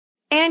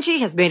Angie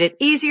has made it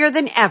easier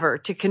than ever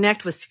to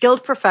connect with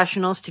skilled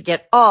professionals to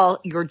get all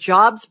your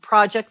jobs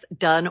projects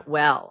done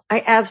well.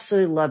 I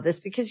absolutely love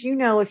this because,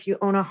 if you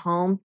own a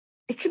home,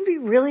 it can be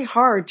really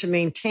hard to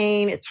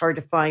maintain. It's hard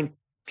to find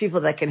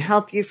people that can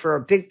help you for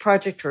a big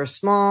project or a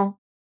small.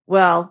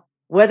 Well,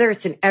 whether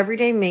it's in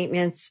everyday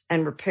maintenance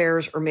and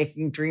repairs or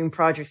making dream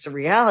projects a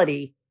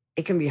reality,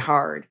 it can be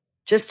hard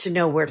just to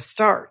know where to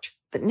start.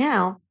 But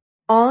now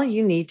all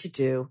you need to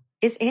do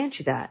is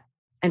Angie that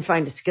and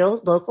find a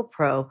skilled local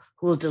pro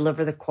who will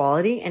deliver the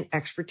quality and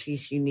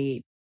expertise you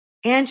need.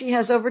 Angie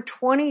has over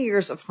 20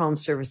 years of home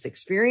service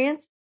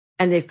experience,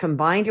 and they've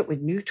combined it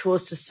with new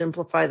tools to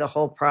simplify the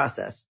whole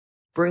process.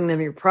 Bring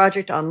them your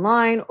project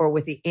online or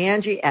with the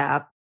Angie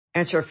app,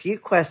 answer a few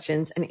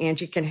questions, and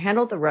Angie can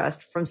handle the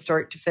rest from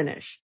start to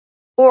finish.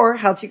 Or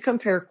help you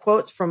compare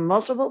quotes from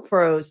multiple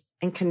pros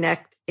and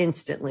connect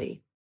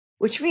instantly,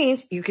 which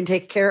means you can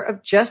take care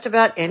of just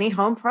about any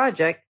home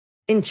project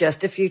in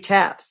just a few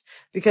taps.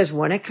 Because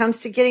when it comes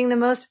to getting the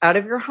most out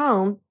of your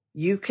home,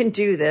 you can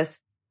do this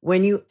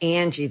when you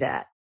Angie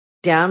that.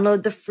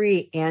 Download the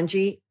free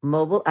Angie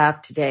mobile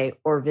app today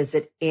or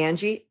visit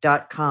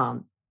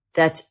Angie.com.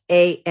 That's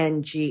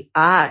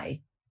ANGI.com.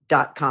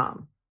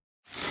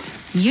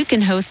 You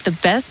can host the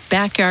best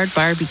backyard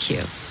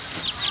barbecue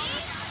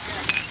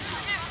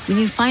when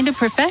you find a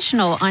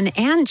professional on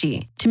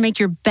Angie to make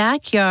your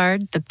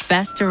backyard the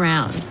best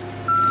around.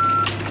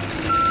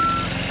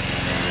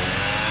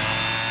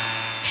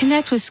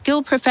 Connect with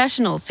skilled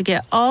professionals to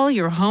get all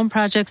your home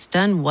projects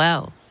done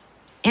well.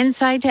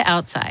 Inside to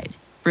outside,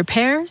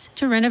 repairs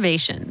to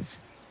renovations.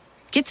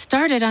 Get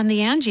started on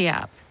the Angie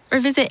app or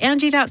visit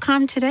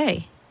Angie.com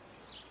today.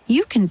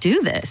 You can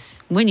do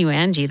this when you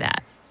Angie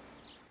that.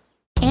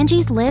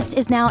 Angie's List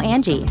is now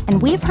Angie,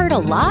 and we've heard a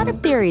lot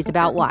of theories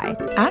about why.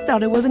 I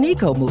thought it was an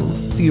eco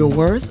move. Fewer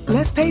words,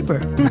 less paper.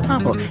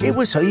 No, it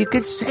was so you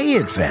could say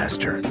it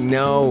faster.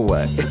 No,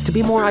 it's to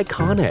be more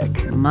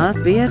iconic.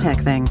 Must be a tech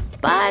thing.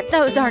 But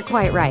those aren't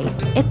quite right.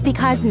 It's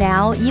because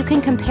now you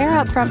can compare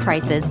upfront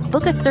prices,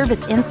 book a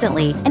service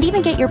instantly, and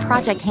even get your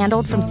project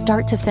handled from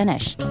start to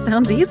finish.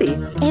 Sounds easy.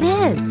 It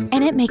is,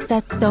 and it makes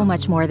us so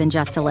much more than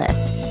just a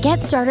list. Get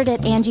started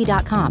at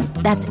Angie.com.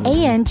 That's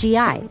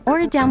ANGI, or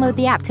download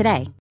the app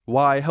today.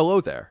 Why,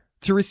 hello there.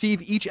 To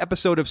receive each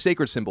episode of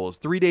Sacred Symbols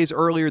 3 days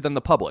earlier than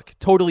the public,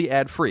 totally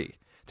ad-free.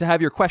 To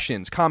have your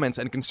questions, comments,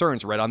 and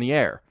concerns read on the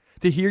air.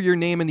 To hear your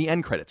name in the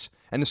end credits,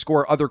 and to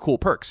score other cool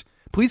perks.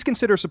 Please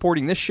consider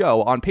supporting this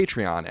show on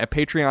Patreon at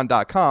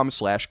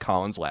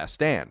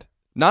patreon.com/CollinsLastStand.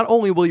 Not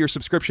only will your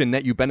subscription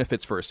net you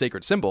benefits for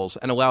Sacred Symbols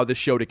and allow this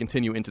show to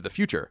continue into the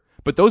future,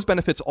 but those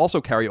benefits also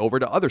carry over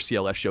to other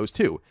CLS shows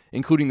too,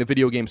 including the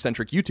video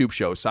game-centric YouTube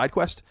show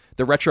SideQuest,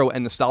 the retro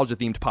and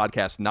nostalgia-themed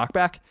podcast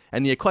Knockback,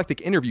 and the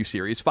eclectic interview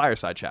series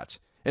Fireside Chats.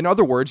 In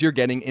other words, you're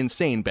getting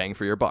insane bang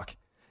for your buck.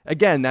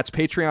 Again, that's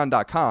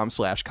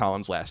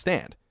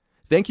patreon.com/CollinsLastStand.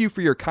 Thank you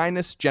for your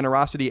kindness,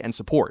 generosity, and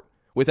support.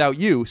 Without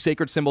you,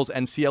 Sacred Symbols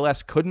and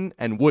CLS couldn't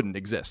and wouldn't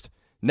exist.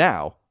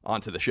 Now,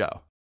 on to the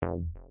show.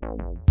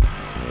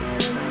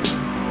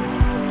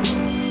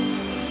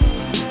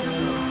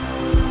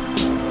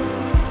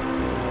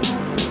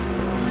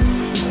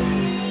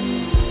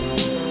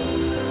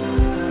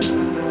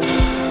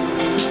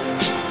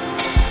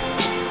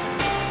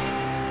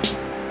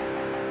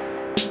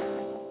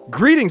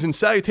 Greetings and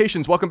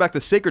salutations. Welcome back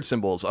to Sacred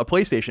Symbols, a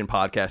PlayStation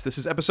podcast. This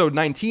is episode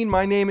 19.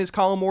 My name is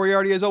Colin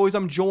Moriarty. As always,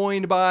 I'm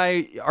joined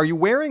by... Are you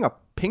wearing a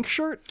pink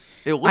shirt?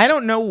 I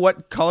don't know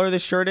what color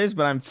this shirt is,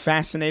 but I'm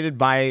fascinated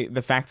by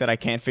the fact that I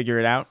can't figure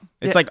it out.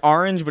 It's like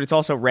orange, but it's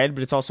also red,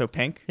 but it's also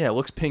pink. Yeah, it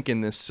looks pink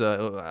in this...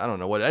 I don't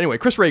know what... Anyway,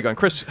 Chris Raygun.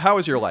 Chris, how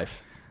is your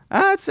life?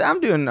 I'm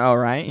doing all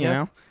right, you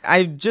know.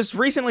 I just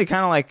recently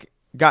kind of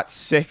got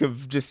sick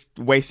of just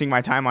wasting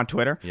my time on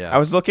Twitter. Yeah. I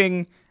was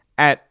looking...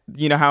 at,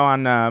 how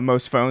on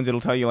most phones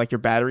it'll tell you your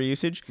battery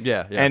usage.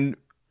 Yeah. And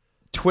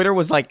Twitter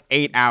was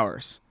 8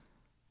 hours.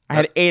 I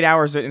had 8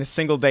 hours in a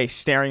single day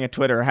staring at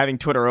Twitter, or having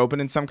Twitter open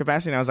in some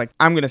capacity, and I was like,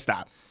 I'm going to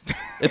stop.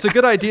 It's a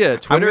good idea.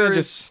 Twitter I'm going to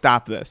just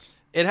stop this.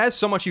 It has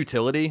so much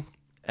utility,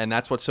 and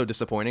that's what's so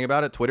disappointing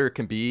about it. Twitter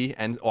can be,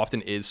 and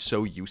often is,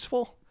 so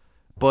useful,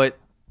 but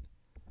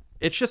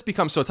it's just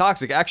become so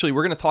toxic. Actually,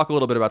 we're going to talk a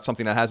little bit about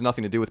something that has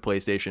nothing to do with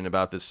PlayStation,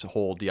 about this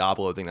whole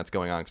Diablo thing that's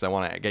going on, because I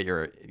want to get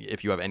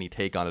if you have any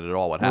take on it at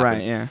all, what happened.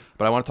 Right, yeah.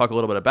 But I want to talk a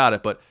little bit about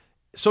it. But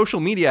social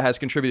media has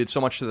contributed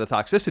so much to the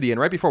toxicity, and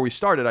right before we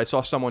started, I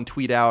saw someone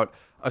tweet out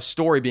a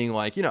story being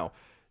like,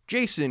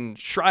 Jason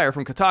Schreier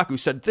from Kotaku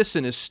said this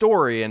in his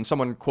story, and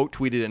someone quote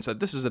tweeted and said,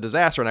 this is a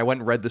disaster, and I went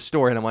and read the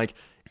story, and I'm like,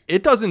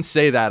 it doesn't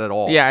say that at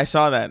all. Yeah, I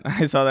saw that.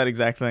 I saw that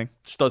exact thing.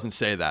 It just doesn't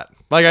say that.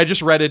 I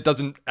just read it,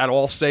 doesn't at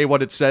all say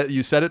what it said.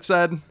 You said it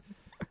said.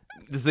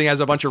 This thing has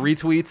a bunch of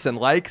retweets and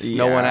likes. Yeah.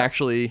 No one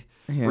actually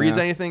reads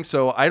anything,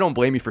 so I don't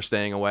blame you for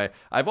staying away.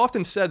 I've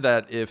often said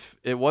that if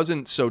it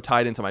wasn't so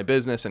tied into my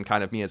business and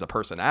kind of me as a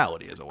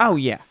personality as a Oh,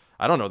 yeah.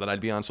 I don't know that I'd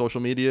be on social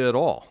media at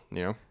all. I'd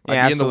be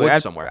absolutely. in the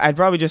woods somewhere. I'd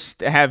probably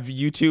just have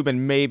YouTube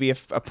and maybe a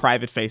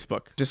private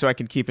Facebook, just so I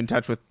can keep in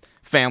touch with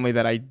family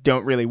that I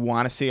don't really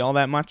want to see all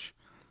that much.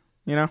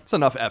 you know? It's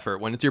enough effort.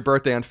 When it's your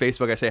birthday on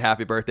Facebook, I say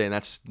happy birthday, and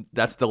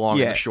that's the long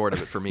and the short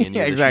of it for me and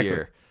you this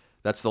year.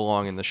 That's the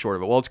long and the short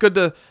of it. Well, it's good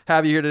to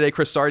have you here today,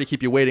 Chris. Sorry to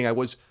keep you waiting. I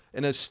was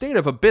in a state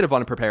of a bit of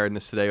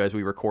unpreparedness today as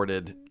we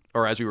recorded,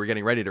 or as we were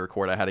getting ready to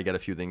record. I had to get a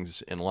few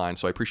things in line,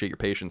 so I appreciate your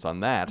patience on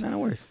that. No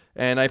worries.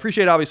 And I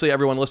appreciate, obviously,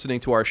 everyone listening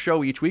to our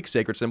show each week.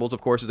 Sacred Symbols, of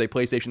course, is a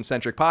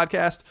PlayStation-centric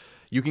podcast.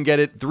 You can get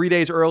it 3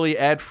 days early,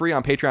 ad-free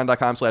on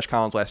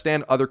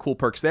patreon.com/ColinsLastStand. Other cool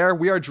perks there.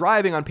 We are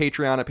driving on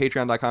Patreon at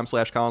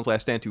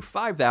patreon.com/ColinsLastStand to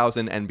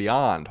 5,000 and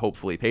beyond,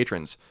 hopefully,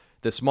 patrons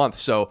this month.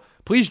 So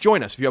please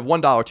join us. If you have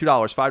 $1,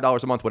 $2,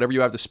 $5 a month, whatever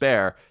you have to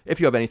spare, if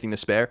you have anything to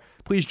spare,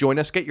 please join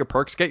us. Get your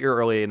perks, get your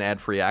early and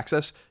ad-free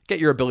access, get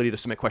your ability to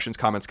submit questions,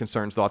 comments,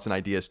 concerns, thoughts, and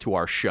ideas to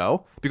our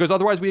show, because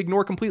otherwise we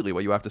ignore completely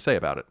what you have to say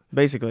about it.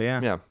 Basically, yeah.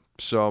 Yeah.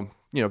 So,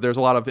 there's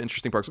a lot of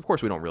interesting perks. Of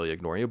course, we don't really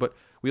ignore you, but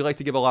we like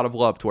to give a lot of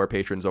love to our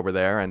patrons over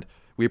there, and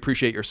we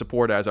appreciate your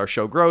support as our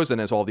show grows and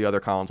as all the other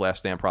Colin's Last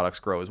Stand products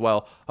grow as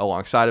well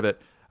alongside of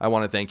it. I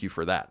want to thank you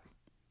for that.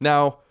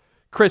 Now,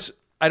 Chris,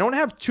 I don't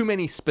have too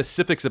many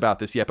specifics about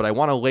this yet, but I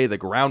want to lay the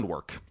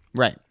groundwork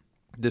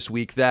this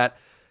week that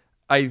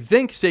I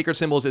think Sacred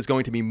Symbols is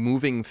going to be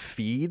moving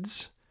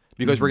feeds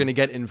because we're going to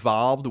get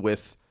involved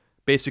with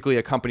basically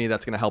a company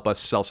that's going to help us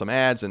sell some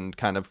ads and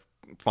kind of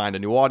find a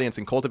new audience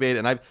and cultivate.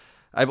 And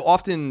I've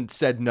often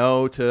said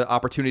no to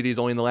opportunities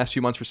only in the last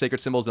few months for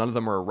Sacred Symbols. None of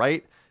them are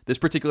right. This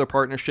particular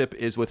partnership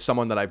is with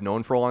someone that I've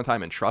known for a long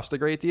time and trust a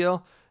great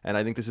deal. And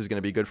I think this is going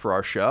to be good for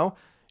our show.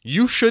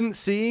 You shouldn't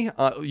see,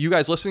 you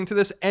guys listening to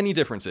this, any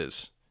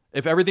differences.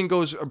 If everything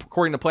goes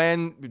according to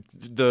plan,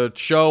 the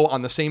show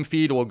on the same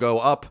feed will go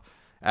up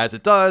as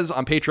it does.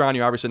 On Patreon,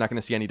 you're obviously not going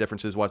to see any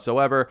differences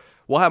whatsoever.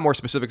 We'll have more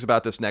specifics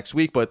about this next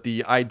week, but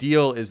the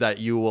ideal is that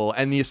you will,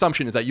 and the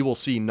assumption is that you will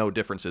see no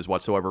differences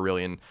whatsoever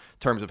really in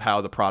terms of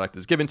how the product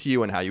is given to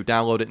you and how you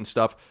download it and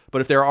stuff.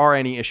 But if there are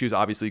any issues,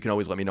 obviously you can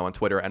always let me know on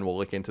Twitter and we'll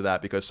look into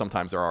that because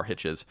sometimes there are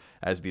hitches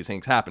as these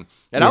things happen.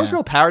 And I was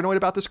real paranoid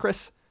about this,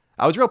 Chris.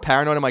 I was real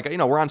paranoid. I'm like,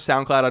 we're on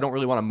SoundCloud. I don't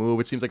really want to move.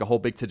 It seems like a whole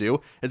big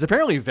to-do. It's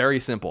apparently very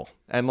simple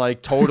and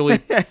like totally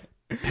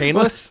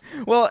painless.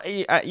 Well,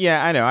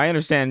 yeah, I know. I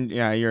understand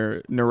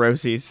your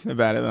neuroses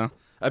about it, though.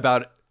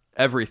 About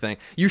everything.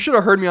 You should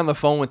have heard me on the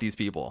phone with these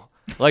people.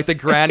 Like the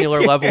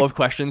granular level of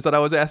questions that I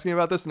was asking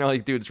about this. And they're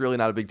like, dude, it's really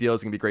not a big deal.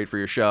 It's going to be great for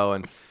your show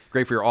and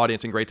great for your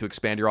audience and great to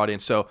expand your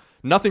audience. So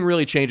nothing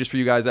really changes for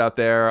you guys out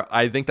there.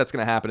 I think that's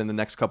going to happen in the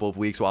next couple of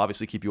weeks. We'll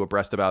obviously keep you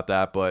abreast about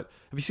that. But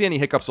if you see any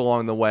hiccups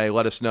along the way,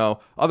 let us know.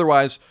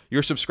 Otherwise,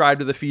 you're subscribed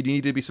to the feed you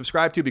need to be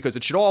subscribed to because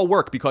it should all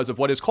work because of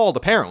what is called,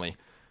 apparently,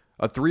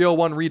 a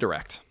 301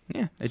 redirect.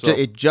 Yeah,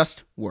 it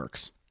just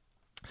works.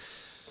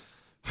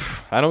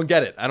 I don't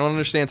get it. I don't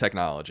understand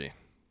technology.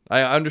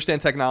 I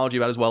understand technology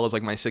about as well as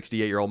like my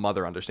 68-year-old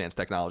mother understands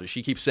technology.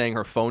 She keeps saying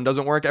her phone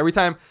doesn't work. Every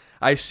time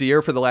I see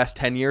her for the last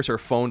 10 years, her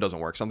phone doesn't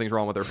work. Something's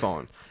wrong with her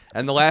phone.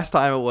 And the last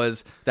time it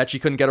was that she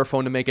couldn't get her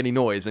phone to make any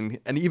noise. And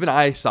even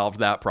I solved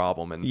that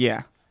problem in,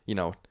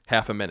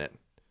 half a minute.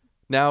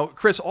 Now,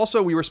 Chris,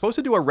 also, we were supposed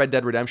to do a Red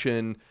Dead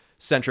Redemption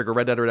centric or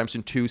Red Dead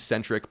Redemption 2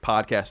 centric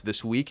podcast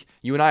this week.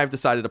 You and I have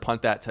decided to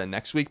punt that to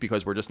next week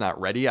because we're just not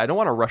ready. I don't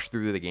want to rush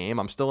through the game.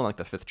 I'm still in like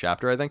the 5th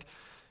chapter, I think.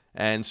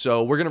 And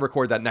so we're going to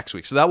record that next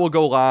week. So that will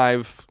go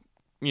live,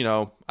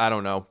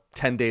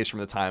 10 days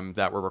from the time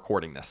that we're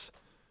recording this.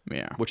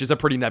 Yeah. Which is a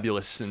pretty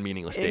nebulous and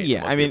meaningless date.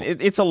 Yeah, I mean,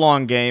 it's a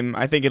long game.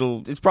 I think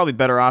it's probably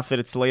better off that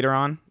it's later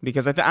on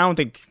because I don't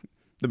think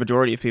the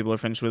majority of people are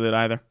finished with it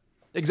either.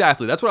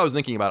 Exactly. That's what I was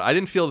thinking about. I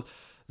didn't feel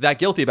that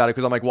guilty about it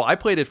because I'm like, well, I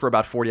played it for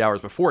about 40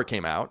 hours before it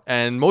came out.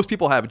 And most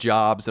people have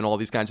jobs and all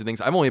these kinds of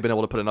things. I've only been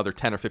able to put another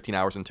 10 or 15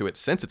 hours into it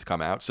since it's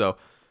come out. So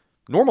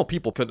normal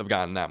people couldn't have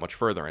gotten that much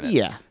further in it.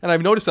 Yeah. And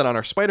I've noticed that on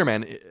our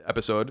Spider-Man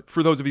episode,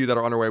 for those of you that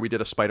are unaware, we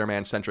did a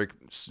Spider-Man-centric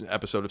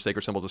episode of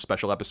Sacred Symbols, a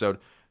special episode.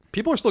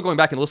 People are still going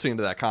back and listening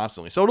to that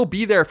constantly. So it'll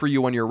be there for you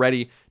when you're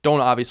ready. Don't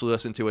obviously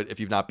listen to it if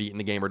you've not beaten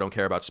the game or don't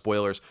care about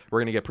spoilers. We're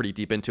going to get pretty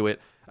deep into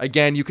it.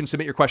 Again, you can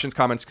submit your questions,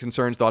 comments,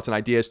 concerns, thoughts, and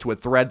ideas to a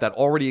thread that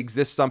already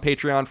exists on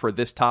Patreon for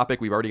this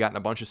topic. We've already gotten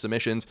a bunch of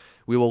submissions.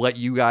 We will let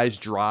you guys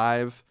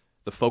drive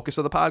the focus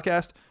of the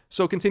podcast.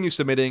 So continue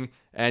submitting.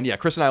 And yeah,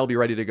 Chris and I will be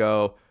ready to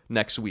go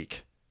next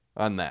week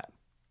on that.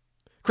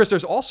 Chris,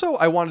 there's also,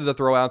 I wanted to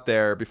throw out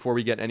there before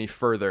we get any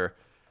further,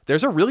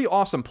 there's a really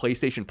awesome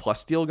PlayStation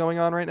Plus deal going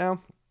on right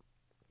now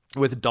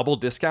with double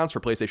discounts for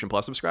PlayStation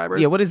Plus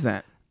subscribers. Yeah, what is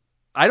that?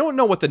 I don't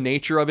know what the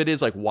nature of it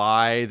is, like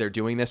why they're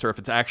doing this, or if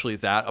it's actually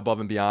that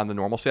above and beyond the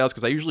normal sales,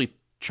 because I usually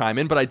chime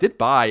in, but I did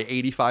buy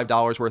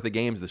 $85 worth of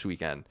games this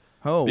weekend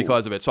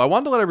because of it. So I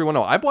wanted to let everyone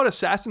know. I bought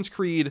Assassin's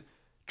Creed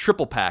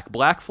triple pack,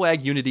 Black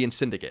Flag, Unity, and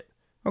Syndicate.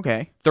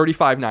 Okay.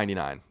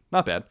 $35.99.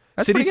 Not bad.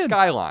 That's City pretty good.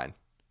 Skyline,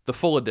 the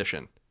full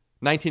edition,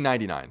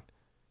 $19.99.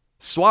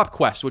 Swap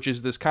Quest, which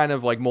is this kind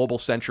of like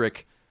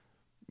mobile-centric,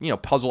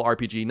 puzzle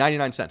RPG,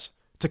 99 cents.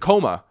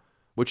 Tacoma,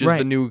 which is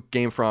the new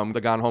game from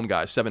the Gone Home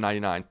guys,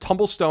 $7.99.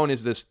 Tumblestone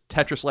is this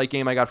Tetris-like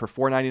game I got for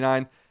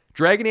 $4.99.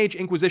 Dragon Age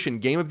Inquisition,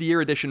 Game of the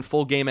Year Edition,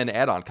 full game and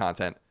add-on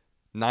content,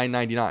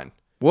 $9.99.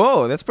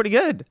 Whoa, that's pretty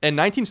good. And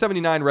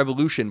 1979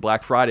 Revolution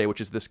Black Friday,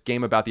 which is this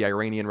game about the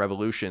Iranian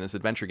Revolution, this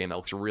adventure game that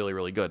looks really,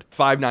 really good.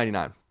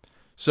 $5.99.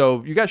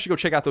 So you guys should go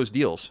check out those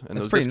deals. And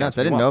That's those pretty discounts nuts.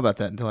 I if you didn't want. know about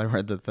that until I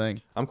read the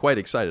thing. I'm quite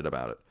excited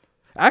about it.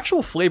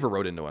 Actual Flavor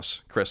wrote into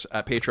us, Chris,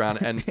 at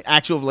Patreon. And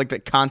Actual, like, the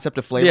concept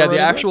of flavor? yeah, the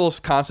actual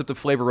concept of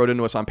Flavor wrote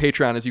into us on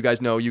Patreon. As you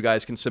guys know, you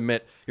guys can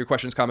submit your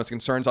questions, comments,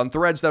 concerns on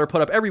threads that are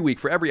put up every week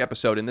for every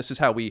episode. And this is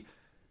how we,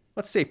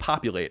 let's say,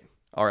 populate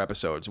our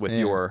episodes with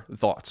your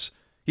thoughts.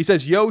 He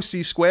says, yo,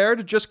 C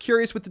squared, just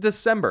curious with the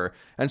December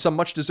and some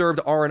much deserved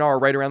R&R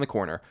right around the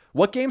corner.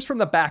 What games from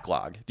the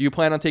backlog do you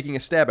plan on taking a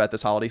stab at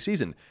this holiday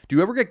season? Do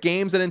you ever get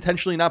games and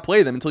intentionally not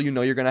play them until you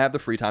know you're going to have the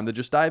free time to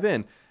just dive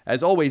in?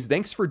 As always,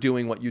 thanks for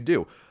doing what you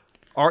do.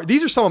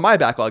 These are some of my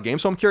backlog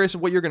games, so I'm curious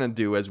what you're going to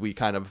do as we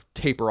kind of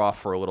taper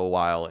off for a little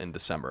while in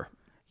December.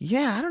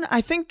 Yeah, I don't know. I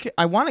think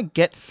I want to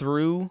get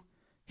through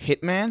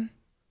Hitman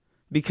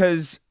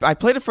because I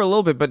played it for a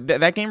little bit, but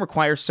that game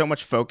requires so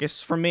much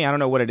focus from me. I don't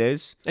know what it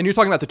is. And you're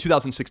talking about the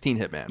 2016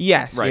 Hitman.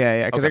 Yes, right?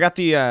 yeah. Because Okay. I got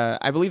the,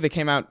 I believe they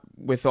came out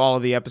with all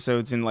of the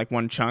episodes in like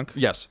one chunk.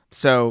 Yes.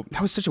 So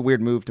that was such a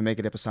weird move to make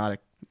it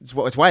episodic. It's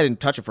why I didn't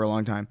touch it for a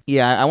long time.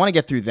 Yeah, I want to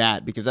get through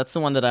that because that's the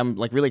one that I'm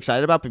like really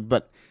excited about.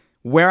 But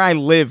where I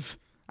live,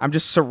 I'm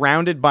just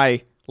surrounded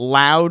by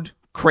loud,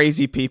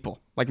 crazy people.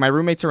 Like my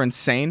roommates are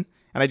insane,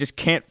 and I just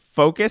can't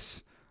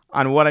focus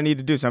on what I need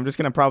to do. So I'm just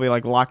gonna probably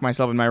like lock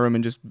myself in my room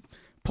and just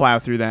plow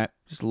through that.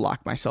 Just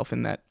lock myself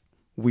in that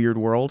weird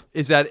world.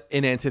 Is that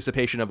in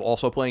anticipation of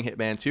also playing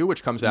Hitman 2,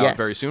 which comes out Yes.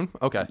 very soon?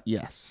 Okay.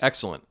 Yes.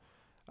 Excellent.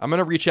 I'm going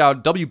to reach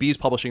out. WB's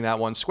publishing that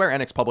one. Square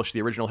Enix published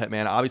the original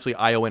Hitman. Obviously,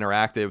 IO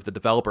Interactive, the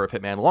developer of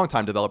Hitman,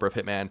 longtime developer of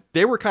Hitman,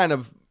 they were kind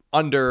of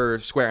under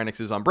Square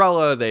Enix's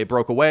umbrella. They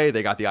broke away.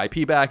 They got the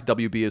IP back.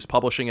 WB is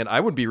publishing it. I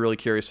would be really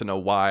curious to know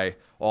why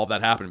all of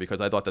that happened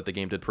because I thought that the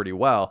game did pretty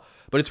well.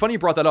 But it's funny you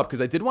brought that up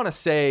because I did want to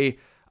say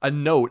a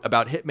note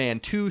about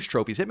Hitman 2's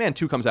trophies. Hitman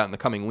 2 comes out in the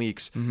coming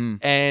weeks.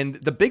 And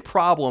the big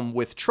problem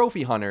with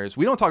trophy hunters,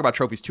 we don't talk about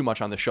trophies too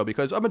much on this show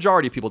because a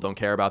majority of people don't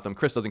care about them.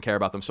 Chris doesn't care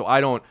about them. So I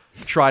don't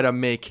try to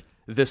make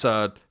this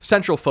a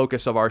central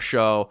focus of our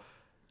show.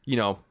 You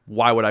know,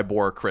 why would I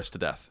bore Chris to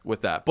death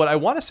with that? But I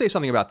want to say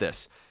something about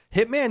this.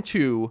 Hitman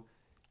 2,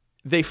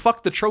 they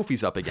fucked the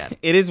trophies up again.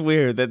 It is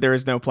weird that there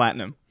is no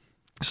platinum.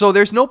 So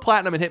there's no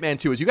platinum in Hitman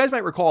 2. As you guys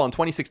might recall, in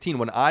 2016,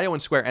 when IO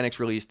and Square Enix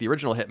released the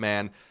original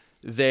Hitman,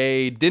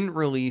 they didn't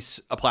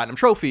release a platinum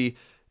trophy,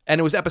 and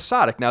it was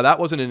episodic. Now, that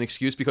wasn't an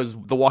excuse because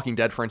The Walking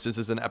Dead, for instance,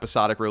 is an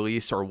episodic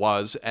release, or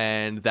was,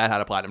 and that had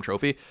a platinum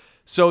trophy.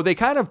 So they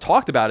kind of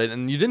talked about it,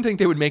 and you didn't think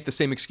they would make the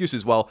same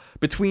excuses. Well,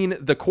 between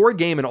the core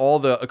game and all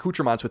the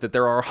accoutrements with it,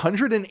 there are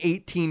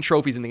 118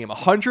 trophies in the game.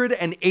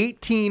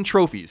 118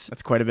 trophies.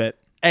 That's quite a bit.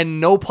 And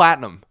no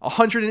platinum.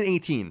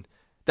 118.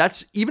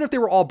 That's, even if they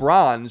were all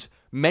bronze,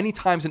 many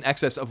times in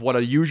excess of what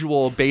a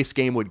usual base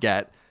game would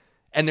get.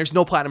 And there's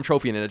no platinum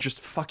trophy in it. It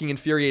just fucking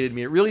infuriated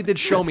me. It really did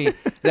show me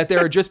that there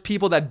are just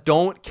people that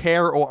don't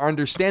care or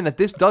understand that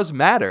this does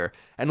matter.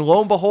 And lo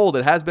and behold,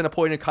 it has been a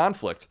point of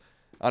conflict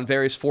on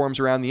various forums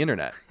around the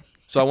internet.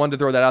 So I wanted to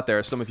throw that out there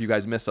as some of you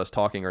guys missed us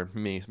talking, or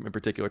me in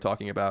particular,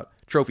 talking about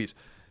trophies.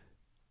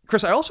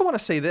 Chris, I also want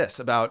to say this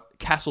about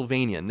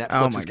Castlevania,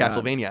 Netflix's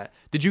Castlevania.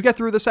 Did you get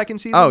through the second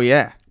season? Oh,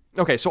 yeah.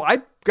 Okay, so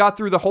I got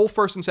through the whole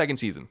first and second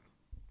season.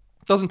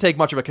 Doesn't take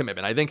much of a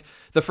commitment. I think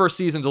the first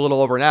season's a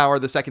little over an hour.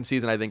 The second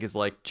season, I think, is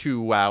like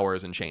 2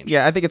 hours and change.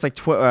 Yeah, I think it's like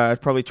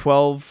probably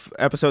 12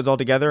 episodes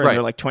altogether, and Right.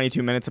 they're like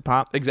 22 minutes a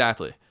pop.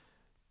 Exactly.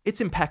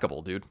 It's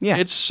impeccable, dude. Yeah.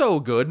 It's so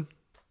good.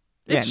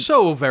 It's Yeah,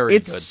 so very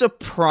It's good.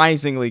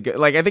 surprisingly good.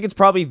 Like, I think it's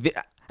probably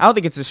I don't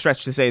think it's a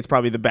stretch to say it's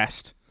probably the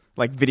best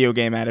like video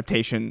game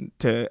adaptation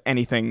to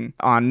anything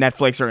on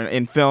Netflix or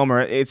in film,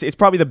 or it's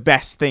probably the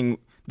best thing,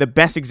 the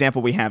best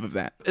example we have of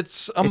that.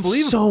 It's unbelievable.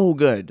 It's so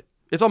good.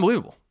 It's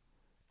unbelievable.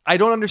 I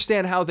don't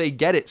understand how they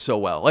get it so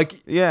well. Like,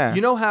 Yeah.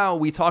 you know how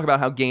we talk about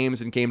how games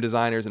and game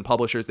designers and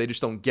publishers, they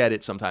just don't get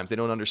it sometimes. They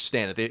don't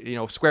understand it.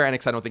 They, Square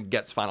Enix, I don't think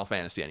gets Final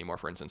Fantasy anymore,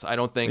 for instance. I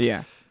don't think,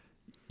 Yeah.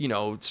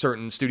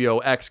 Certain Studio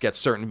X gets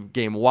certain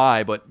game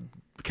Y, but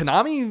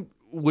Konami,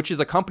 which is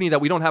a company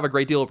that we don't have a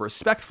great deal of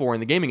respect for in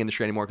the gaming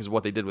industry anymore because of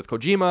what they did with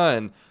Kojima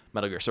and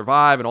Metal Gear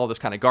Survive and all this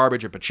kind of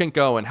garbage and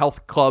pachinko and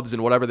health clubs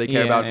and whatever they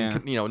care about,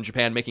 in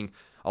Japan making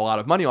a lot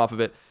of money off of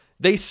it.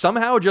 They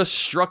somehow just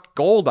struck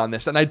gold on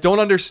this, and I don't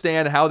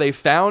understand how they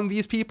found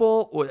these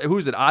people. Who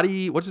is it?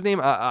 Adi? What's his name?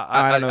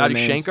 I don't know Adi the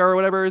names. Shankar or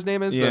whatever his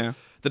name is. Yeah.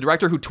 The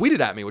director who tweeted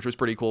at me, which was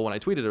pretty cool when I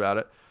tweeted about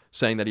it,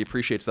 saying that he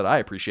appreciates that I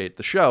appreciate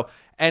the show.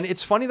 And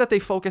it's funny that they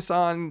focus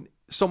on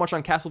so much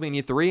on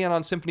Castlevania 3 and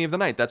on Symphony of the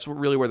Night. That's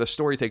really where the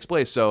story takes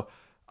place. So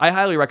I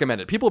highly recommend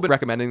it. People have been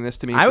recommending this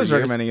to me. I for was years.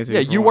 recommending it to Yeah,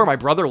 you for you a were. while. My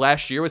brother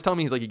last year was telling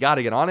me, he's like, you got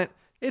to get on it.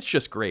 It's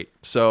just great.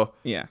 So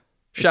Yeah.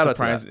 Shout out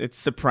to that. It's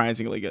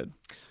surprisingly good.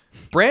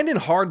 Brandon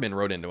Hardman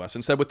wrote into us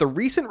and said, with the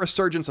recent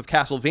resurgence of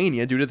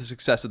Castlevania due to the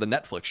success of the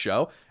Netflix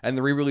show and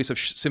the re-release of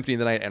Symphony of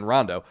the Night and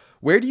Rondo,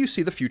 where do you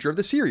see the future of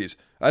the series?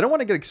 I don't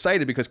want to get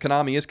excited because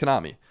Konami is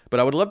Konami, but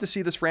I would love to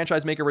see this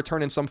franchise make a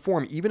return in some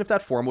form, even if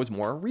that form was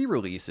more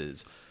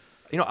re-releases.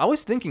 I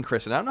was thinking,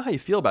 Chris, and I don't know how you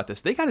feel about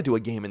this. They got to do a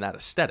game in that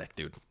aesthetic,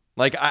 dude.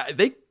 Like,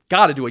 they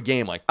got to do a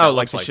game like that. Oh,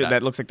 like the show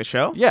that looks like the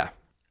show? Yeah.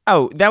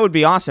 Oh, that would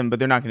be awesome, but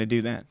they're not going to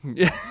do that.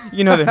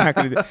 They're not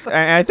going to do that.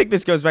 And I think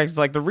this goes back to,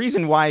 like, the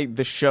reason why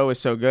the show is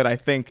so good, I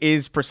think,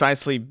 is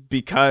precisely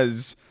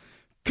because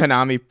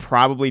Konami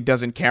probably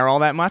doesn't care all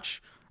that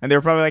much. And they're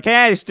probably like,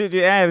 hey,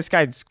 this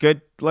guy's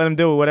good. Let him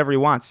do whatever he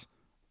wants.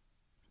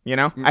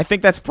 I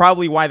think that's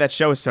probably why that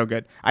show is so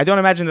good. I don't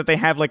imagine that they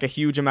have, like, a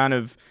huge amount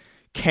of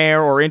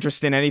care or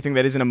interest in anything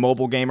that isn't a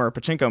mobile game or a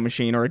pachinko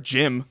machine or a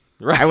gym.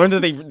 Right. I learned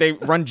that they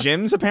run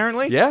gyms,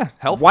 apparently. Yeah,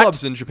 health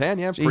clubs in Japan.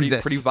 Yeah, it's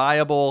pretty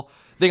viable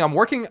thing.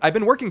 I've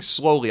been working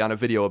slowly on a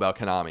video about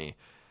Konami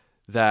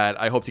that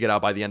I hope to get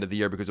out by the end of the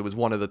year because it was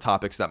one of the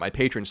topics that my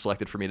patrons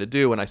selected for me to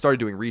do, and I started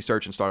doing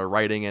research and started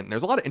writing it, and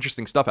there's a lot of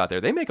interesting stuff out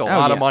there. They make a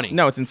lot of money.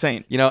 No, it's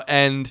insane.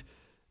 And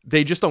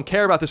they just don't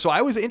care about this. So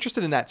I was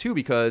interested in that too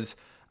because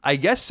I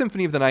guess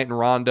Symphony of the Night and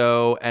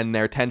Rondo and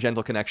their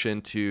tangential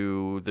connection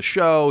to the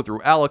show through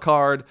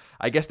Alucard,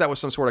 I guess that was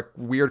some sort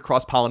of weird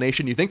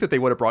cross-pollination. You think that they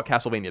would have brought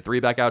Castlevania 3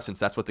 back out since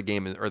that's what the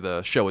game is, or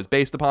the show is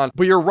based upon.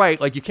 But you're right,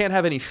 like you can't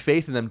have any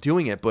faith in them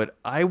doing it, but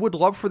I would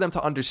love for them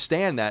to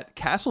understand that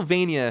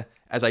Castlevania,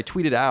 as I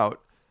tweeted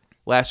out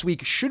last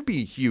week, should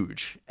be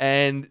huge.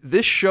 And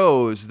this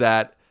shows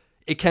that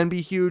it can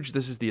be huge.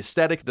 This is the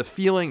aesthetic, the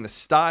feeling, the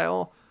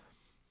style.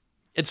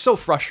 It's so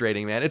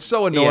frustrating, man. It's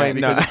so annoying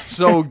because it's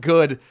so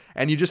good,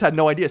 and you just had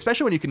no idea,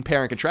 especially when you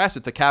compare and contrast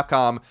it to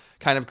Capcom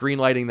kind of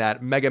greenlighting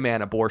that Mega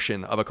Man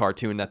abortion of a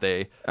cartoon that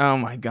they... Oh,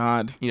 my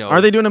God. Are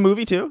they doing a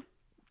movie, too?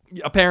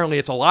 Apparently,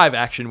 it's a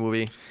live-action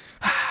movie.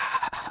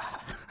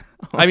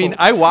 I mean,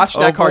 I watched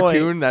that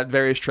cartoon, that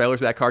various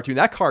trailers of that cartoon.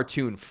 That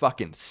cartoon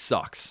fucking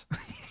sucks.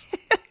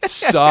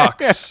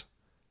 Sucks.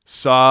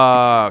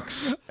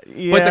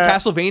 Yeah. But the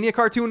Castlevania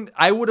cartoon,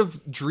 I would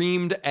have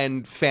dreamed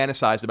and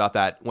fantasized about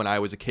that when I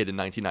was a kid in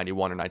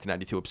 1991 or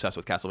 1992, obsessed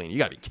with Castlevania. You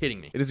gotta be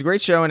kidding me. It is a great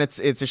show, and it's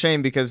a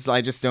shame because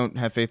I just don't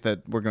have faith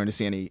that we're going to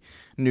see any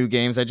new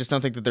games. I just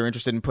don't think that they're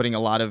interested in putting a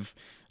lot of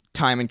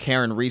time and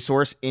care and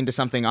resource into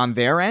something on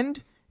their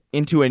end,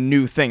 into a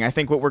new thing. I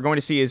think what we're going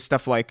to see is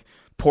stuff like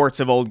ports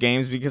of old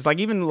games, because like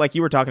even like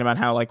you were talking about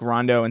how like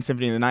Rondo and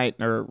Symphony of the Night,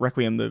 or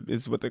Requiem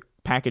is what the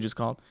package is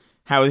called,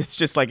 how it's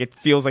just like, it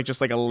feels like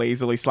just like a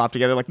lazily slopped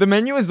together. Like the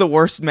menu is the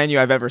worst menu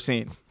I've ever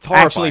seen. It's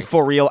horrifying. Actually,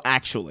 for real,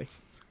 actually.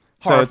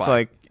 So it's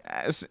like,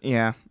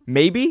 yeah,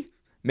 maybe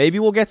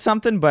we'll get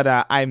something, but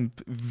I'm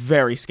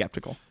very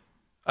skeptical.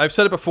 I've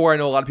said it before. I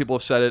know a lot of people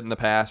have said it in the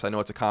past. I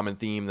know it's a common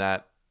theme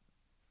that,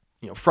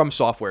 From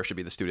Software should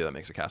be the studio that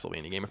makes a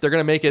Castlevania game. If they're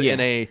going to make it in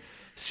a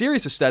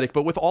serious aesthetic,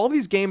 but with all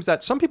these games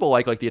that some people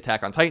like the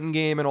Attack on Titan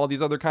game and all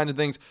these other kinds of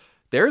things,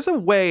 there's a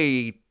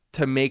way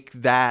to make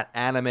that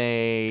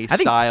anime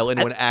style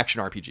into an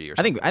action RPG or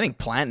something. I think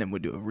Platinum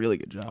would do a really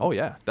good job. Oh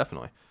yeah,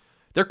 definitely.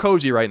 They're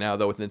cozy right now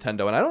though with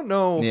Nintendo, and I don't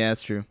know. Yeah,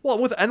 that's true. Well,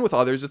 with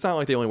others, it's not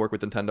like they only work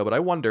with Nintendo, but I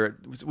wonder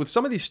with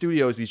some of these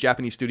studios, these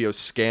Japanese studios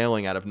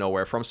scaling out of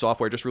nowhere. From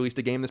Software just released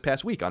a game this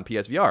past week on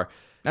PSVR.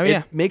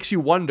 It makes you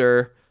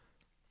wonder,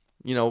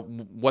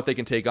 what they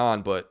can take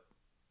on, but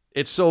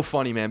it's so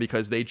funny, man,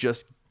 because they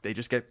just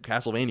get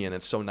Castlevania, and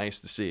it's so nice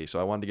to see. So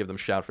I wanted to give them a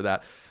shout for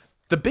that.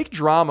 The big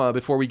drama,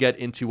 before we get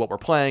into what we're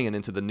playing and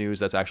into the news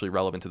that's actually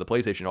relevant to the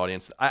PlayStation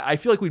audience, I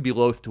feel like we'd be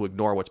loath to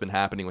ignore what's been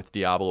happening with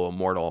Diablo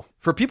Immortal.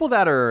 For people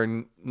that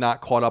are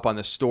not caught up on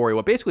this story,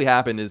 what basically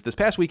happened is this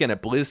past weekend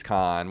at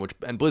BlizzCon,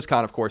 and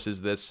BlizzCon, of course,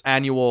 is this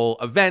annual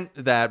event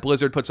that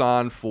Blizzard puts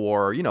on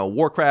for,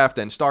 Warcraft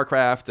and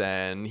StarCraft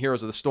and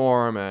Heroes of the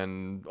Storm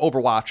and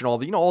Overwatch and all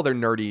the, all their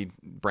nerdy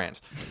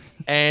brands.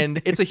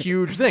 And it's a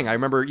huge thing. I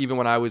remember even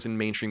when I was in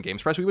mainstream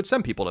games press, we would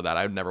send people to that.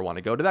 I would never want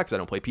to go to that because I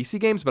don't play PC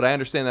games, but I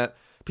understand that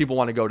people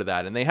want to go to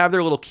that. And they have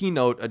their little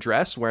keynote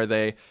address where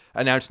they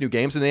announce new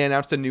games, and they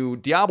announced a new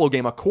Diablo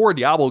game, a core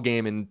Diablo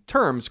game in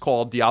terms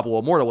called Diablo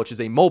Immortal, which is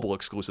a mobile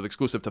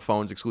exclusive to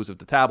phones, exclusive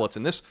to tablets.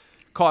 And this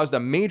caused a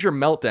major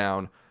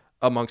meltdown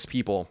amongst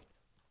people.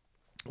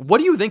 What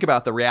do you think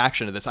about the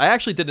reaction to this? I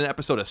actually did an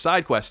episode of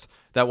SideQuest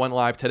that went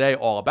live today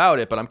all about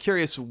it, but I'm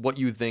curious what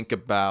you think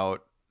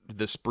about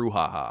this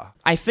brouhaha.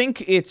 I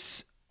think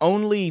it's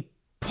only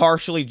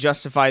partially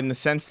justified in the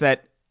sense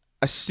that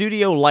a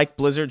studio like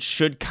Blizzard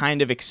should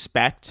kind of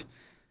expect,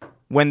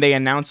 when they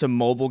announce a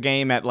mobile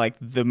game at like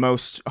the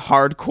most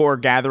hardcore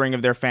gathering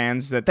of their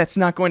fans, that's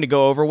not going to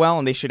go over well,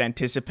 and they should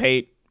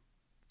anticipate,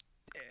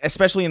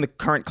 especially in the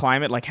current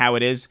climate, like how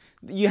it is,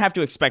 you have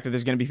to expect that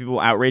there's going to be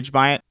people outraged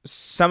by it.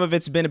 Some of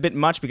it's been a bit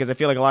much because I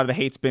feel like a lot of the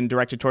hate's been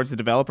directed towards the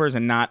developers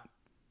and not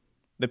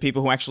the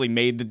people who actually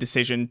made the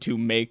decision to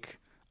make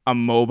a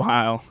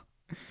mobile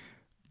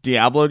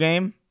Diablo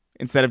game.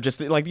 Instead of just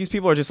like, these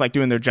people are just like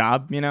doing their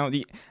job,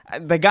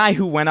 The guy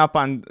who went up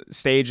on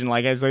stage and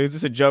like, I was like, is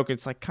this a joke?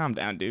 It's like, calm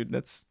down, dude.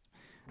 That's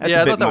I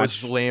thought that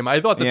was lame. I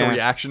thought that the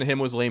reaction to him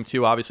was lame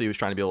too. Obviously, he was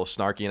trying to be a little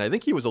snarky, and I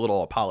think he was a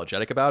little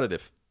apologetic about it.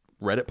 If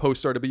Reddit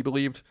posts are to be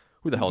believed,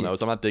 who the hell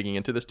knows? I'm not digging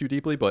into this too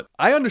deeply, but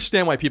I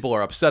understand why people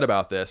are upset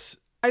about this.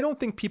 I don't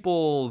think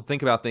people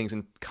think about things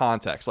in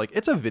context. Like,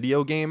 it's a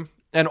video game,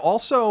 and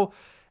also,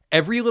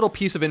 every little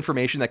piece of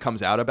information that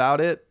comes out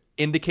about it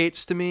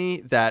indicates to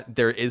me that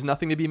there is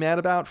nothing to be mad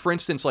about. For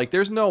instance, like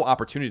there's no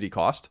opportunity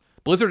cost.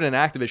 Blizzard and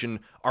Activision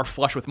are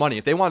flush with money.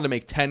 If they wanted to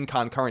make 10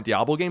 concurrent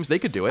Diablo games, they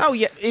could do it. Oh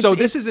yeah. So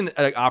this isn't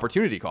an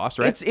opportunity cost,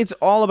 right? It's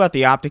all about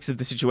the optics of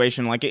the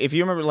situation. Like if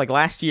you remember, like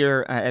last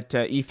year at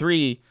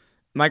E3,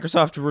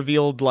 Microsoft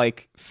revealed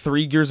like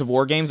 3 Gears of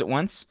War games at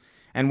once,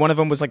 and one of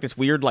them was like this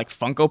weird like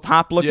Funko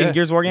Pop looking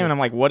Gears of War game, and I'm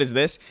like, what is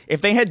this?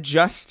 If they had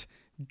just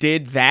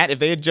did that, if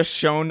they had just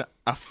shown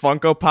a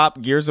Funko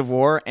Pop Gears of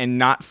War and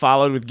not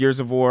followed with Gears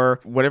of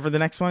War, whatever the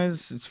next one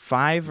is, it's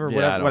 5 or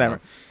whatever. Know.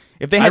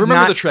 If they had I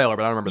remember the trailer,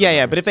 but I don't remember.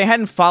 Yeah, but if they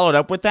hadn't followed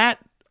up with that,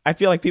 I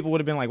feel like people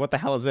would have been like, "What the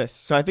hell is this?"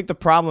 So I think the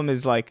problem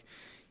is like,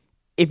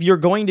 if you're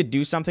going to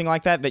do something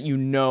like that you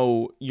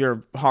know your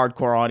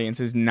hardcore audience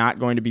is not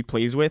going to be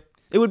pleased with,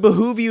 it would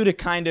behoove you to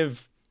kind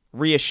of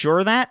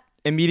reassure that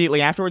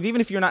immediately afterwards, even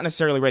if you're not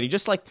necessarily ready.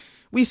 Just like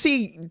we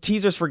see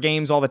teasers for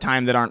games all the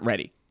time that aren't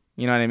ready.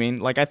 You know what I mean?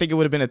 Like I think it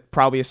would have been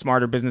probably a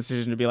smarter business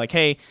decision to be like,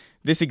 "Hey,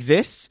 this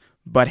exists,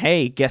 but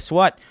hey, guess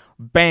what?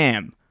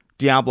 Bam,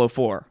 Diablo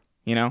 4."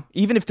 You know,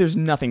 even if there's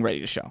nothing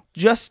ready to show,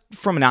 just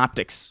from an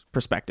optics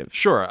perspective.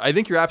 Sure. I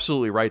think you're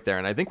absolutely right there.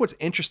 And I think what's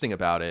interesting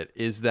about it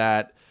is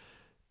that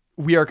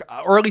we are,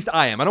 or at least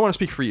I am, I don't want to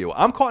speak for you.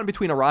 I'm caught in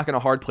between a rock and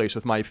a hard place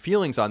with my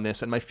feelings on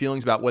this and my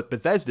feelings about what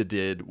Bethesda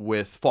did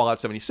with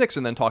Fallout 76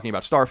 and then talking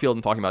about Starfield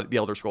and talking about The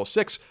Elder Scrolls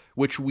 6,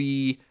 which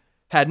we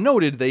had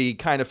noted they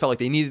kind of felt like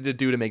they needed to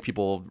do to make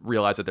people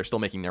realize that they're still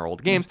making their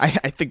old games. I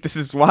think this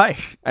is why.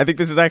 I think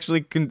this is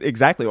actually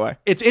exactly why.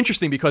 It's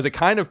interesting because it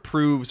kind of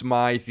proves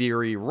my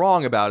theory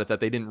wrong about it, that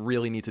they didn't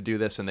really need to do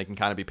this and they can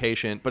kind of be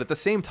patient. But at the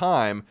same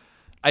time,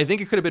 I think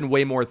it could have been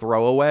way more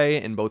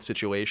throwaway in both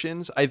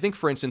situations. I think,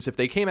 for instance, if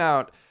they came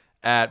out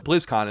at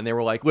BlizzCon and they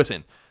were like,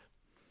 listen,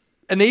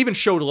 and they even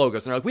showed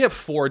logos, and they're like, we have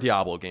 4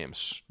 Diablo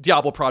games.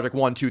 Diablo Project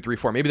 1, 2, 3,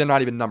 4. Maybe they're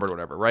not even numbered or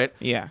whatever, right?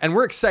 Yeah. And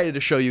we're excited to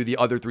show you the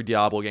other 3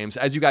 Diablo games.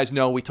 As you guys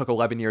know, we took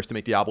 11 years to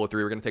make Diablo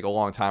 3. We're going to take a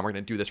long time. We're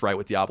going to do this right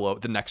with Diablo,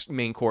 the next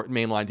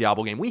mainline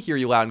Diablo game. We hear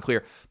you loud and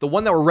clear. The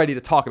one that we're ready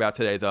to talk about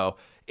today, though,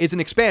 is an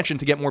expansion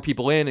to get more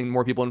people in and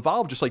more people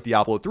involved, just like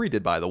Diablo 3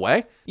 did, by the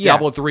way. Yeah.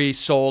 Diablo 3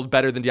 sold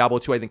better than Diablo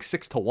 2, I think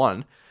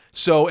 6-1.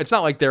 So it's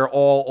not like they're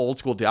all old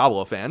school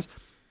Diablo fans.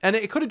 And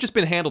it could have just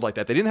been handled like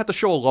that. They didn't have to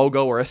show a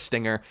logo or a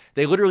stinger.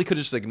 They literally could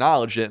have just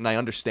acknowledged it, and I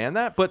understand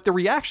that. But the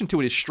reaction to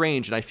it is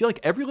strange, and I feel like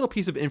every little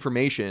piece of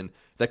information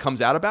that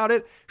comes out about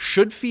it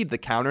should feed the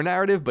counter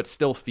narrative, but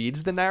still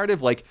feeds the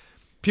narrative. Like,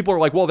 people are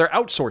like, well, they're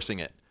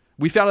outsourcing it.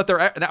 We found out they're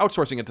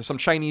outsourcing it to some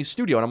Chinese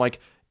studio. And I'm like,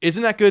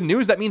 isn't that good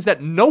news? That means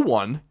that no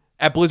one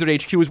at Blizzard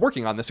HQ is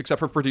working on this except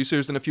for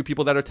producers and a few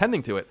people that are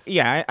tending to it.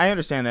 Yeah, I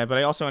understand that, but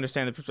I also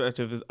understand the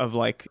perspective of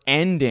like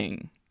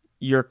ending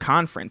your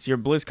conference, your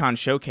BlizzCon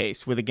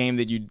showcase with a game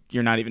that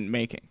you're not even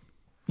making.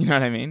 You know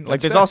what I mean? Like,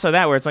 there's also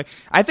that where it's like,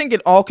 I think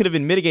it all could have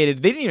been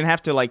mitigated. They didn't even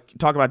have to like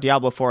talk about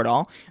Diablo 4 at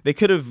all. They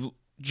could have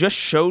just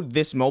showed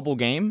this mobile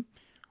game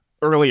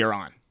earlier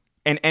on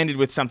and ended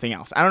with something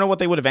else. I don't know what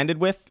they would have ended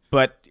with,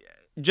 but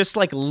just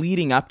like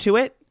leading up to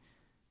it,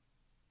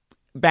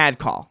 bad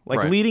call.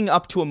 Like leading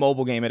up to a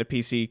mobile game at a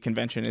PC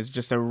convention is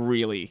just a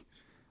really,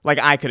 like,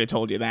 I could have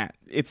told you that.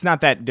 It's not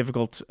that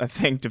difficult a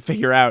thing to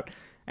figure out.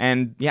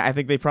 And yeah, I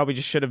think they probably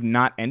just should have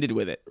not ended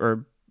with it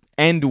or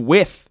end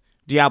with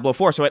Diablo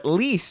 4. So at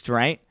least,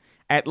 right?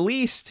 At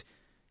least,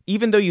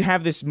 even though you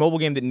have this mobile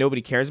game that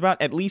nobody cares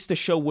about, at least the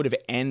show would have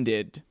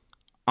ended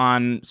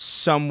on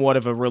somewhat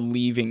of a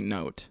relieving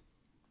note.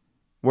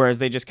 Whereas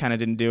they just kind of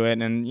didn't do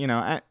it. And, you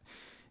know,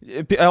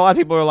 a lot of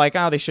people are like,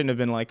 oh, they shouldn't have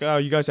been like, oh,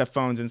 you guys have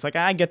phones. And it's like,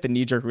 I get the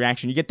knee-jerk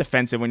reaction. You get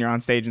defensive when you're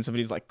on stage and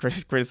somebody's like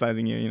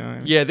criticizing you, you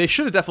know? Yeah, they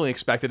should have definitely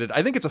expected it.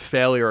 I think it's a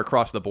failure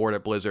across the board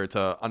at Blizzard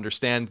to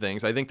understand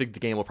things. I think the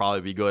game will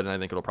probably be good, and I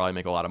think it'll probably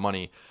make a lot of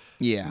money.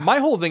 Yeah. My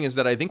whole thing is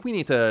that I think we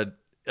need to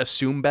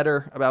assume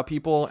better about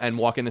people and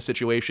walk into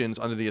situations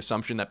under the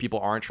assumption that people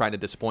aren't trying to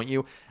disappoint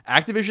you.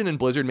 Activision and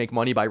Blizzard make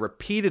money by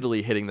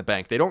repeatedly hitting the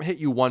bank. They don't hit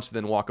you once and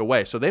then walk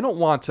away. So they don't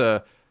want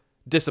to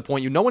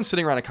disappoint you. No one's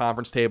sitting around a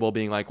conference table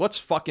being like, let's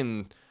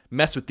fucking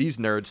mess with these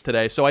nerds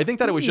today. So I think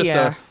that it was just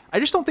I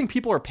just don't think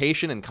people are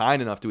patient and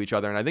kind enough to each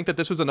other. And I think that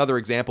this was another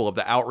example of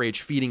the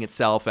outrage feeding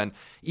itself. And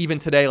even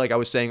today, like I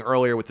was saying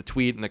earlier with the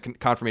tweet and the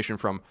confirmation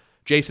from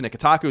Jason at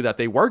Kotaku that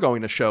they were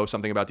going to show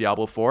something about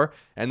Diablo 4,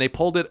 and they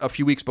pulled it a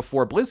few weeks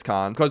before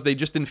BlizzCon because they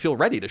just didn't feel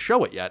ready to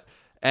show it yet.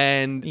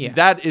 And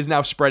that is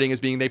now spreading as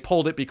being they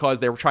pulled it because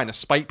they were trying to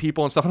spite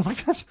people and stuff. And I'm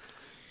like, that's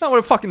not what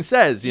it fucking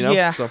says, you know?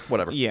 Yeah. So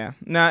whatever. Yeah.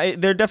 No,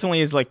 there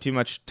definitely is like too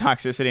much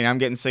toxicity and I'm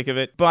getting sick of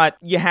it. But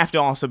you have to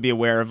also be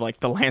aware of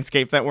like the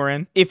landscape that we're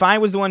in. If I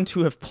was the one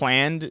to have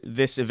planned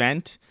this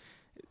event,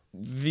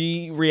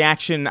 the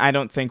reaction I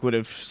don't think would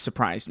have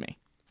surprised me.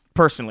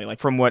 Personally, like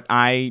from what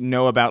I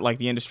know about like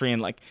the industry and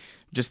like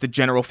just the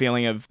general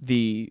feeling of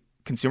the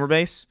consumer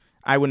base,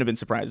 I wouldn't have been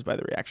surprised by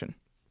the reaction.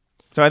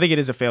 So I think it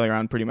is a failure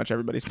on pretty much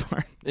everybody's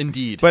part.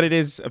 Indeed. But it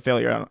is a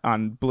failure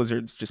on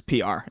Blizzard's just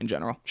PR in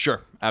general.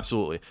 Sure,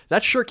 absolutely.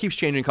 That shirt keeps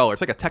changing color.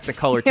 It's like a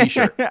Technicolor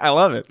t-shirt. I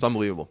love it. It's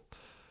unbelievable.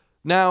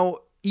 Now,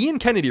 Ian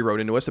Kennedy wrote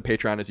into us, a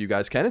Patreon as you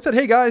guys can, and said,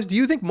 hey guys, do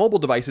you think mobile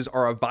devices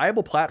are a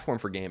viable platform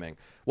for gaming?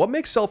 What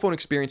makes cell phone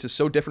experiences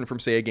so different from,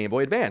 say, a Game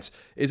Boy Advance?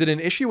 Is it an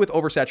issue with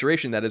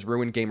oversaturation that has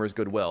ruined gamers'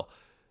 goodwill?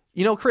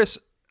 You know, Chris,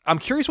 I'm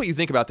curious what you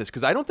think about this,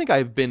 because I don't think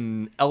I've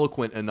been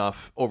eloquent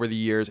enough over the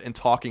years in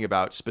talking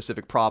about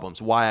specific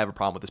problems, why I have a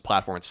problem with this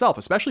platform itself,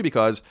 especially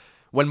because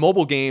when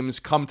mobile games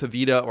come to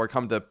Vita or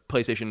come to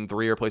PlayStation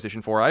 3 or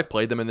PlayStation 4, I've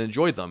played them and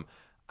enjoyed them.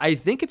 I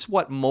think it's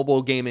what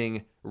mobile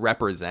gaming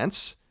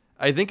represents.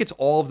 I think it's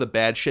all of the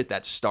bad shit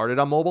that started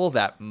on mobile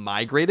that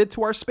migrated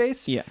to our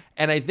space. Yeah.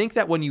 And I think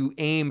that when you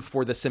aim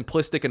for the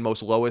simplistic and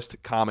most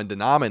lowest common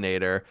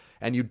denominator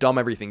and you dumb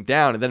everything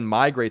down and then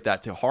migrate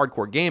that to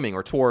hardcore gaming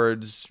or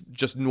towards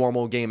just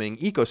normal gaming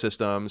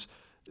ecosystems,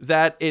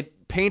 that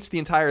it paints the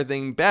entire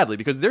thing badly,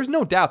 because there's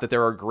no doubt that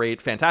there are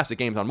great, fantastic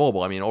games on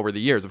mobile. I mean, over the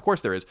years, of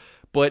course there is.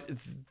 But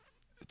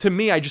to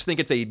me, I just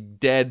think it's a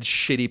dead,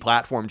 shitty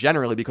platform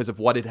generally because of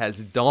what it has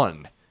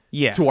done.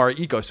 To our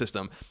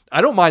ecosystem.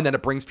 I don't mind that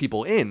it brings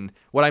people in.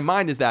 What I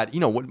mind is that,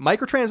 what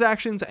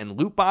microtransactions and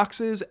loot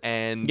boxes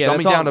and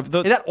dumbing down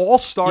that all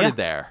started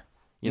there.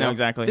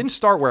 Exactly. It didn't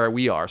start where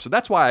we are. So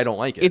that's why I don't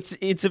like it.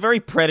 It's a very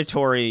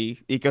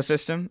predatory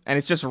ecosystem, and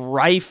it's just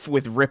rife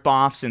with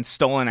ripoffs and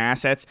stolen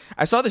assets.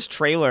 I saw this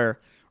trailer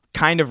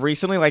kind of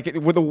recently, like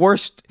with the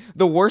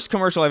worst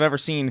commercial I've ever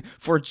seen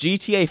for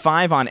GTA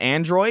 5 on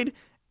Android,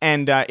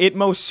 and it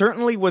most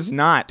certainly was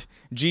not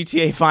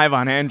GTA 5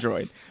 on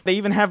Android. They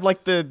even have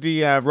like the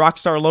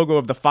Rockstar logo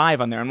of the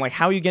 5 on there. I'm like,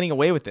 how are you getting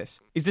away with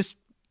this? Is this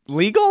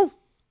legal?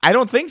 I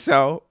don't think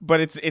so, but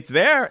it's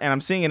there, and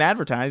I'm seeing it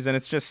advertised, and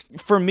it's just,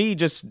 for me,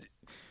 just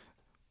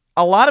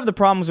a lot of the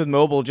problems with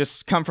mobile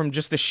just come from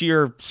just the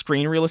sheer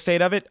screen real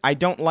estate of it. I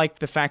don't like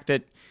the fact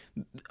that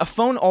a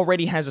phone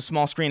already has a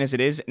small screen as it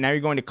is. Now you're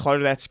going to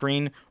clutter that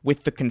screen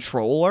with the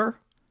controller.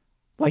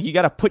 Like, you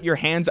got to put your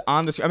hands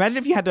on the screen. Imagine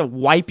if you had to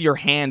wipe your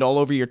hand all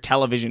over your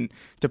television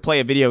to play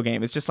a video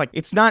game. It's just like,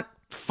 it's not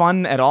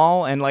fun at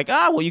all. And like,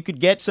 you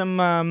could get some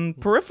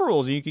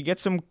peripherals. You could get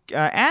some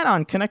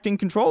add-on connecting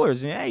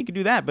controllers. Yeah, you could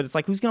do that. But it's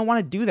like, who's going to want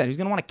to do that? Who's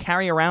going to want to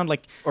carry around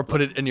like... Or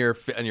put it in your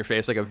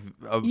face like a fake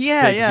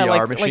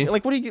VR machine?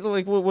 Like, what do you...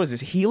 Like, what is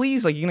this?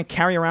 Heelys? Like, you're going to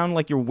carry around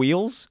like your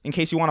wheels in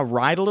case you want to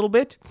ride a little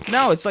bit?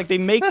 No, it's like they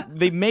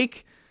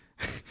make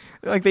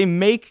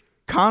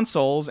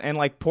consoles and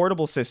like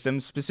portable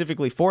systems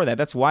specifically for that.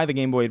 That's why the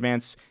Game Boy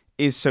Advance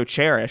is so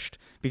cherished,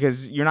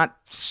 because you're not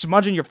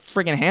smudging your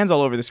freaking hands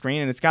all over the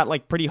screen, and it's got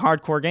like pretty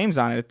hardcore games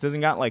on it. It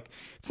doesn't got like,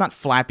 it's not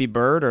Flappy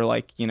Bird or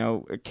like,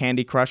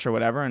 Candy Crush or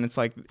whatever. And it's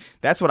like,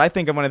 that's what I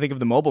think of when I think of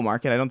the mobile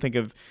market. I don't think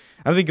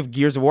of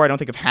Gears of War. I don't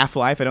think of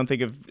Half-Life. I don't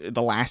think of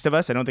The Last of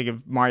Us. I don't think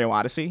of Mario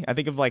Odyssey. I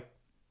think of like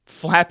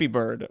Flappy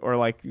Bird or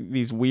like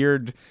these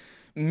weird,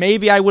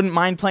 maybe I wouldn't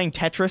mind playing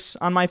Tetris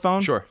on my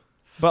phone. Sure.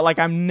 But like,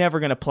 I'm never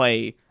going to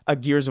play a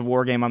Gears of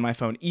War game on my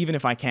phone, even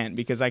if I can,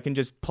 because I can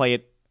just play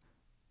it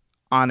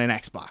on an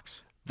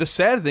Xbox. The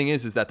sad thing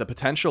is that the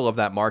potential of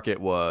that market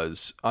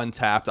was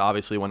untapped,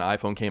 obviously, when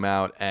iPhone came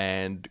out,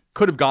 and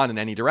could have gone in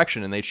any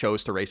direction, and they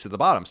chose to race to the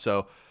bottom.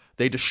 So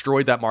they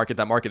destroyed that market.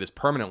 That market is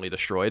permanently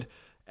destroyed.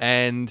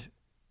 And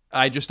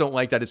I just don't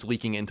like that it's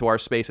leaking into our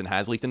space and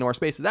has leaked into our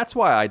space. That's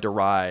why I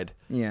deride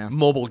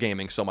mobile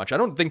gaming so much. I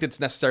don't think it's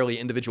necessarily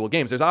individual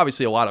games. There's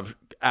obviously a lot of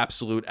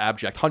absolute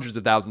abject, hundreds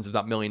of thousands, if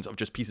not millions, of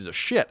just pieces of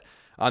shit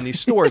on these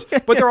stores.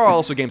 But there are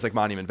also games like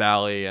Monument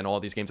Valley and all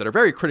these games that are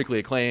very critically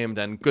acclaimed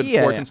and good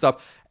ports and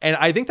stuff. And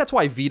I think that's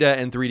why Vita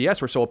and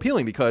 3DS were so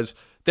appealing, because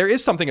there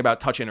is something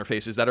about touch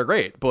interfaces that are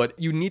great, but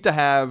you need to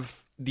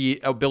have the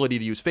ability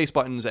to use face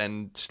buttons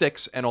and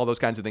sticks and all those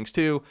kinds of things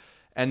too.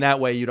 And that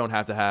way you don't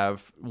have to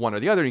have one or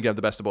the other, and you can have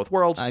the best of both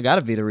worlds. I got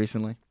a Vita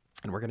recently.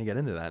 And we're going to get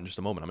into that in just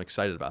a moment. I'm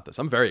excited about this.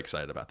 I'm very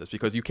excited about this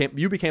because you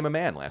became a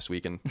man last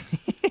week, and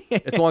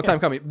it's a long time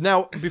coming.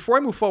 Now, before I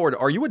move forward,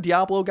 are you a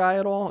Diablo guy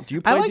at all? Do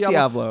you play Diablo?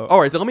 Diablo. All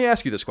right, then let me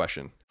ask you this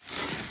question.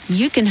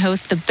 You can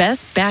host the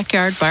best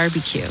backyard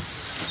barbecue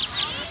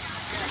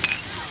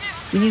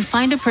when you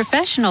find a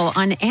professional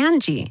on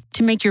Angie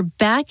to make your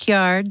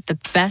backyard the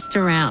best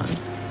around.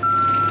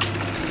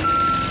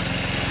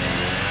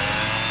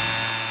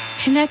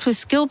 Connect with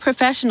skilled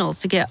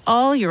professionals to get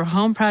all your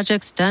home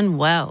projects done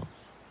well.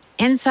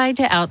 Inside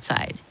to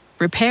outside,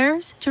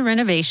 repairs to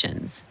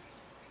renovations.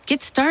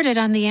 Get started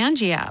on the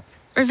Angie app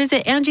or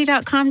visit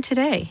Angie.com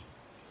today.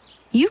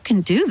 You can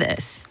do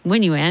this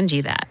when you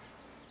Angie that.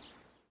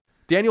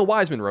 Daniel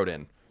Wiseman wrote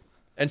in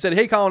and said,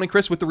 hey, Colin and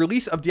Chris, with the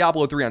release of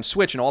Diablo 3 on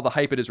Switch and all the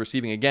hype it is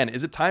receiving again,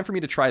 is it time for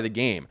me to try the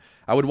game?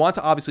 I would want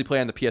to obviously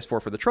play on the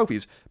PS4 for the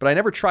trophies, but I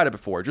never tried it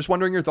before. Just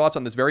wondering your thoughts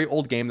on this very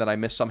old game that I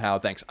missed somehow.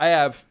 Thanks. I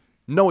have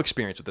no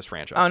experience with this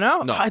franchise. Oh,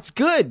 no? No. It's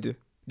good.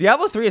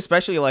 Diablo 3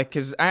 especially, like,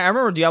 because I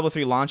remember Diablo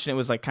 3 launched and it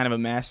was like kind of a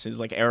mess. It was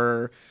like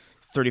error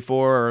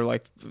 34 or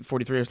like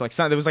 43 or like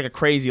something. There was like a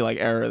crazy like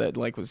error that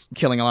like was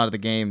killing a lot of the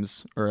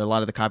games or a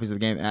lot of the copies of the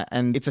game.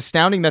 And it's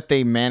astounding that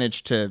they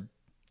managed to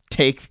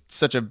take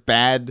such a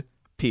bad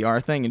PR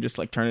thing and just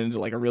like turn it into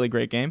like a really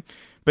great game.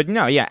 But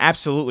no, yeah,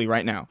 absolutely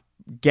right now.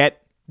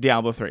 Get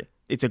Diablo 3.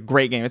 It's a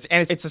great game.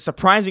 It's a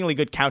surprisingly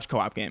good couch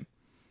co-op game.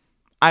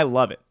 I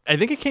love it. I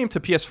think it came to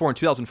PS4 in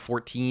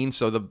 2014,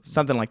 so the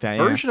Something like that,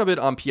 version of it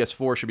on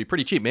PS4 should be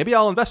pretty cheap. Maybe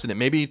I'll invest in it.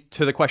 Maybe,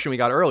 to the question we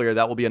got earlier,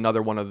 that will be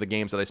another one of the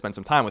games that I spend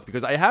some time with,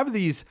 because I have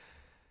these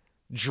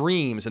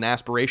dreams and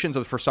aspirations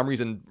of, for some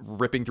reason,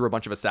 ripping through a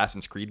bunch of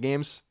Assassin's Creed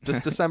games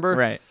this December.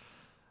 Right.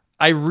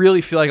 I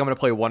really feel like I'm going to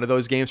play one of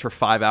those games for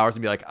 5 hours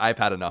and be like, I've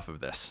had enough of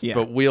this. Yeah.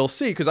 But we'll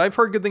see, because I've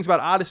heard good things about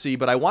Odyssey,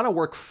 but I want to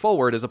work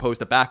forward as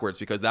opposed to backwards,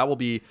 because that will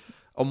be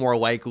a more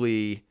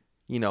likely,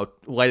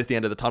 light at the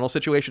end of the tunnel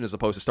situation, as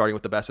opposed to starting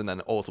with the best and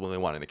then ultimately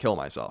wanting to kill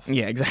myself.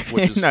 Yeah,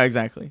 exactly. Which is no,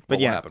 exactly. But what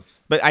will yeah, happen.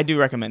 but I do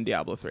recommend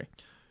Diablo 3.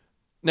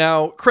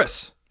 Now,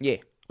 Chris. Yeah.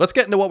 Let's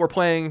get into what we're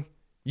playing.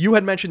 You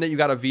had mentioned that you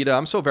got a Vita.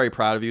 I'm so very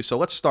proud of you. So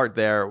let's start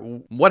there.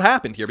 What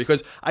happened here?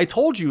 Because I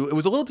told you it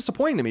was a little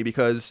disappointing to me,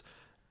 because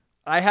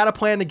I had a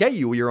plan to get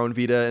you your own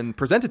Vita and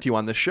present it to you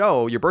on the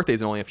show. Your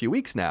birthday's in only a few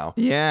weeks now.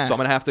 Yeah. So I'm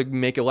going to have to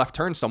make a left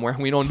turn somewhere.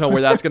 We don't know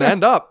where that's going to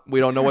end up. We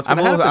don't know what's going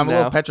to happen I'm now. a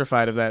little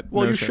petrified of that.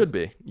 Well, notion.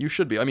 You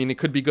should be. I mean, it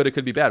could be good. It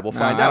could be bad. We'll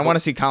find out. I don't want to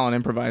see Colin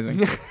improvising.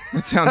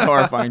 It sounds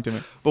horrifying to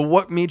me. But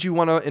what made you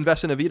want to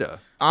invest in a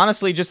Vita?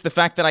 Honestly, just the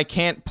fact that I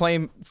can't play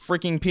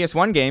freaking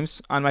PS1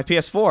 games on my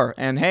PS4.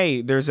 And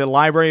hey, there's a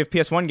library of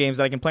PS1 games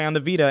that I can play on the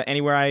Vita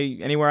anywhere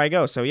I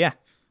go. So yeah,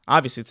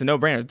 obviously it's a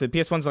no-brainer. The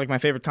PS1's like my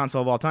favorite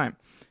console of all time.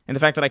 And the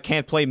fact that I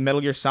can't play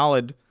Metal Gear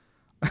Solid,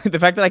 the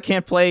fact that I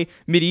can't play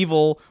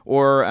Medieval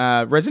or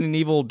Resident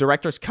Evil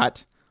Director's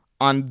Cut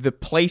on the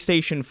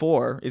PlayStation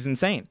 4 is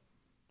insane.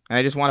 And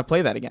I just want to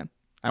play that again.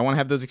 I want to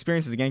have those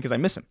experiences again because I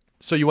miss them.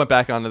 So you went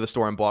back onto the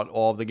store and bought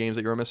all of the games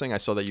that you were missing? I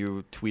saw that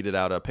you tweeted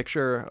out a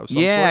picture of some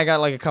sort. Yeah, I got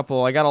like a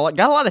couple. I got a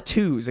lot of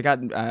twos. I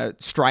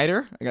got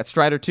Strider. I got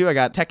Strider 2. I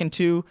got Tekken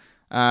 2.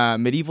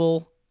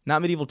 Medieval.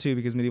 Not Medieval 2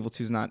 because Medieval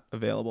 2 is not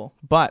available.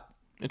 But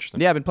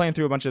interesting. Yeah, I've been playing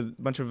through a bunch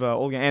of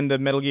old games and the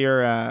Metal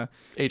Gear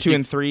 2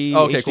 and 3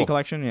 HD cool.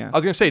 collection. Yeah. I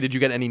was gonna say, did you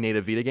get any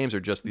native Vita games or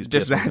just these?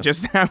 Just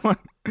that one.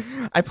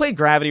 I played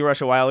Gravity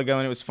Rush a while ago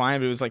and it was fine,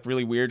 but it was like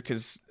really weird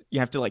because you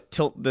have to like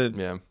tilt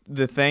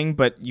the thing,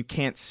 but you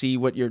can't see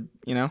what you're.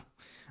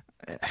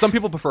 Some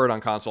people prefer it on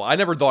console. I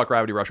never thought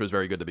Gravity Rush was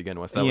very good to begin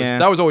with.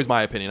 That was always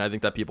my opinion. I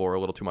think that people were a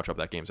little too much up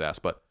that game's ass.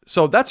 But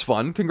so that's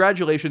fun.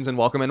 Congratulations and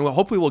welcome, and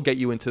hopefully we'll get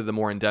you into the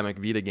more endemic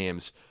Vita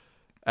games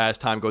as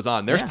time goes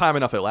on. There's time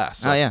enough it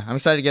lasts. So. Oh yeah, I'm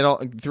excited to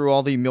get through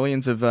all the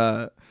millions of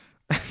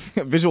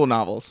visual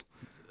novels.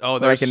 Oh,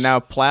 that I can now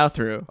plow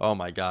through. Oh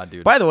my god,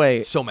 dude! By the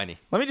way, so many.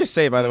 Let me just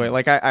say, by the way,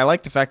 like I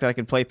like the fact that I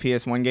can play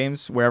PS1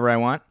 games wherever I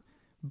want,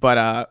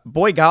 but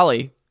boy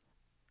golly,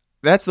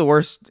 that's the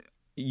worst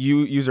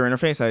user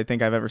interface I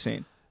think I've ever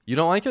seen. You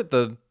don't like it?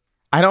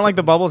 I don't like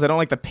the bubbles. I don't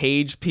like the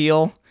page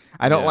peel.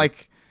 I don't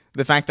like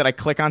the fact that I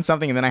click on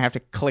something and then I have to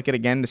click it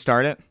again to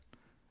start it.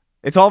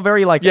 It's all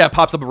very like... Yeah, it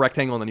pops up a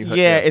rectangle and then you hit...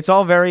 Yeah, it's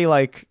all very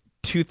like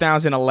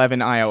 2011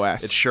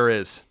 iOS. It sure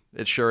is.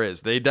 It sure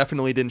is. They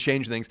definitely didn't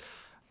change things.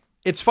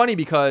 It's funny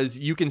because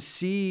you can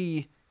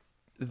see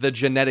the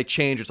genetic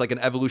change. It's like an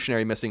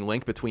evolutionary missing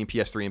link between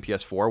PS3 and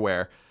PS4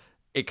 where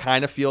it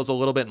kind of feels a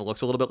little bit and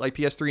looks a little bit like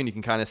PS3, and you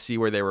can kind of see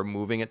where they were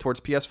moving it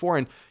towards PS4.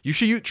 And you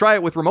should try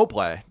it with remote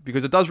play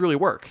because it does really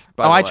work.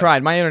 I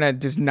tried. My internet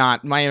does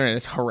not. My internet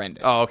is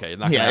horrendous. Oh, okay.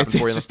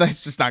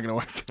 It's just not going to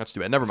work. That's too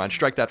bad. Never mind.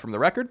 Strike that from the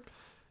record.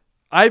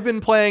 I've been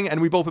playing, and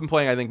we've both been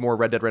playing, I think, more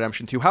Red Dead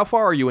Redemption 2. How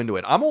far are you into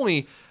it?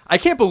 I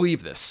can't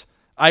believe this.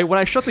 When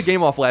I shut the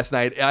game off last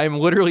night, I'm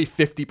literally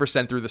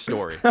 50% through the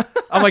story.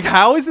 I'm like,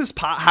 how is this?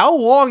 How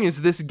long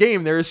is this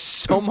game? There is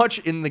so much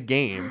in the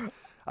game.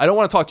 I don't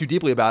want to talk too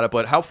deeply about it,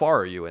 but how far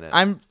are you in it?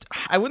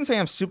 I wouldn't say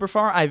I'm super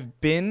far.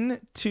 I've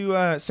been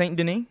to Saint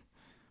Denis,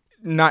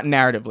 not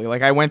narratively.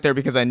 Like I went there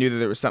because I knew that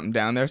there was something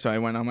down there, so I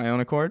went on my own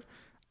accord.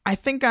 I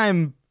think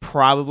I'm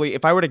probably,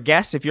 if I were to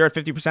guess, if you're at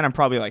 50%, I'm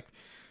probably like,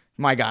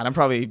 my God, I'm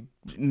probably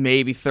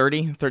maybe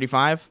 30,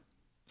 35,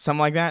 something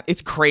like that.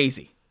 It's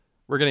crazy.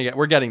 We're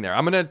getting there.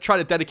 I'm gonna try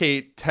to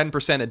dedicate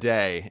 10% a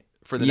day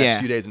for the next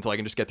few days until I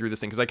can just get through this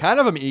thing, because I kind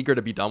of am eager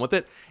to be done with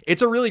it.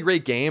 It's a really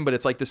great game, but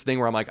it's like this thing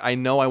where I'm like, I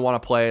know I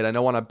want to play it. I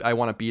want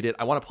to beat it.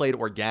 I want to play it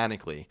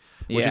organically,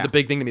 which is a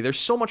big thing to me. There's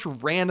so much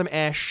random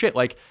ass shit.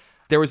 Like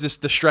there was this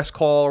distress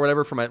call or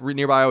whatever from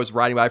nearby. I was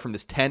riding by from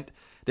this tent.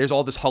 There's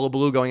all this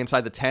hullabaloo going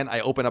inside the tent. I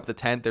open up the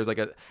tent. There's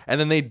and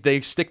then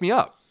they stick me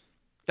up.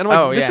 And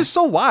I'm like, this is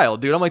so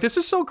wild, dude. I'm like, this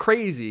is so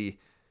crazy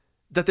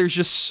that there's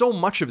just so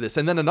much of this.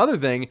 And then another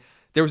thing,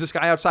 there was this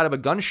guy outside of a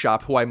gun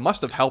shop who I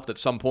must have helped at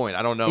some point.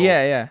 I don't know.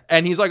 Yeah.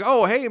 And he's like,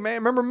 oh, hey, man,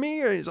 remember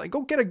me? Or he's like,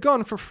 go get a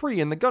gun for free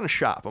in the gun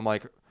shop. I'm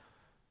like,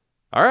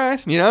 all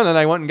right. And then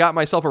I went and got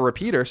myself a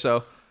repeater.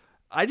 So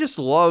I just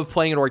love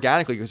playing it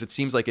organically because it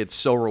seems like it's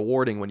so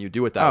rewarding when you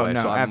do it that way.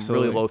 So I'm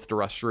really loath to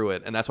rush through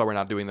it. And that's why we're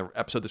not doing the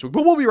episode this week.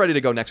 But we'll be ready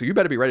to go next week. You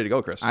better be ready to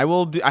go, Chris. I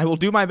will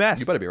do my best.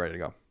 You better be ready to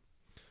go.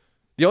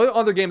 The only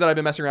other game that I've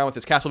been messing around with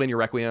is Castlevania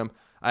Requiem.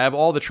 I have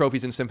all the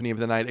trophies in Symphony of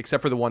the Night,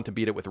 except for the one to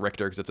beat it with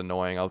Richter, because it's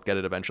annoying. I'll get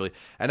it eventually.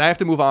 And I have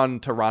to move on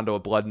to Rondo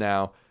of Blood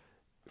now.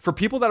 For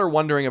people that are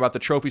wondering about the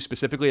trophy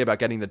specifically, about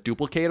getting the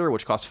duplicator,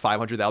 which costs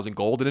 500,000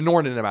 gold, an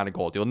inordinate amount of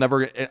gold. You'll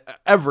never,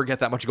 ever get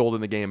that much gold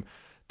in the game.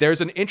 There's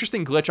an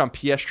interesting glitch on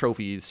PS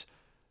trophies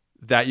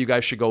that you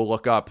guys should go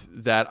look up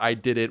that I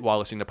did it while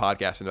listening to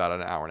podcasts in about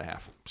an hour and a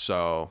half.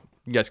 So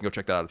you guys can go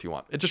check that out if you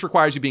want. It just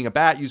requires you being a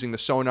bat, using the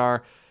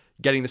sonar,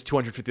 getting this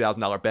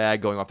 $250,000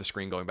 bag, going off the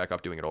screen, going back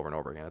up, doing it over and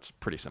over again. It's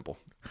pretty simple.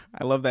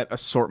 I love that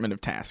assortment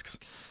of tasks.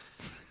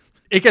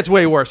 It gets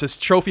way worse. It's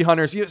trophy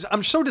hunters.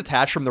 I'm so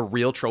detached from the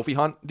real trophy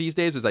hunt these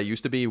days as I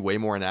used to be, way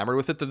more enamored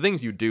with it. The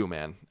things you do,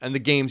 man, and the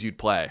games you'd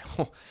play.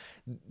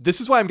 This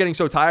is why I'm getting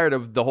so tired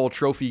of the whole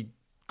trophy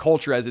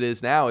culture as it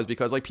is now, is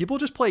because like people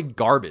just play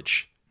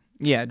garbage.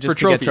 Yeah, just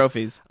to get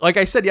trophies. Like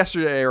I said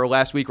yesterday, or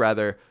last week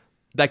rather,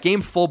 that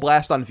game Full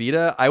Blast on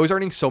Vita, I was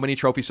earning so many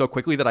trophies so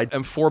quickly that I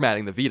am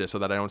formatting the Vita so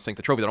that I don't sync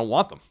the trophies. I don't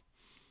want them.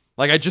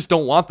 Like I just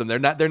don't want them.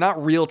 They're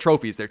not real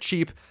trophies. They're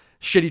cheap,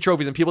 shitty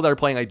trophies, and people that are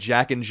playing like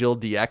Jack and Jill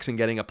DX and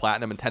getting a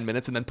platinum in 10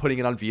 minutes and then putting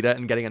it on Vita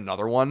and getting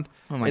another one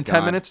in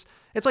 10 minutes.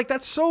 It's like,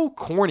 that's so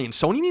corny. And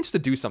Sony needs to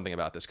do something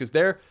about this because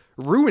they're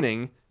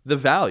ruining the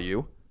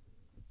value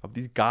of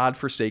these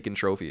godforsaken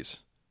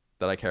trophies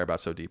that I care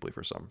about so deeply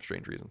for some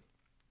strange reason.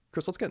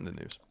 Chris, let's get into the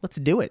news. Let's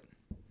do it.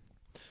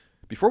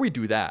 Before we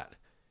do that,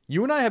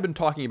 you and I have been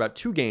talking about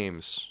two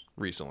games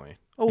recently,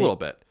 a little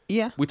bit.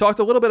 Yeah. We talked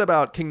a little bit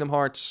about Kingdom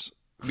Hearts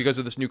because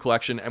of this new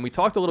collection, and we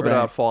talked a little bit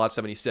about Fallout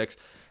 76.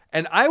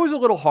 And I was a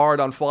little hard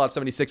on Fallout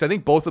 76. I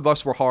think both of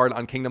us were hard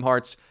on Kingdom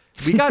Hearts.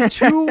 We got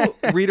two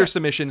reader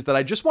submissions that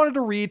I just wanted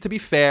to read, to be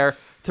fair,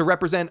 to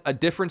represent a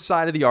different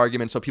side of the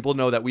argument so people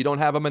know that we don't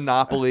have a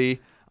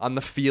monopoly on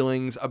the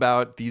feelings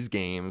about these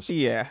games,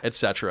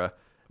 etc.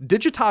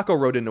 Digitaco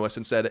wrote into us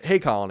and said, "Hey,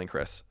 Colin and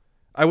Chris,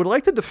 I would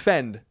like to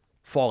defend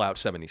Fallout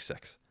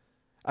 76.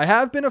 I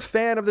have been a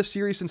fan of the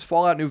series since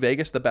Fallout New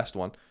Vegas, the best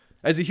one.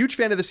 As a huge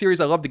fan of the series,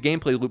 I love the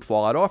gameplay loop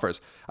Fallout offers.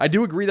 I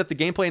do agree that the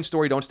gameplay and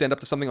story don't stand up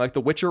to something like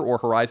The Witcher or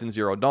Horizon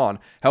Zero Dawn.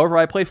 However,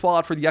 I play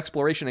Fallout for the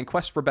exploration and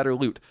quest for better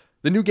loot.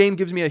 The new game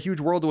gives me a huge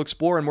world to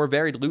explore and more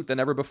varied loot than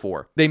ever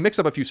before. They mix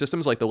up a few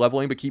systems like the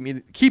leveling, but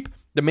keep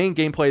the main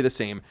gameplay the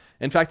same.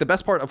 In fact, the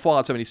best part of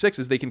Fallout 76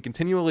 is they can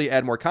continually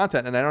add more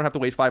content, and I don't have to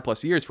wait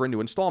 5+ years for a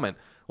new installment.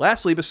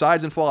 Lastly,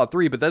 besides in Fallout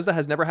 3, Bethesda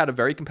has never had a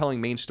very compelling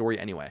main story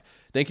anyway.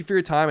 Thank you for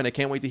your time, and I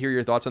can't wait to hear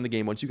your thoughts on the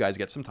game once you guys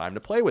get some time to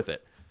play with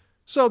it."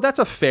 So that's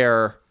a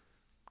fair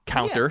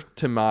counter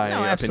to my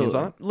opinions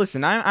on it.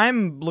 Listen,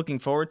 I'm looking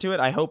forward to it.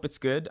 I hope it's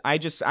good.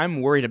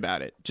 I'm worried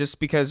about it just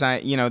because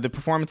the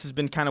performance has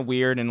been kind of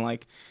weird, and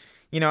like,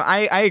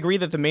 I agree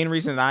that the main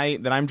reason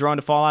that I'm drawn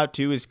to Fallout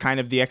 2 is kind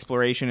of the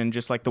exploration and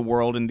just like the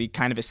world and the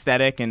kind of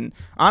aesthetic. And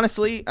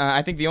honestly,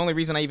 I think the only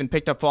reason I even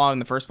picked up Fallout in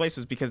the first place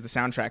was because the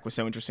soundtrack was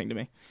so interesting to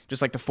me.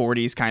 Just like the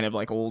 40s kind of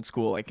like old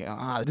school, like,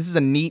 this is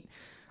a neat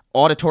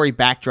auditory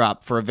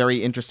backdrop for a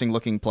very interesting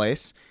looking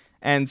place.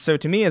 And so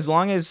to me, as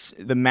long as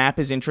the map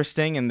is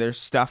interesting and there's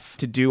stuff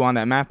to do on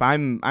that map,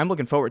 I'm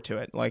looking forward to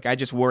it. Like, I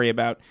just worry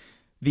about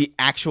the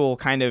actual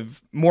kind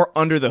of more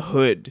under the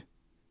hood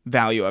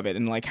value of it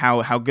and like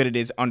how good it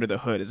is under the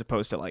hood as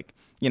opposed to like,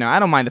 I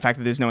don't mind the fact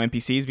that there's no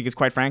NPCs because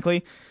quite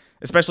frankly,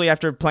 especially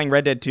after playing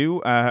Red Dead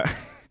 2, a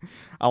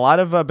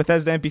lot of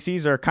Bethesda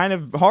NPCs are kind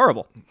of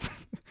horrible.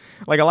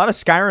 Like a lot of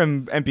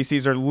Skyrim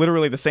NPCs are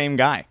literally the same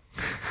guy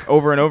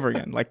over and over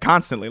again, like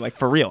constantly, like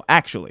for real,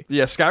 actually.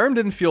 Yeah, Skyrim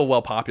didn't feel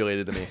well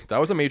populated to me. That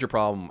was a major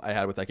problem I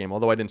had with that game,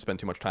 although I didn't spend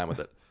too much time with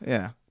it.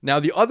 Yeah. Now,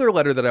 the other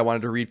letter that I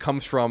wanted to read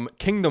comes from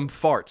Kingdom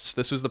Farts.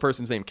 This was the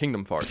person's name,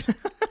 Kingdom Farts.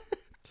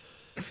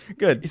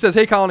 Good. He says,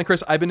 "Hey, Colin and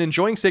Chris, I've been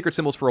enjoying Sacred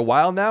Symbols for a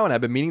while now, and I've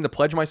been meaning to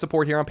pledge my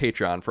support here on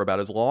Patreon for about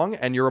as long,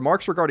 and your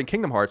remarks regarding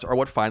Kingdom Hearts are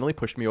what finally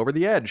pushed me over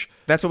the edge."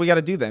 That's what we got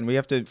to do then. We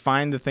have to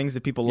find the things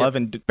that people love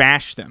and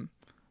bash them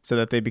so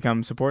that they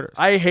become supporters.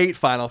 I hate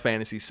Final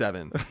Fantasy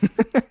VII.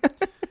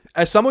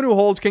 As someone who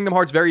holds Kingdom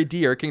Hearts very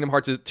dear, Kingdom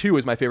Hearts 2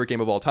 is my favorite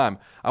game of all time.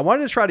 I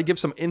wanted to try to give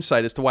some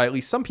insight as to why at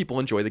least some people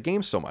enjoy the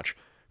game so much.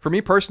 For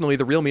me personally,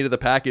 the real meat of the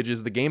package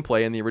is the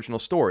gameplay and the original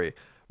story.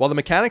 While the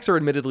mechanics are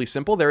admittedly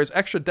simple, there is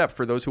extra depth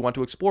for those who want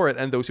to explore it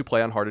and those who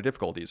play on harder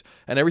difficulties,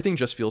 and everything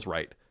just feels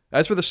right.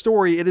 As for the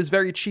story, it is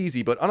very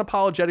cheesy, but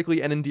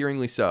unapologetically and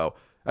endearingly so.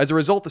 As a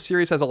result, the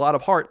series has a lot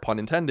of heart, pun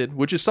intended,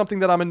 which is something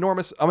that I'm an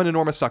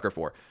enormous sucker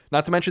for.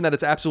 Not to mention that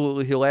it's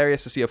absolutely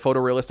hilarious to see a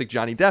photorealistic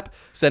Johnny Depp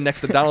stand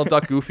next to Donald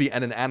Duck, Goofy,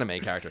 and an anime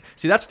character.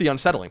 See, that's the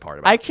unsettling part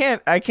about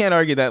it. I can't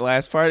argue that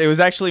last part. It was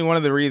actually one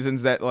of the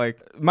reasons that like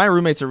my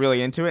roommates are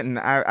really into it, and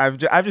I've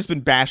just been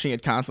bashing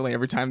it constantly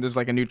every time there's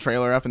like a new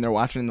trailer up and they're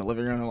watching in the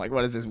living room. They're like,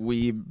 what is this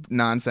weeb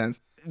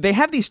nonsense? They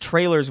have these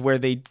trailers where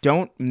they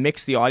don't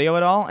mix the audio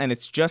at all, and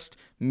it's just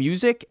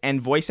music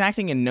and voice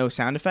acting and no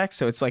sound effects,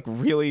 so it's like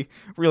really,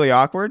 really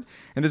awkward.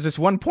 And there's this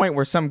one point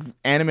where some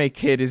anime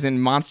kid is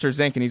in Monsters,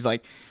 Inc., and he's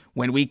like,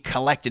 "When we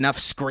collect enough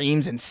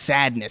screams and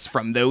sadness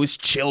from those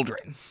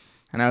children."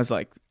 And I was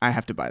like, I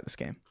have to buy this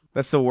game.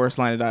 That's the worst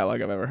line of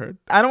dialogue I've ever heard.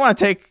 I don't want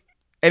to take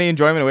any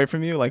enjoyment away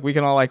from you. Like, we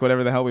can all like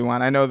whatever the hell we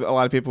want. I know a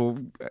lot of people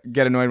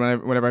get annoyed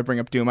whenever I bring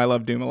up Doom. I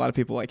love Doom. A lot of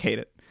people like hate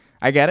it.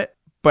 I get it.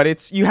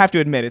 But you have to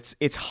admit,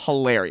 it's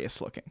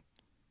hilarious looking.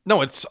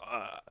 No, it's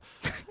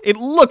It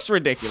looks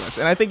ridiculous,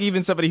 and I think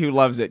even somebody who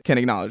loves it can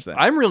acknowledge that.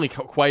 I'm really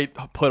quite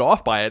put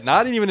off by it,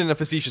 not even in a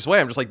facetious way.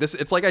 I'm just like, this.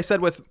 It's like I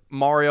said with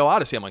Mario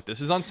Odyssey. I'm like,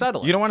 this is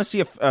unsettling. You don't want to see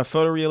a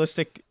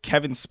photorealistic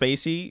Kevin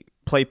Spacey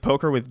play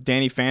poker with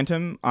Danny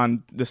Phantom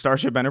on the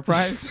Starship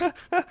Enterprise?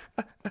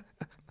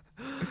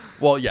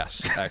 Well,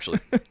 yes, actually.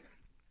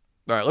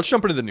 All right, let's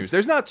jump into the news.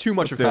 There's not too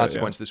much of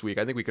consequence this week.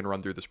 I think we can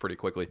run through this pretty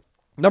quickly.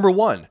 Number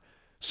 1.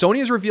 Sony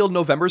has revealed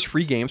November's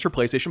free games for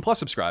PlayStation Plus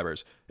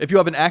subscribers. If you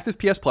have an active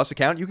PS Plus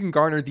account, you can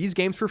garner these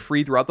games for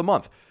free throughout the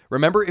month.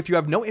 Remember, if you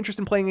have no interest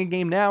in playing a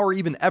game now or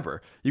even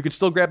ever, you can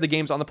still grab the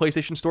games on the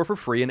PlayStation Store for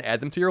free and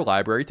add them to your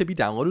library to be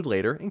downloaded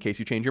later in case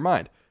you change your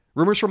mind.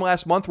 Rumors from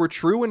last month were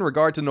true in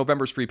regard to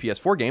November's free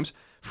PS4 games.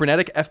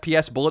 Frenetic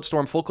FPS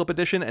Bulletstorm Full Clip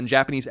Edition and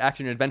Japanese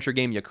action-adventure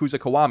game Yakuza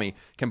Kiwami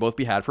can both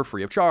be had for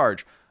free of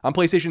charge. On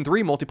PlayStation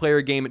 3,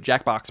 multiplayer game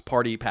Jackbox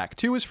Party Pack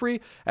 2 is free,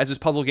 as is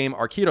puzzle game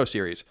Arkido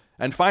Series.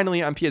 And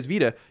finally, on PS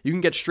Vita, you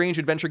can get strange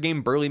adventure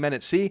game Burly Men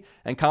at Sea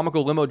and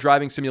comical limo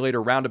driving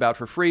simulator Roundabout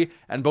for free,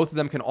 and both of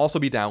them can also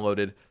be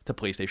downloaded to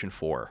PlayStation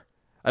 4.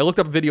 I looked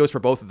up videos for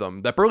both of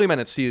them. That Burly Men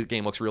at Sea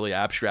game looks really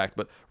abstract,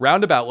 but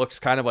Roundabout looks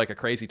kind of like a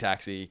Crazy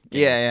Taxi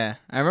game. Yeah.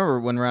 I remember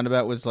when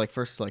Roundabout was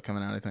first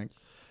coming out, I think.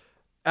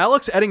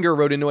 Alex Ettinger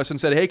wrote into us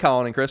and said, "Hey,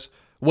 Colin and Chris,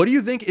 what do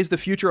you think is the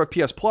future of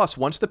PS Plus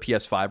once the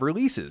PS5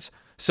 releases?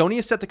 Sony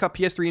is set to cut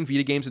PS3 and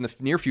Vita games in the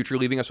near future,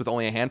 leaving us with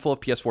only a handful of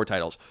PS4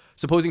 titles.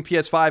 Supposing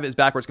PS5 is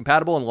backwards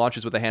compatible and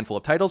launches with a handful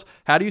of titles,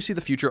 how do you see the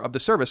future of the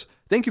service?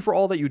 Thank you for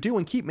all that you do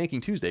and keep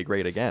making Tuesday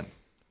great again."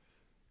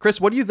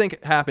 Chris, what do you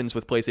think happens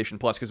with PlayStation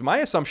Plus? Because my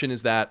assumption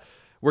is that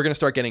we're going to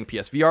start getting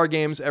PSVR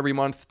games every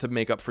month to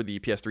make up for the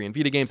PS3 and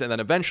Vita games, and then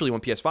eventually when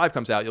PS5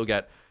 comes out, you'll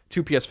get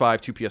 2 PS5,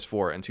 2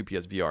 PS4, and 2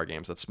 PSVR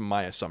games. That's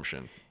my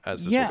assumption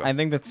as this will go. I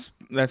think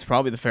that's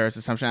probably the fairest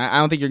assumption. I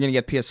don't think you're going to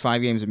get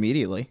PS5 games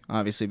immediately,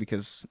 obviously,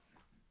 because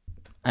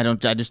I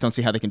just don't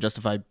see how they can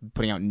justify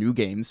putting out new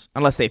games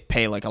unless they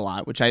pay a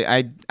lot, which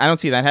I don't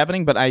see that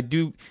happening, but I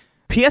do.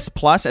 PS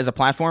Plus as a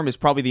platform is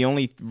probably the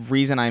only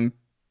reason I'm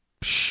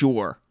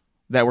sure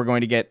that we're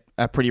going to get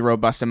a pretty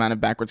robust amount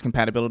of backwards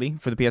compatibility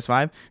for the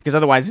PS5, because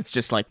otherwise it's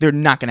just they're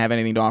not going to have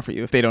anything to offer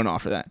you if they don't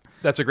offer that.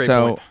 That's a great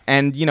point.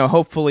 And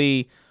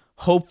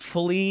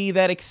hopefully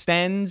that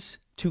extends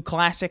to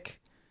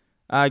classic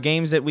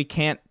games that we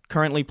can't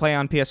currently play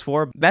on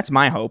PS4. That's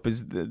my hope,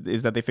 is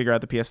that they figure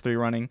out the PS3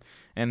 running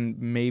and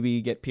maybe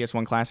get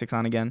PS1 classics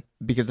on again,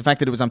 because the fact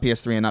that it was on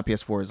PS3 and not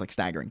PS4 is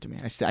staggering to me.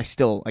 I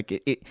still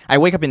I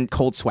wake up in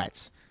cold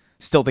sweats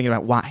still thinking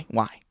about why.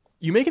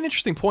 You make an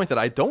interesting point that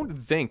I don't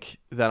think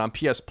that on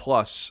PS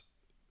Plus,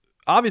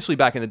 obviously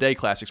back in the day,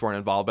 classics weren't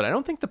involved, but I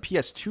don't think the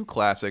PS2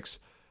 classics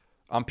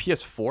on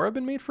PS4 have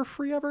been made for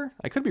free ever.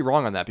 I could be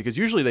wrong on that, because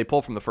usually they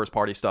pull from the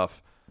first-party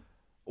stuff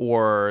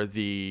or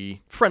the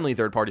friendly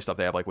third-party stuff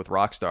they have, like with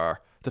Rockstar,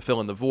 to fill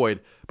in the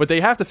void. But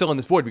they have to fill in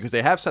this void because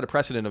they have set a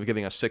precedent of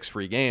giving us 6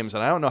 free games,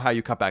 and I don't know how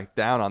you cut back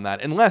down on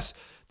that, unless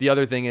the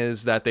other thing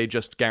is that they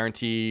just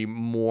guarantee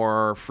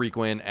more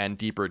frequent and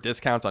deeper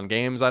discounts on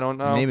games. I don't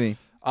know. Maybe.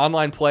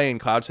 Online play and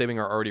cloud saving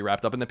are already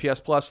wrapped up in the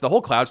PS Plus. The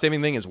whole cloud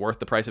saving thing is worth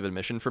the price of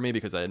admission for me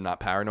because I'm not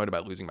paranoid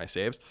about losing my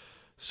saves.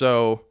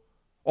 So,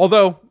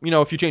 although,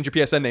 if you change your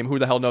PSN name, who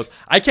the hell knows?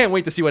 I can't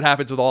wait to see what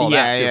happens with all of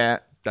that, too. Yeah.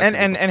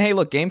 And hey,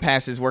 look, Game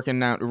Pass is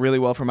working out really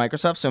well for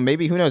Microsoft, so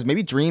maybe, who knows,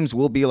 maybe Dreams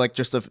will be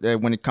just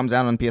when it comes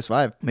out on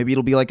PS5, maybe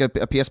it'll be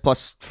a PS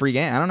Plus free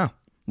game. I don't know.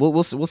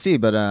 We'll see,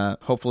 but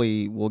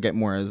hopefully we'll get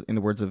more, in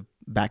the words of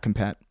back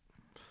compat.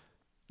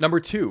 Number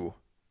 2,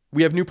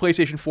 we have new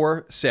PlayStation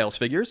 4 sales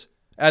figures.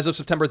 As of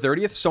September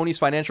 30th, Sony's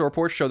financial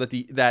reports show that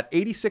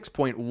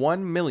 86.1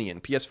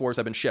 million PS4s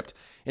have been shipped,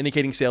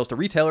 indicating sales to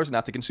retailers,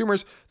 not to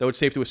consumers, though it's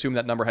safe to assume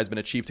that number has been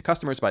achieved to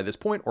customers by this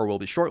point or will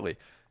be shortly.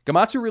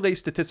 Gematsu relays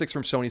statistics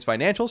from Sony's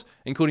financials,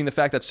 including the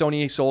fact that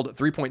Sony sold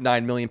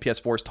 3.9 million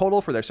PS4s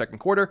total for their second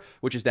quarter,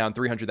 which is down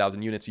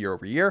 300,000 units year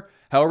over year.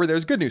 However,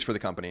 there's good news for the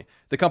company.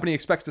 The company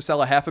expects to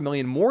sell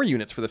 500,000 more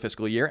units for the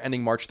fiscal year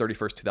ending March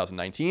 31st,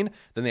 2019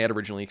 than they had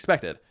originally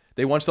expected.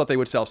 They once thought they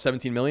would sell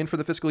 17 million for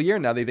the fiscal year.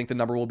 Now they think the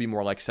number will be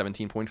more like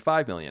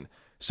 17.5 million.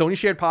 Sony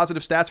shared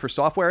positive stats for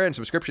software and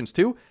subscriptions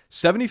too.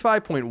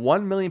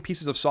 75.1 million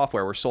pieces of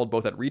software were sold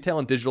both at retail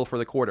and digital for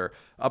the quarter,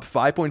 up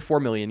 5.4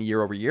 million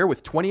year over year,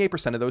 with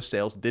 28% of those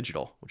sales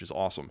digital, which is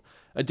awesome.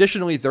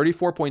 Additionally,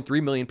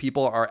 34.3 million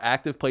people are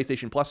active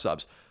PlayStation Plus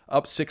subs,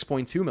 up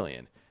 6.2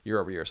 million year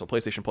over year. So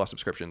PlayStation Plus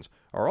subscriptions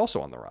are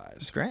also on the rise.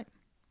 That's great.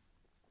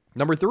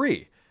 Number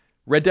 3.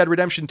 Red Dead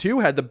Redemption 2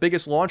 had the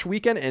biggest launch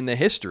weekend in the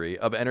history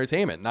of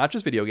entertainment. Not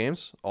just video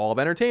games, all of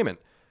entertainment.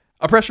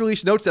 A press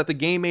release notes that the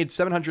game made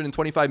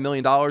 $725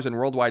 million in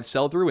worldwide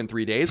sell-through in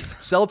 3 days.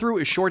 Sell-through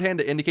is shorthand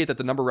to indicate that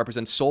the number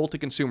represents sold to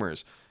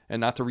consumers and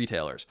not to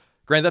retailers.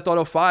 Grand Theft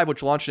Auto 5,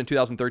 which launched in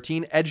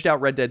 2013, edged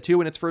out Red Dead 2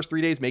 in its first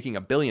 3 days, making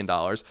 $1 billion,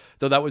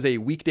 though that was a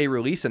weekday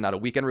release and not a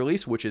weekend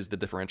release, which is the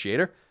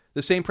differentiator.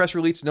 The same press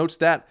release notes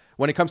that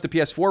when it comes to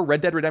PS4,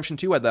 Red Dead Redemption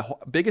 2 had the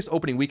biggest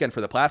opening weekend for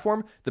the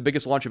platform, the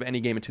biggest launch of any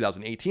game in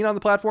 2018 on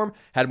the platform,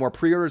 had more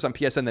pre-orders on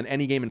PSN than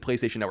any game in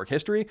PlayStation Network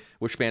history,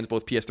 which spans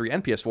both PS3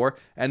 and PS4,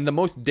 and the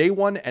most day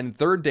one and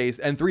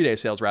 3-day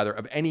sales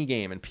of any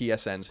game in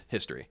PSN's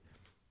history.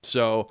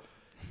 So,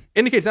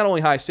 indicates not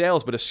only high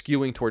sales, but a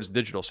skewing towards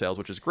digital sales,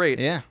 which is great.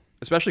 Yeah.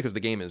 Especially because the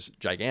game is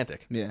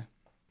gigantic. Yeah.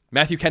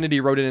 Matthew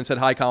Kennedy wrote in and said,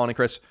 "Hi, Colin and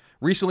Chris.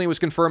 Recently it was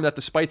confirmed that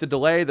despite the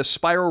delay, the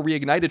Spyro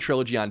Reignited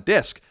trilogy on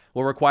disc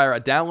will require a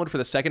download for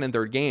the second and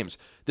third games.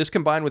 This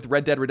combined with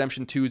Red Dead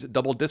Redemption 2's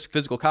double disc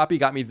physical copy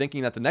got me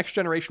thinking that the next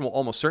generation will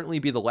almost certainly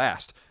be the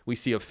last we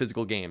see of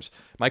physical games.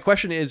 My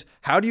question is,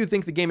 how do you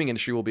think the gaming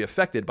industry will be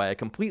affected by a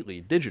completely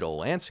digital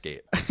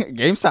landscape?"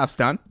 GameStop's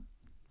done.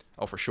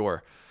 Oh, for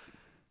sure.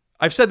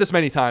 I've said this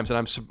many times,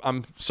 and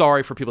I'm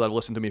sorry for people that have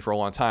listened to me for a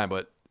long time,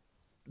 but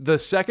the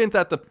second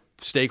that the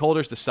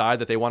stakeholders decide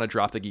that they want to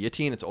drop the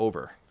guillotine, it's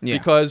over. Yeah.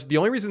 Because the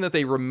only reason that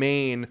they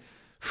remain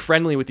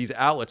friendly with these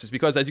outlets is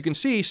because, as you can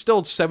see,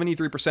 still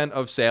 73%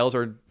 of sales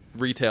are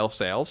retail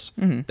sales.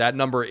 Mm-hmm. That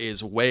number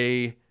is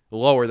way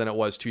lower than it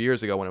was 2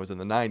 years ago when it was in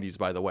the 90s,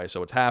 by the way.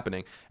 So it's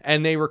happening.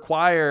 And they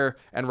require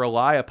and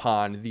rely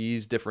upon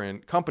these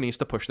different companies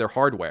to push their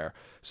hardware.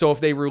 So if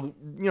they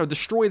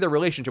destroy their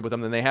relationship with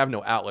them, then they have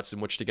no outlets in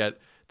which to get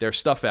their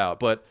stuff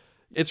out. But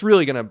it's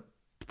really going to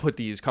put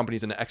these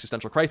companies in an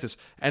existential crisis.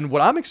 And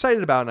what I'm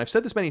excited about, and I've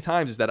said this many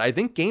times, is that I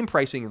think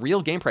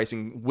real game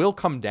pricing will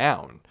come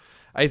down.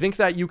 I think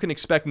that you can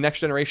expect next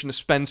generation to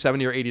spend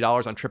 $70 or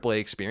 $80 on AAA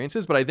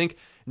experiences, but I think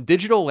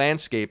digital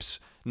landscapes,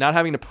 not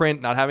having to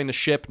print, not having to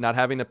ship, not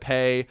having to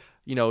pay,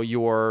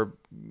 your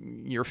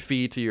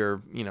fee to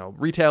your,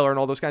 retailer and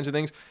all those kinds of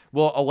things,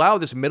 will allow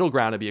this middle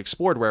ground to be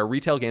explored where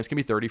retail games can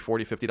be $30,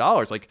 $40,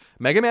 $50. Like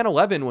Mega Man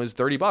 11 was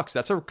 $30.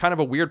 That's a kind of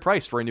a weird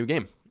price for a new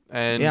game.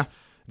 And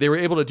they were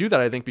able to do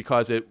that, I think,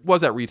 because it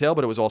was at retail,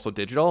 but it was also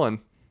digital. And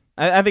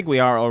I think we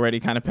are already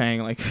kind of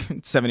paying like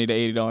 $70 to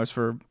 $80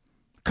 for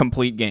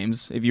complete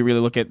games if you really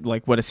look at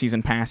like what a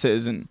season pass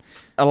is, and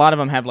a lot of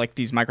them have like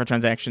these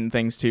microtransaction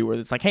things too, where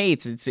it's like, hey,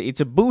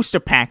 it's a booster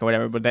pack or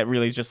whatever, but that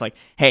really is just like,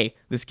 hey,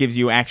 this gives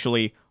you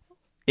actually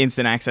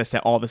instant access to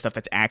all the stuff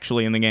that's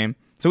actually in the game.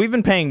 So we've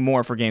been paying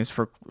more for games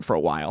for a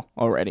while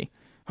already.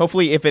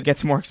 Hopefully, if it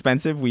gets more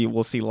expensive, we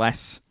will see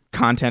less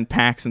content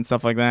packs and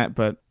stuff like that.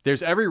 But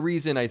there's every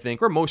reason, I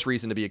think, or most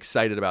reason, to be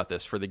excited about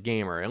this for the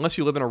gamer, unless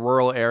you live in a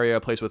rural area, a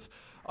place with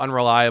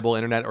unreliable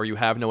internet, or you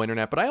have no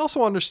internet. But I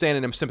also understand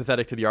and am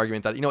sympathetic to the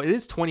argument that, it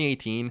is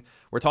 2018.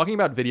 We're talking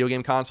about video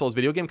game consoles.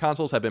 Video game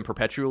consoles have been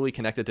perpetually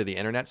connected to the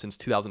internet since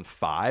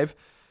 2005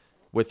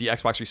 with the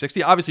Xbox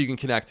 360. Obviously, you can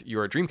connect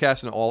your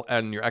Dreamcast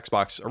and your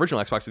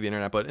original Xbox to the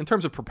internet, but in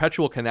terms of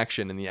perpetual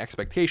connection and the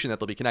expectation that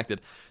they'll be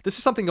connected, this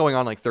is something going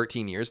on like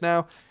 13 years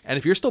now. And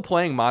if you're still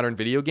playing modern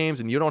video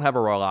games and you don't have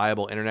a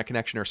reliable internet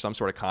connection or some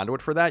sort of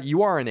conduit for that,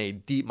 you are in a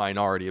deep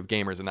minority of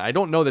gamers. And I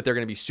don't know that they're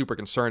going to be super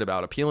concerned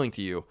about appealing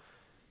to you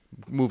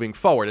moving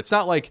forward. It's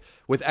not like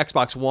with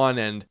Xbox One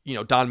and,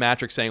 Don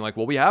Matrix saying like,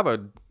 well, we have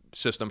a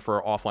system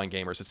for offline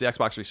gamers. It's the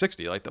Xbox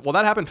 360. Like, well,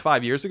 that happened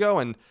 5 years ago,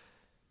 and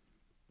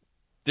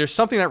there's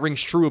something that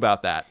rings true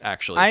about that,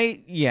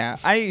 actually.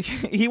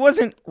 He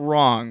wasn't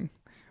wrong,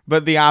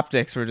 but the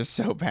optics were just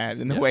so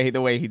bad in the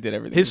way he did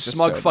everything. His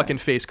smug fucking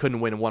face couldn't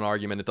win one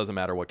argument. It doesn't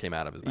matter what came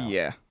out of his mouth.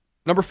 Yeah.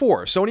 Number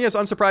 4, Sony has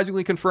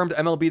unsurprisingly confirmed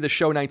MLB The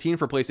Show 19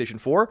 for PlayStation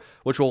 4,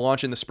 which will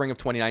launch in the spring of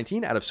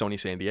 2019 out of Sony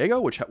San Diego,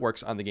 which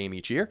works on the game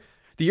each year.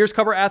 The year's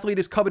cover athlete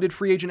is coveted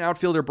free agent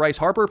outfielder Bryce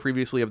Harper,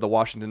 previously of the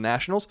Washington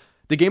Nationals.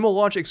 The game will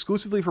launch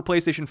exclusively for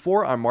PlayStation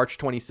 4 on March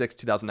 26,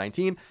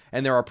 2019,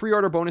 and there are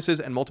pre-order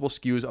bonuses and multiple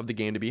SKUs of the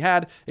game to be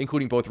had,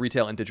 including both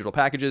retail and digital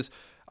packages.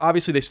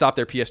 Obviously, they stopped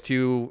their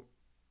PS2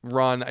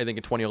 run, I think,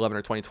 in 2011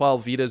 or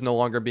 2012. Vita is no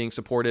longer being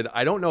supported.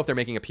 I don't know if they're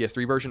making a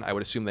PS3 version. I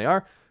would assume they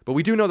are. But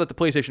we do know that the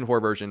PlayStation 4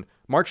 version,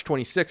 March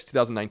 26,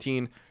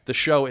 2019, The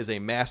Show is a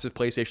massive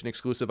PlayStation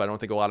exclusive. I don't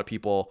think a lot of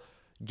people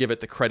give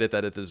it the credit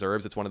that it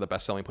deserves. It's one of the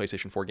best-selling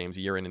PlayStation 4 games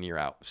year in and year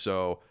out.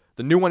 So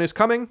the new one is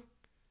coming.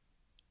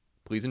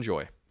 Please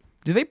enjoy.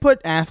 Do they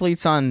put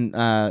athletes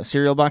on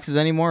cereal boxes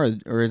anymore,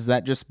 or is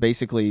that just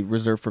basically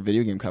reserved for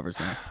video game covers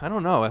now? I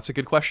don't know. That's a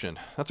good question.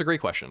 That's a great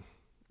question.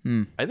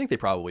 I think they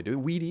probably do.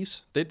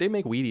 Wheaties. They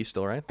make Wheaties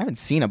still, right? I haven't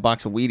seen a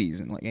box of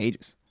Wheaties in like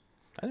ages.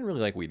 I didn't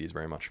really like Wheaties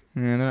very much.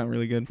 Yeah, they're not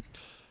really good.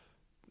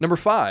 Number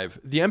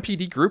 5, the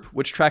MPD Group,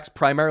 which tracks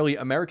primarily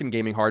American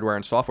gaming hardware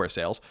and software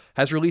sales,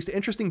 has released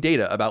interesting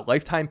data about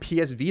lifetime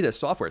PS Vita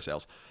software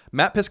sales.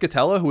 Matt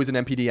Piscatella, who is an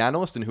MPD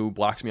analyst and who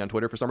blocks me on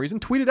Twitter for some reason,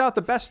 tweeted out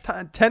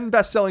the 10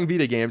 best-selling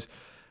Vita games,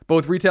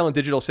 both retail and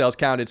digital sales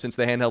counted, since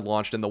the handheld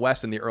launched in the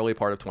West in the early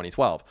part of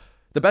 2012.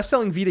 The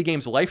best-selling Vita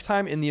games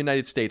lifetime in the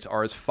United States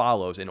are as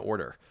follows in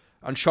order: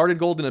 Uncharted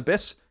Golden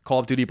Abyss, Call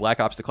of Duty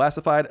Black Ops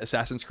Declassified,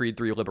 Assassin's Creed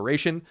 3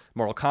 Liberation,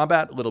 Mortal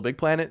Kombat, Little Big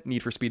Planet,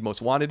 Need for Speed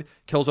Most Wanted,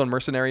 Killzone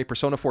Mercenary,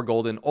 Persona 4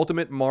 Golden,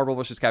 Ultimate, Marvel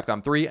vs.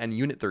 Capcom 3, and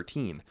Unit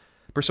 13.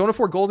 Persona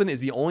 4 Golden is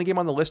the only game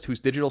on the list whose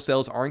digital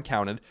sales aren't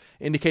counted,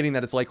 indicating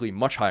that it's likely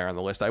much higher on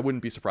the list. I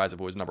wouldn't be surprised if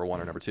it was number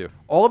 1 or number 2.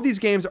 All of these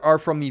games are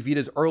from the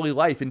Vita's early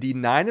life. Indeed,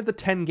 9 of the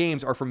 10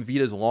 games are from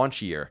Vita's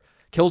launch year.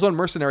 Killzone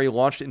Mercenary,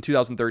 launched in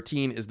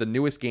 2013, is the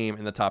newest game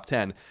in the top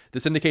 10.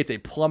 This indicates a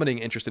plummeting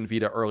interest in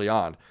Vita early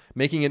on,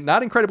 making it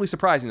not incredibly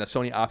surprising that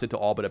Sony opted to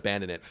all but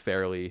abandon it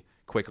fairly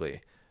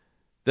quickly.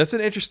 That's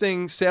an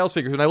interesting sales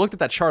figure. When I looked at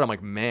that chart, I'm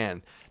like,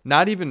 man,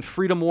 not even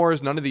Freedom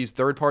Wars, none of these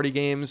third-party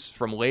games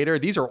from later.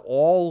 These are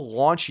all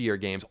launch year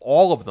games,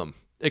 all of them,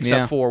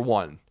 except for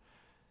one.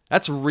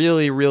 That's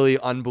really, really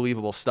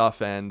unbelievable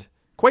stuff and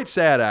quite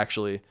sad,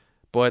 actually,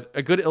 but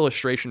a good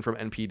illustration from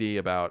NPD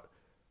about,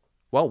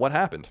 well, what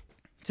happened.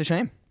 It's a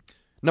shame.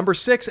 Number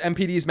 6,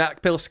 NPD's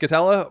Matt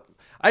Piscatella.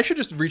 I should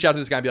just reach out to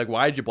this guy and be like,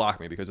 why did you block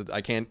me? Because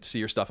I can't see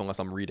your stuff unless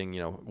I'm reading,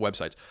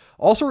 websites.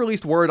 Also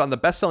released word on the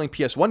best-selling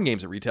PS1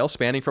 games at retail,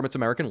 spanning from its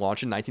American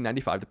launch in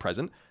 1995 to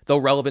present, though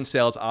relevant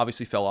sales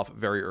obviously fell off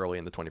very early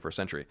in the 21st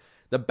century.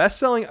 The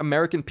best-selling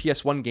American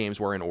PS1 games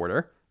were in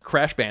order: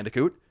 Crash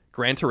Bandicoot,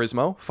 Gran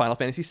Turismo, Final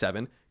Fantasy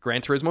VII,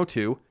 Gran Turismo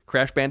 2,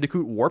 Crash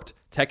Bandicoot Warped,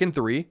 Tekken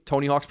 3,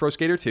 Tony Hawk's Pro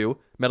Skater 2,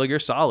 Metal Gear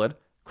Solid,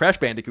 Crash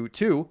Bandicoot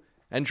 2,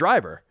 and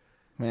Driver.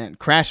 Man,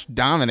 Crash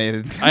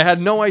dominated. I had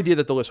no idea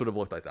that the list would have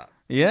looked like that.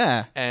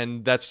 Yeah.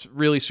 And that's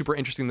really super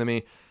interesting to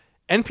me.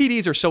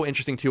 NPDs are so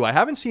interesting too. I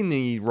haven't seen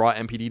the raw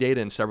NPD data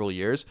in several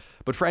years,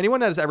 but for anyone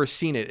that has ever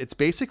seen it, it's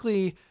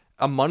basically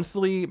a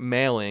monthly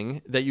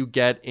mailing that you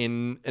get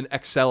in an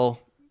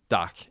Excel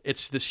doc.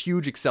 It's this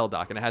huge Excel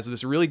doc, and it has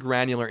this really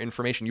granular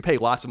information. You pay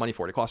lots of money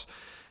for it. It costs,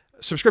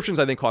 subscriptions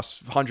I think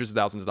cost hundreds of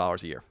thousands of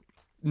dollars a year.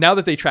 Now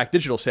that they track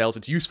digital sales,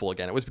 it's useful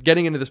again. It was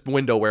getting into this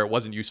window where it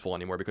wasn't useful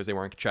anymore because they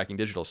weren't tracking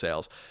digital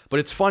sales. But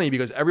it's funny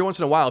because every once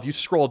in a while, if you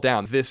scroll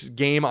down, this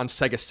game on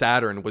Sega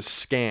Saturn was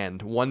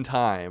scanned one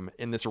time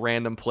in this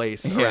random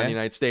place around the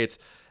United States.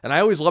 And I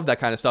always loved that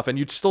kind of stuff. And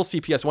you'd still see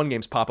PS1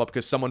 games pop up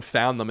because someone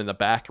found them in the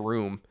back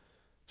room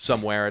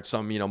somewhere at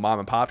some, mom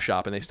and pop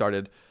shop, and they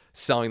started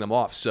selling them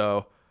off.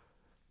 So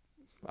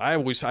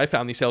I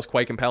found these sales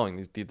quite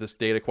compelling, this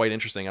data quite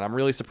interesting, and I'm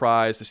really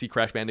surprised to see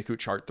Crash Bandicoot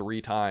chart 3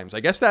 times. I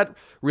guess that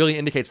really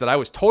indicates that I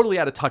was totally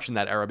out of touch in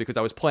that era because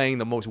I was playing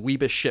the most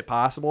weebish shit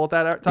possible at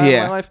that time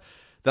in my life,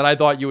 that I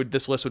thought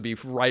this list would be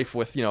rife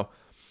with,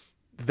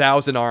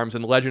 Thousand Arms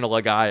and Legend of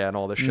Legaia and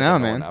all this shit. No,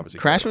 man.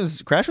 Crash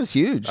was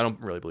huge. I don't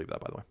really believe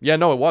that, by the way. Yeah,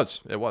 no, it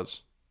was.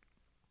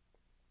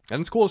 And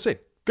it's cool to see.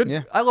 Good.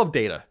 Yeah. I love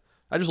data.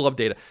 I just love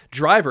data.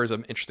 Driver is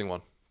an interesting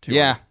one, too.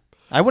 Yeah.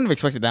 I wouldn't have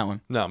expected that one.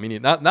 No,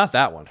 meaning not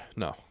that one.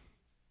 No.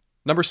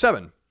 Number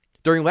 7.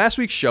 During last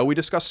week's show, we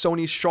discussed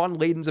Sony's Sean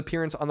Layden's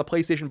appearance on the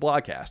PlayStation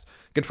Blogcast,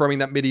 confirming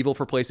that Medieval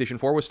for PlayStation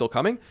 4 was still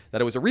coming, that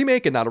it was a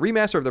remake and not a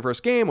remaster of the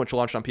first game, which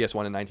launched on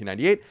PS1 in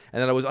 1998,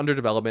 and that it was under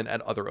development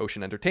at Other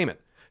Ocean Entertainment.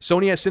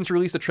 Sony has since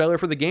released a trailer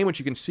for the game, which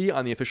you can see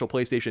on the official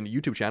PlayStation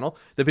YouTube channel.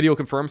 The video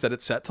confirms that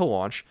it's set to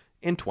launch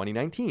in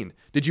 2019.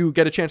 Did you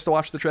get a chance to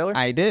watch the trailer?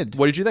 I did.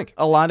 What did you think?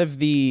 A lot of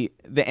the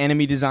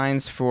enemy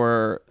designs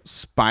for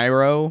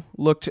Spyro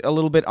looked a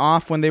little bit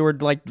off when they were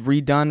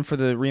redone for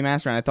the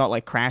remaster, and I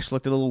thought Crash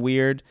looked a little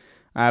weird.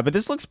 But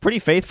this looks pretty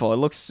faithful. It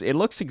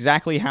looks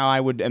exactly how I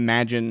would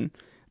imagine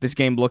this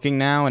game looking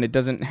now, and it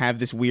doesn't have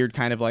this weird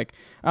kind of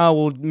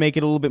we'll make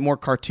it a little bit more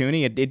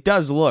cartoony. It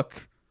does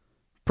look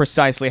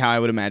precisely how I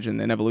would imagine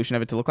an evolution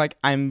of it to look like.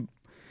 I'm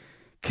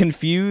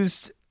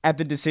confused at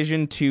the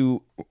decision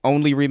to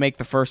only remake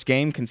the first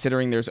game,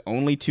 considering there's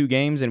only 2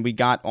 games and we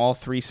got all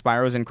 3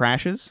 Spyros and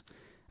Crashes,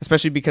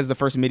 especially because the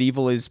first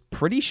Medieval is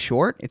pretty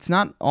short. It's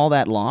not all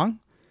that long.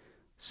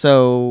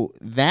 So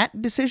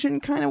that decision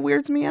kind of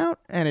weirds me out,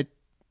 and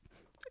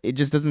it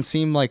just doesn't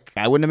seem like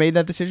I wouldn't have made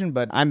that decision,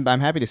 but I'm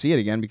happy to see it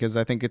again because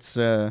I think it's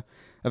a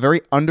very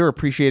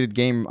underappreciated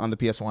game on the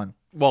PS1.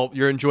 Well,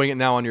 you're enjoying it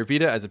now on your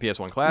Vita as a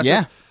PS1 classic.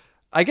 Yeah.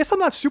 I guess I'm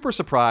not super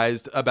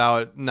surprised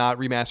about not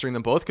remastering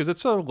them both because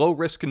it's a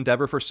low-risk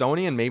endeavor for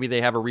Sony, and maybe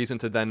they have a reason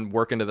to then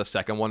work into the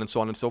second one and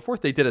so on and so forth.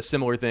 They did a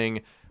similar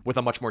thing with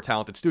a much more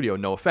talented studio,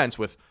 no offense,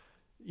 with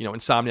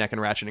Insomniac and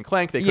Ratchet and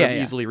Clank. They could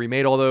have easily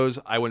remade all those.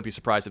 I wouldn't be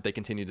surprised if they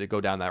continued to go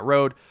down that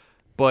road.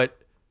 But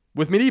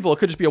with Medieval, it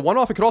could just be a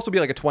one-off. It could also be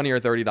like a $20 or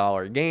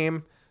 $30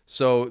 game.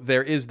 So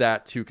there is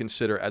that to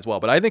consider as well.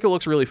 But I think it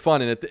looks really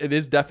fun, and it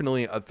is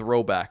definitely a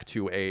throwback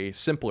to a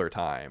simpler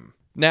time.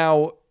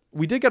 Now,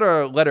 we did get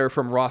a letter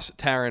from Ross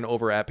Taryn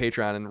over at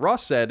Patreon, and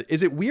Ross said,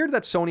 "Is it weird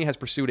that Sony has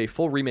pursued a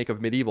full remake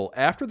of Medieval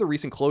after the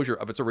recent closure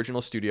of its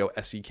original studio,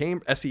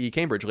 SCE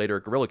Cambridge, later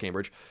Guerrilla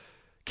Cambridge?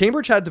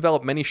 Cambridge had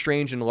developed many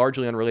strange and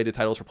largely unrelated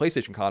titles for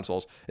PlayStation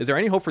consoles. Is there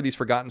any hope for these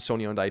forgotten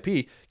Sony-owned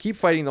IP? Keep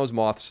fighting those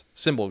moths,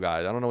 symbol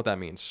guys." I don't know what that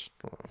means.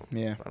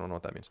 Yeah. I don't know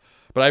what that means.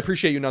 But I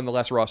appreciate you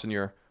nonetheless, Ross, and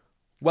you're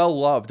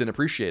well-loved and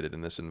appreciated in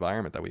this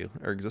environment that we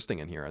are existing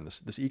in here, and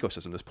this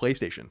ecosystem, this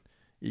PlayStation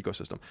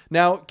ecosystem.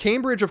 Now,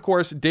 Cambridge, of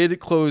course, did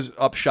close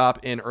up shop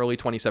in early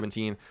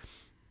 2017,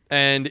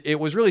 and it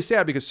was really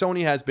sad because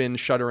Sony has been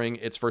shuttering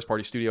its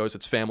first-party studios.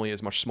 Its family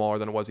is much smaller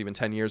than it was even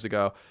 10 years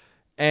ago,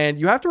 And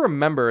you have to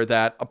remember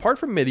that apart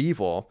from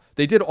Medieval,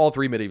 they did all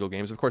 3 Medieval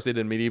games. Of course, they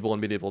did Medieval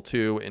and Medieval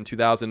 2. In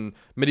 2000,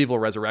 Medieval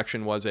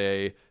Resurrection was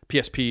a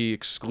PSP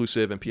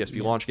exclusive and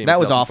PSP launch game. That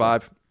was awful.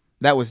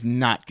 That was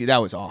not good.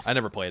 That was awful. I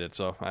never played it,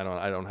 so I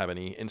don't have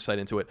any insight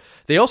into it.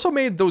 They also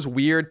made those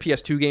weird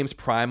PS2 games,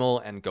 Primal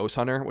and Ghost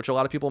Hunter, which a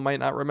lot of people might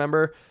not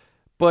remember.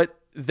 But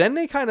then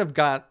they kind of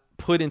got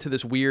put into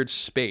this weird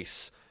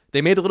space.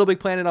 They made a Little Big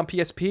Planet on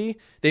PSP.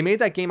 They made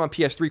that game on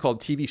PS3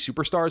 called TV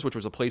Superstars, which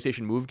was a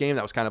PlayStation Move game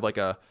that was kind of like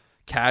a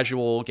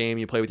casual game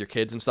you play with your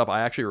kids and stuff.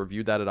 I actually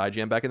reviewed that at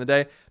IGN back in the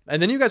day.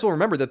 And then you guys will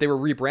remember that they were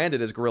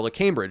rebranded as Guerrilla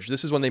Cambridge.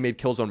 This is when they made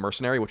Killzone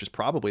Mercenary, which is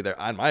probably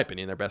in my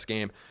opinion, their best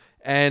game.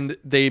 And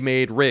they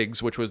made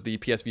Riggs, which was the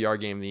PSVR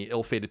game, the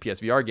ill-fated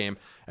PSVR game,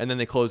 and then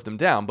they closed them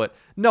down. But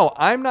no,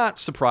 I'm not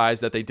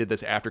surprised that they did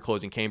this after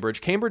closing Cambridge.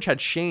 Cambridge had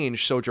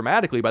changed so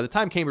dramatically. By the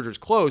time Cambridge was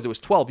closed, it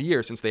was 12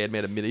 years since they had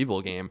made a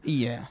Medieval game.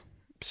 Yeah.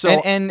 So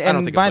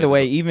and by the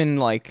way, even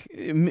like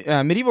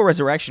Medieval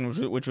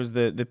Resurrection, which was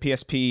the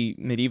PSP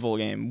Medieval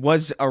game,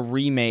 was a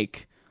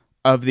remake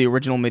of the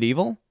original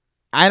Medieval.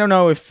 I don't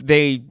know if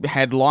they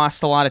had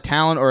lost a lot of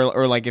talent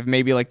or like if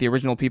maybe like the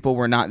original people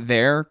were not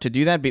there to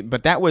do that.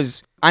 But that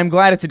was, I'm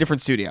glad it's a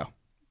different studio,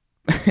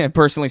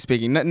 personally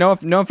speaking. No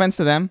offense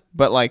to them,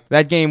 but like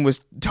that game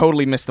was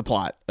totally missed the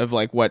plot of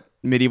like what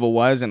Medieval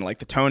was and like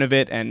the tone of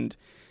it. And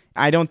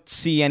I don't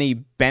see any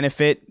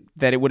benefit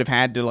that it would have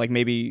had to like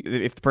maybe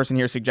if the person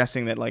here is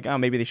suggesting that like, oh,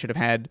 maybe they should have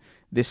had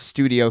this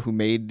studio who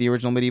made the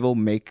original Medieval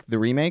make the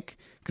remake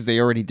because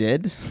they already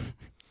did.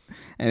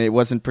 And it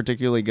wasn't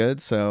particularly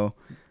good, so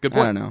good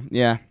point. I don't know.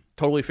 Yeah.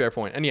 Totally fair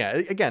point. And yeah,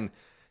 again,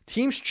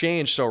 teams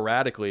change so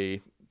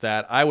radically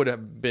that I would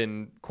have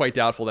been quite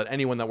doubtful that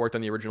anyone that worked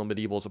on the original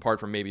Medievals, apart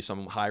from maybe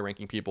some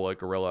high-ranking people at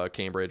Guerrilla,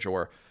 Cambridge,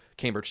 or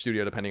Cambridge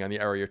Studio, depending on the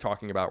area you're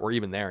talking about, were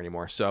even there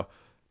anymore. So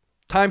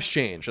times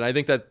change, and I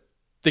think that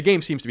the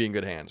game seems to be in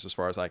good hands as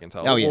far as I can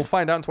tell. Oh, yeah. We'll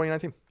find out in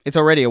 2019. It's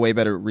already a way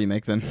better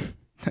remake than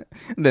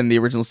the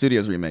original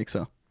studio's remake,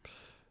 so.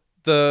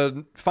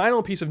 The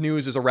final piece of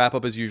news is a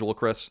wrap-up as usual,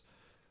 Chris.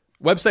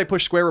 Website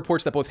Push Square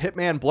reports that both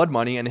Hitman Blood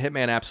Money and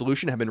Hitman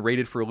Absolution have been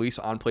rated for release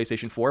on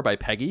PlayStation 4 by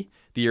PEGI,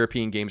 the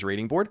European Games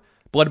Rating Board.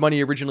 Blood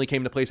Money originally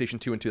came to PlayStation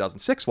 2 in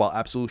 2006, while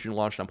Absolution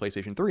launched on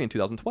PlayStation 3 in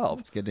 2012.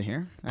 That's good to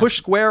hear. Push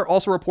Square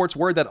also reports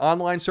word that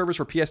online servers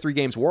for PS3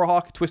 games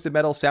Warhawk, Twisted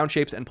Metal, Sound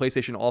Shapes, and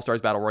PlayStation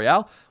All-Stars Battle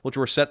Royale, which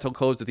were set to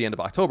close at the end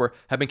of October,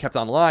 have been kept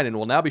online and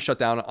will now be shut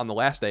down on the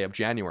last day of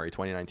January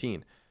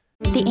 2019.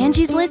 The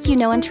Angie's List you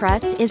know and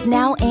trust is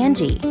now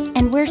Angie,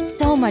 and we're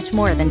so much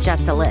more than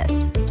just a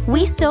list.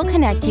 We still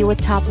connect you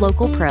with top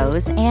local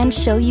pros and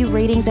show you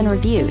ratings and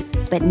reviews,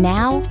 but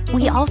now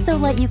we also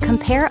let you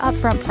compare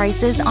upfront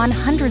prices on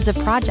hundreds of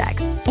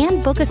projects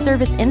and book a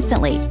service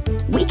instantly.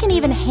 We can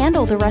even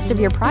handle the rest of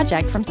your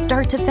project from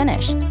start to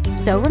finish.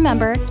 So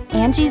remember,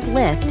 Angie's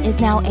List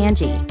is now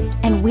Angie,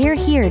 and we're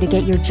here to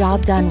get your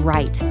job done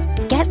right.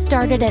 Get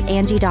started at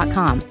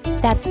Angie.com.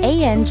 That's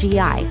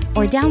ANGI,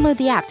 or download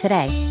the app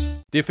today.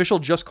 The official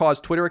Just Cause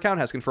Twitter account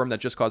has confirmed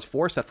that Just Cause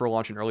 4, set for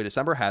launch in early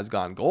December, has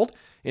gone gold,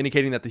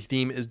 indicating that the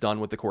team is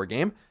done with the core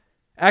game.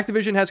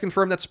 Activision has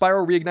confirmed that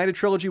Spyro Reignited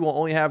Trilogy will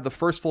only have the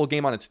first full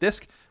game on its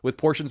disc, with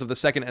portions of the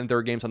second and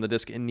third games on the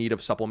disc in need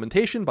of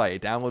supplementation by a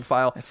download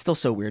file. That's still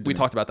so weird. We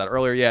talked about that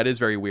earlier. Yeah, it is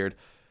very weird.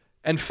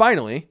 And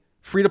finally,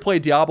 free-to-play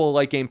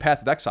Diablo-like game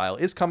Path of Exile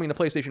is coming to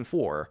PlayStation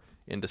 4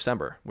 in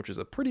December, which is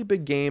a pretty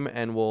big game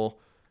and will,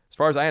 as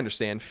far as I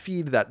understand,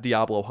 feed that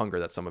Diablo hunger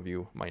that some of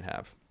you might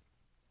have.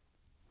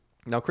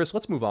 Now, Chris,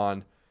 let's move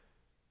on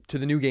to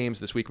the new games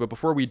this week. But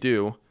before we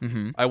do,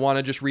 I want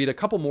to just read a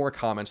couple more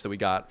comments that we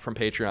got from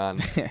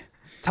Patreon.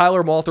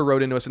 Tyler Malter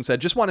wrote into us and said,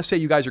 just want to say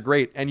you guys are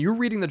great, and you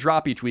reading the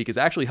drop each week is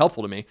actually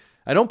helpful to me.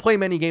 I don't play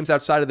many games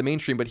outside of the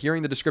mainstream, but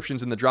hearing the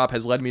descriptions in the drop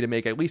has led me to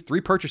make at least 3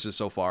 purchases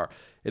so far.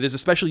 It is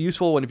especially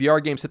useful when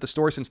VR games hit the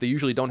store since they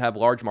usually don't have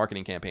large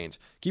marketing campaigns.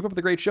 Keep up with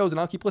the great shows, and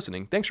I'll keep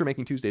listening. Thanks for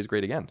making Tuesdays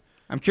great again.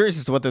 I'm curious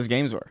as to what those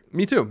games were.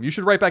 Me too. You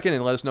should write back in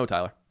and let us know,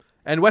 Tyler.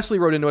 And Wesley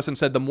wrote into us and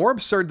said, the more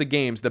absurd the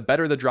games, the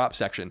better the drop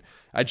section.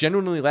 I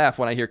genuinely laugh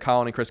when I hear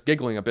Colin and Chris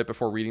giggling a bit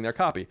before reading their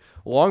copy.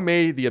 Long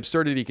may the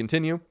absurdity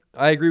continue.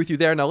 I agree with you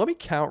there. Now, let me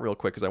count real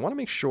quick because I want to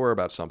make sure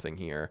about something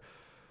here.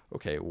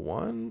 Okay,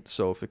 1.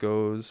 So if it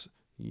goes,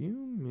 you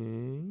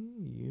may.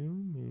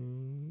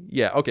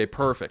 Yeah, okay,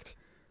 perfect.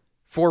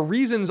 For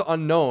reasons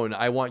unknown,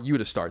 I want you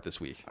to start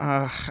this week.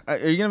 Are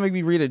you going to make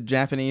me read a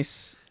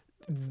Japanese...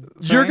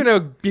 You're going to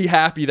be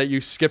happy that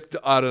you skipped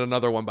out on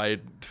another one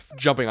by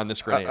jumping on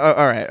this grenade.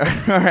 All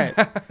right.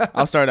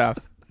 I'll start off.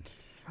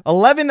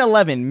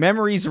 11/11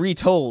 Memories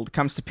Retold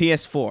comes to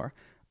PS4.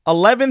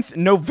 11th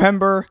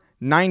November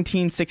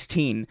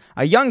 1916.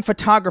 A young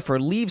photographer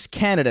leaves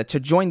Canada to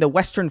join the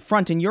Western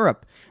Front in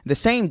Europe. The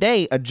same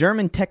day, a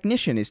German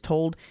technician is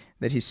told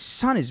that his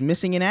son is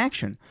missing in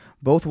action.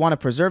 Both want to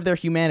preserve their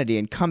humanity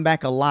and come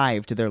back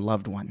alive to their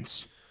loved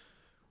ones.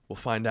 We'll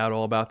find out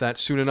all about that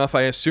soon enough,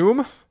 I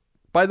assume.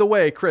 By the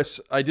way, Chris,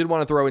 I did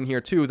want to throw in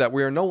here too that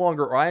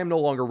I am no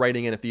longer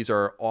writing in if these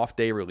are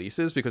off-day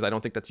releases because I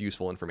don't think that's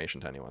useful information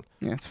to anyone.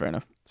 Yeah, that's fair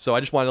enough. So I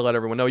just wanted to let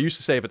everyone know. I used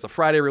to say if it's a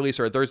Friday release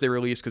or a Thursday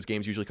release because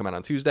games usually come out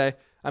on Tuesday.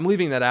 I'm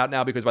leaving that out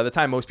now because by the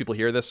time most people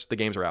hear this, the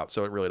games are out,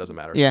 so it really doesn't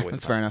matter. Yeah,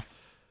 that's fair enough.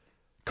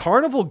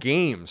 Carnival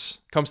Games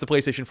comes to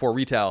PlayStation 4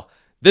 retail.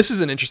 This is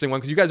an interesting one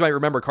because you guys might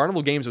remember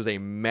Carnival Games was a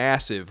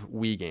massive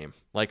Wii game.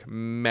 Like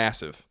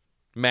massive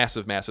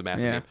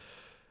game.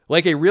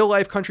 Like a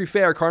real-life country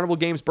fair, Carnival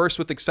Games bursts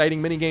with exciting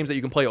mini-games that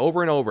you can play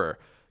over and over.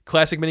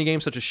 Classic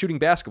mini-games such as shooting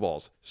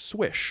basketballs,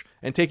 swish,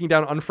 and taking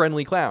down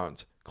unfriendly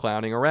clowns,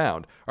 clowning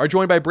around, are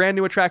joined by brand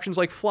new attractions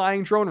like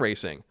flying drone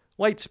racing,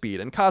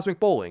 Lightspeed, and Cosmic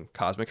Bowling,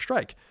 Cosmic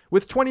Strike.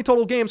 With 20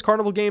 total games,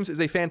 Carnival Games is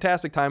a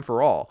fantastic time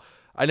for all.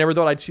 I never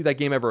thought I'd see that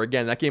game ever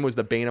again. That game was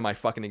the bane of my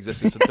fucking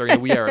existence during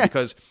the Wii era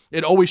because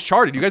it always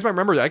charted. You guys might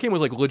remember that game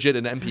was like legit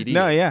an MPD.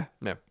 No, game.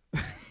 Yeah.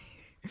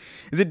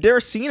 Is it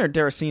Deracine or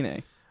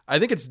Deracine? I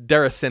think it's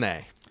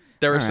Deracine,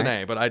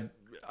 Right. but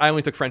I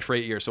only took French for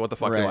 8 years, so what the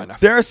fuck do I know?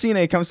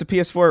 Deracine comes to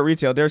PS4 at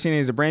retail. Deracine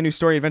is a brand new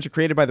story adventure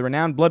created by the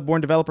renowned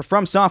Bloodborne developer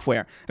From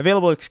Software,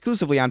 available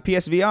exclusively on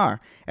PSVR.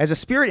 As a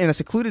spirit in a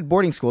secluded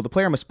boarding school, the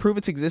player must prove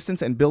its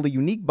existence and build a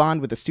unique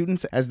bond with the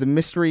students. As the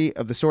mystery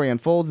of the story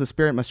unfolds, the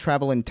spirit must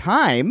travel in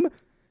time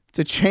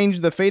to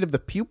change the fate of the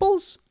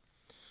pupils?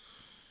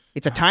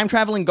 It's a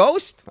time-traveling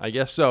ghost? I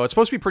guess so. It's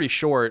supposed to be pretty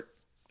short.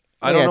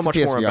 I don't know much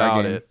more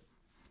about it.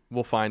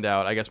 We'll find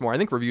out, I guess, more. I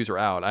think reviews are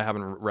out. I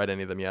haven't read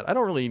any of them yet. I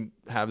don't really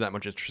have that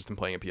much interest in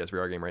playing a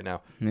PSVR game right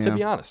now, to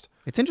be honest.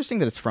 It's interesting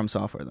that it's From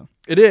Software, though.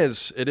 It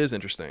is. It is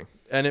interesting.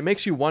 And it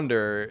makes you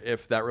wonder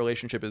if that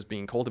relationship is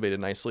being cultivated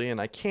nicely,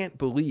 and I can't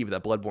believe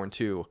that Bloodborne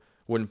 2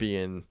 wouldn't be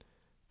in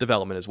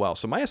development as well.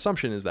 So my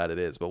assumption is that it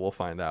is, but we'll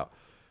find out.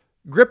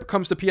 Grip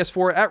comes to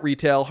PS4 at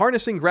retail,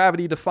 harnessing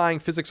gravity-defying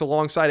physics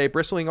alongside a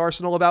bristling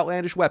arsenal of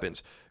outlandish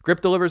weapons.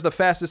 Grip delivers the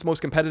fastest,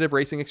 most competitive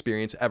racing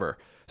experience ever.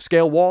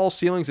 Scale walls,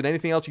 ceilings, and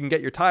anything else you can get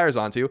your tires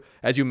onto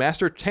as you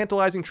master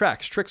tantalizing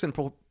tricks, and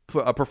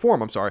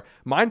perform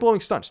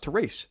mind-blowing stunts to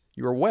race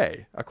your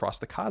way across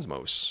the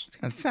cosmos.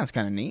 That sounds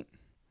kind of neat.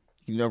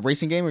 A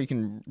racing game where you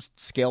can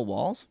scale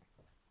walls?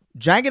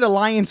 Jagged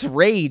Alliance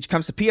Rage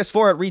comes to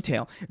PS4 at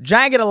retail.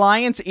 Jagged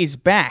Alliance is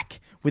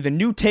back with a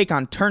new take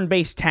on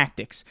turn-based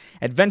tactics,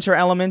 adventure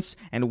elements,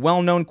 and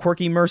well-known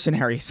quirky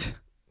mercenaries.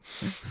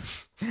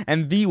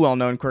 And the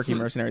well-known quirky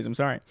mercenaries, I'm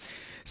sorry.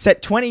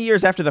 Set 20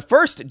 years after the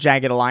first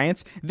Jagged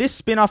Alliance, this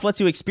spin-off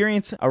lets you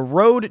experience a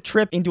road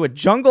trip into a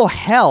jungle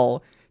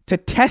hell to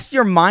test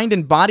your mind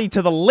and body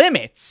to the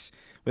limits,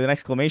 with an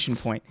exclamation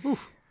point.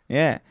 Oof.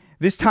 Yeah.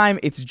 This time,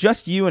 it's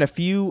just you and a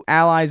few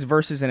allies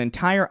versus an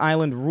entire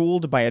island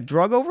ruled by a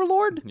drug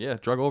overlord? Yeah,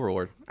 drug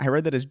overlord. I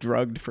read that as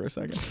drugged for a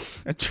second.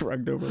 A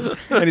drugged overlord.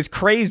 And his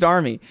crazed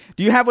army.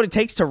 Do you have what it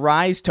takes to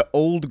rise to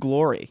old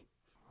glory?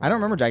 I don't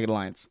remember Jagged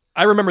Alliance.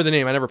 I remember the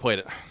name. I never played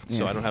it,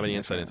 so I don't have any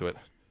insight into it.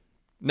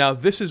 Now,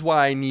 this is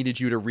why I needed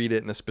you to read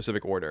it in a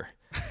specific order.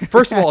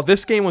 First of all,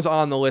 this game was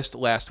on the list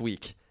last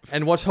week.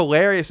 And what's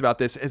hilarious about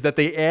this is that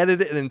they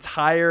added an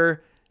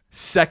entire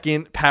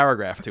second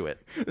paragraph to it.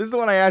 This is the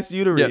one I asked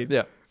you to read.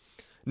 Yeah.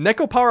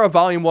 Nekopara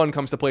Volume 1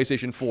 comes to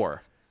PlayStation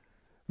 4.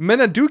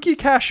 Menaduki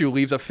Kashu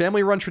leaves a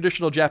family-run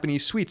traditional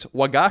Japanese sweets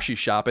wagashi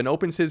shop and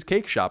opens his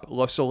cake shop,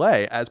 Le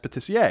Soleil, as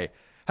patissier.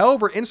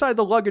 However, inside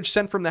the luggage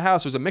sent from the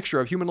house was a mixture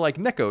of human-like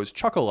Nekkos,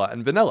 chocolate,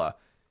 and vanilla.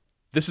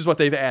 This is what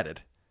they've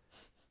added.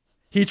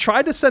 He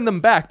tried to send them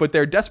back, but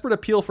their desperate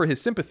appeal for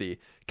his sympathy,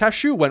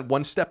 Kashu went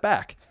one step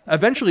back.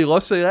 Eventually, Le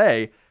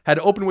Soleil had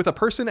opened with a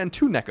person and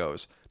two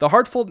Nekkos. The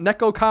heartfelt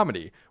Nekko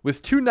comedy,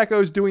 with two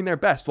Nekkos doing their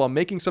best while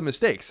making some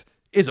mistakes,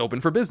 is open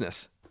for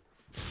business.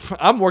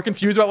 I'm more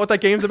confused about what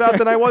that game's about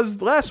than I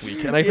was last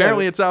week, and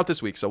apparently it's out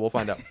this week, so we'll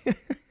find out.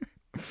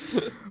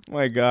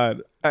 My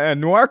God.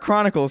 Noir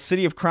Chronicles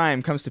City of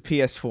Crime comes to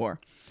PS4.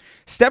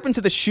 Step into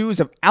the shoes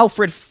of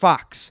Alfred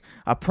Fox,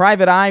 a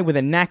private eye with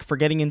a knack for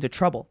getting into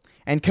trouble,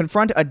 and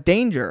confront a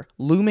danger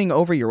looming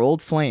over your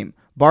old flame,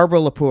 Barbara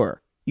Lepore.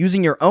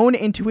 Using your own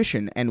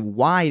intuition and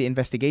wide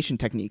investigation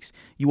techniques,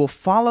 you will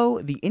follow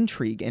the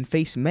intrigue and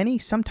face many,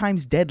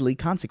 sometimes deadly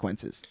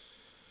consequences.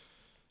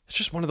 It's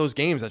just one of those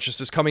games that just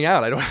is coming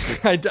out.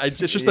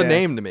 It's just a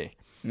name to me.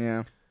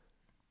 Yeah.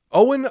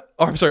 Owen.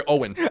 Owen of Sorrow.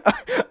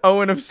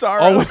 Owen of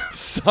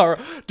Sorrow.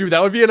 Dude,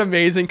 that would be an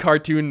amazing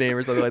cartoon name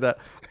or something like that.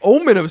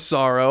 Omen of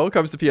Sorrow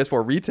comes to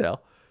PS4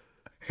 retail.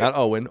 Not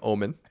Owen,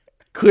 Omen.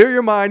 Clear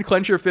your mind,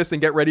 clench your fist, and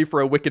get ready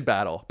for a wicked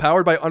battle.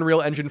 Powered by Unreal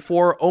Engine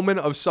 4, Omen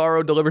of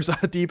Sorrow delivers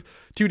a deep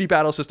 2D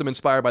battle system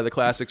inspired by the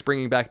classics,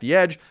 bringing back the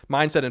edge,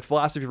 mindset, and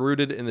philosophy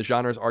rooted in the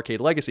genre's arcade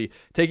legacy,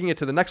 taking it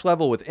to the next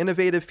level with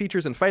innovative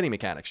features and fighting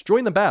mechanics.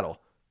 Join the battle.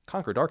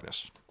 Conquer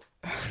darkness.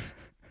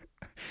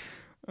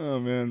 Oh,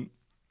 man.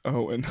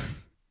 Owen.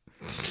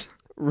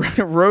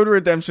 Road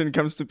Redemption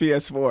comes to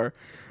PS4.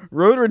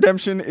 Road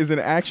Redemption is an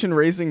action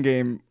racing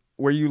game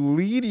where you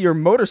lead your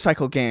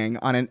motorcycle gang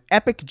on an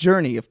epic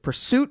journey of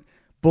pursuit,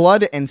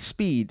 blood, and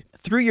speed.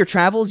 Through your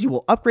travels, you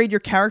will upgrade your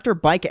character,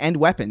 bike, and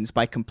weapons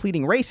by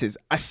completing races,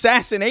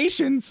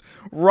 assassinations,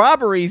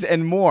 robberies,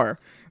 and more.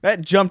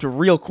 That jumped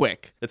real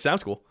quick. It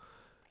sounds cool.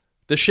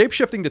 The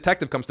Shapeshifting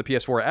Detective comes to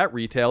PS4 at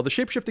retail. The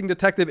Shapeshifting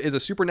Detective is a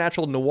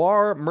supernatural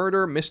noir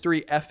murder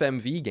mystery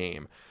FMV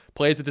game.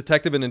 Play as a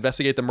detective and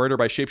investigate the murder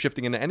by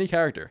shapeshifting into any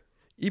character,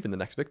 even the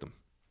next victim.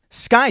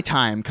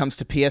 Skytime comes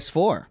to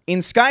PS4. In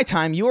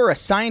Skytime, you are a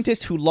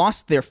scientist who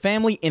lost their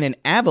family in an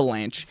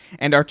avalanche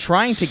and are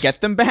trying to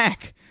get them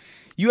back.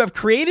 You have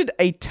created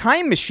a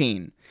time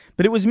machine,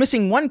 but it was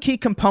missing one key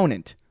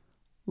component.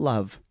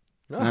 Love.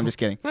 No, I'm just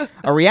kidding.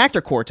 A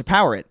reactor core to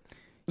power it.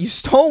 You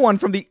stole one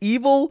from the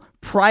evil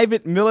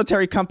private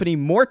military company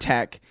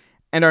Mortec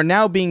and are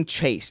now being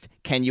chased.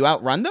 Can you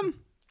outrun them?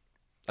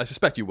 I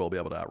suspect you will be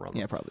able to outrun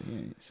them. Yeah, probably.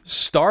 Yeah.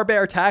 Star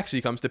Bear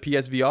Taxi comes to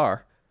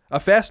PSVR. A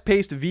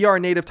fast-paced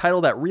VR native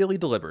title that really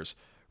delivers.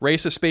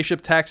 Race a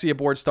spaceship taxi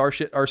aboard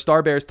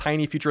Star Bear's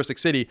tiny futuristic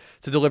city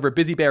to deliver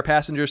busy bear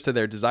passengers to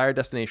their desired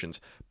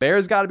destinations.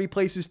 Bears got to be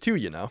places too,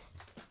 you know.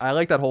 I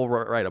like that whole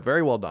write-up.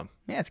 Very well done.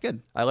 Yeah, it's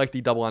good. I like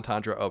the double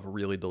entendre of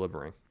really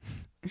delivering.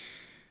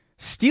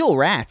 Steel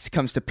Rats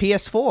comes to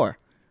PS4.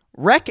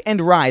 Wreck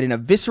and ride in a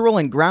visceral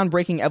and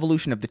groundbreaking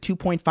evolution of the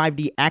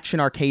 2.5D action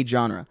arcade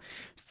genre,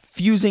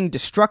 fusing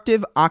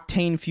destructive,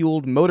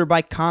 octane-fueled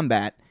motorbike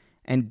combat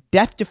and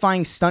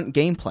death-defying stunt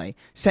gameplay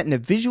set in a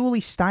visually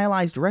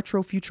stylized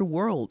retro future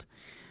world.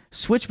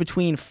 Switch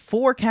between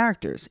 4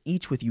 characters,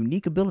 each with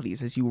unique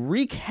abilities, as you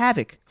wreak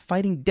havoc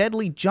fighting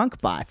deadly junk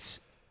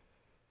bots.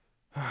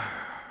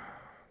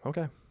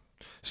 Okay.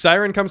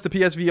 Siren comes to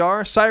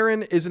PSVR.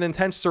 Siren is an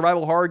intense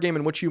survival horror game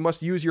in which you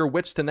must use your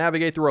wits to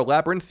navigate through a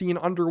labyrinthine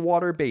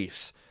underwater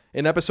base.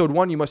 In Episode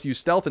 1, you must use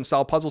stealth and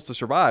solve puzzles to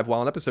survive, while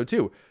in Episode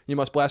 2, you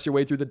must blast your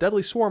way through the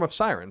deadly swarm of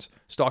sirens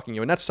stalking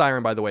you. And that's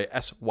Siren, by the way,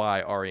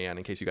 S-Y-R-E-N,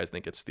 in case you guys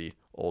think it's the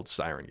old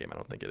Siren game. I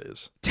don't think it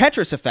is.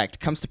 Tetris Effect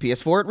comes to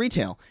PS4 at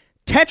retail.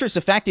 Tetris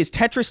Effect is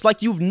Tetris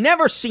like you've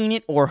never seen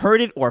it or heard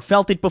it or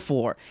felt it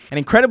before. An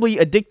incredibly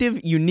addictive,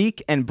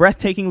 unique, and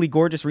breathtakingly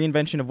gorgeous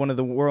reinvention of one of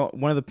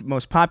the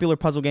most popular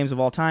puzzle games of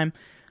all time.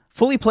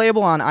 Fully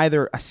playable on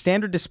either a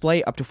standard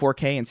display up to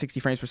 4K and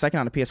 60 frames per second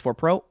on a PS4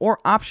 Pro, or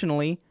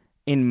optionally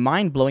in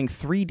mind-blowing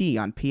 3D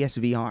on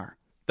PSVR.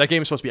 That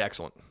game is supposed to be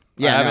excellent.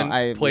 Yeah, I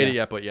haven't played it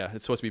yet, but yeah,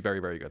 it's supposed to be very,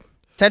 very good.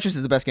 Tetris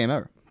is the best game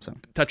ever. So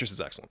Tetris is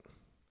excellent.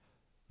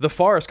 The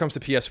Forest comes to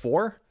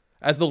PS4.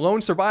 As the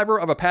lone survivor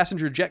of a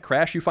passenger jet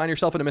crash, you find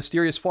yourself in a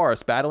mysterious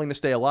forest battling to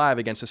stay alive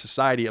against a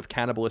society of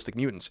cannibalistic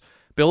mutants.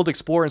 Build,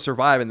 explore, and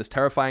survive in this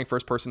terrifying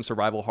first-person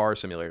survival horror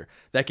simulator.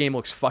 That game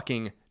looks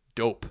fucking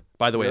dope.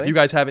 By the way, Really?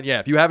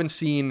 if you haven't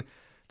seen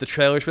the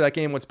trailers for that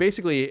game, what it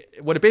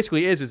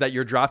basically is that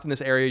you're dropped in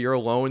this area, you're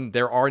alone,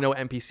 there are no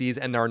NPCs,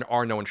 and there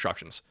are no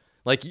instructions.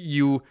 Like,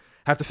 you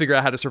have to figure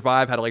out how to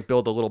survive, how to like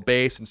build a little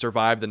base and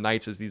survive the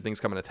nights as these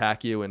things come and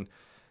attack you, and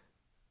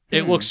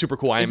it looks super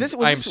cool. was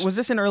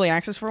this in early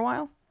access for a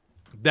while?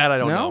 That I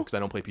don't know because I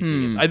don't play PC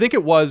games. I think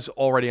it was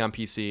already on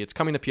PC. It's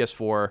coming to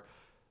PS4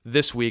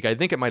 this week. I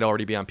think it might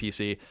already be on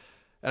PC.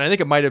 And I think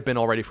it might have been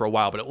already for a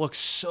while, but it looks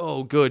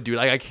so good, dude.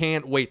 I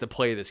can't wait to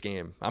play this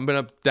game. I'm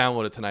going to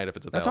download it tonight if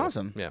it's available. That's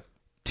awesome. Yeah.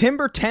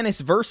 Timber Tennis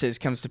Versus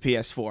comes to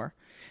PS4.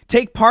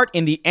 Take part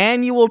in the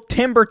annual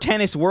Timber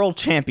Tennis World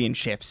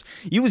Championships.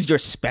 Use your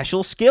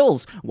special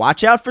skills,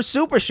 watch out for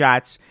super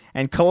shots,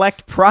 and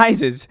collect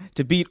prizes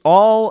to beat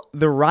all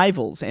the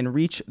rivals and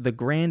reach the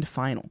grand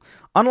final.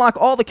 Unlock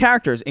all the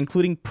characters,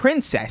 including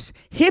Princess,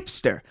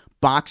 Hipster,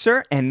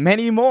 Boxer, and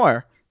many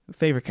more.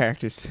 Favorite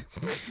characters.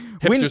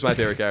 Hipster's my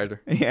favorite character.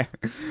 Yeah.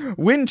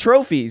 Win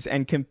trophies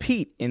and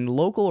compete in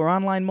local or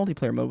online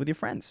multiplayer mode with your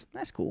friends.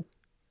 That's cool.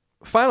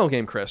 Final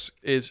game, Chris,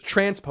 is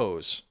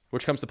Transpose,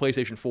 which comes to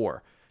PlayStation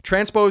 4.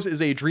 Transpose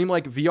is a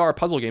dreamlike VR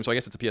puzzle game, so I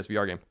guess it's a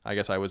PSVR game. I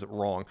guess I was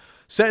wrong.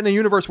 Set in a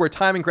universe where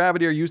time and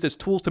gravity are used as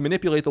tools to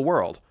manipulate the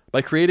world.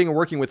 By creating and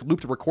working with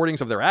looped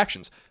recordings of their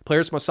actions,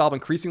 players must solve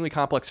increasingly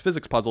complex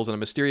physics puzzles in a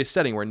mysterious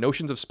setting where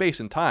notions of space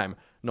and time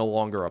no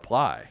longer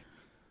apply.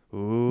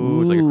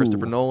 Ooh, it's like a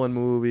Christopher Nolan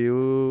movie.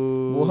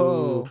 Ooh.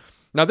 Whoa.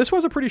 Now, this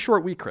was a pretty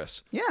short week,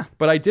 Chris. Yeah.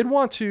 But I did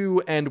want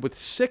to end with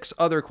 6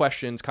 other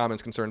questions,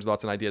 comments, concerns,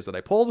 thoughts, and ideas that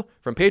I pulled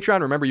from Patreon.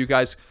 Remember, you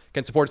guys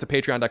can support us at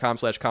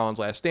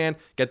patreon.com/ColinsLastStand.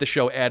 Get the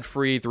show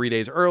ad-free 3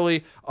 days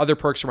early. Other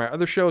perks from our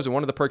other shows. And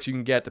one of the perks you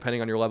can get,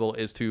 depending on your level,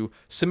 is to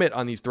submit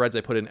on these threads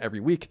I put in every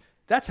week.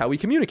 That's how we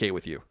communicate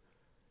with you.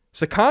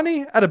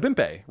 Sakani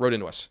Adabimpe wrote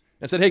into us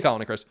and said, "Hey,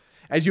 Colin and Chris.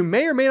 As you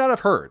may or may not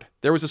have heard,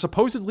 there was a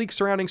supposed leak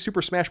surrounding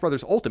Super Smash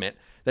Bros. Ultimate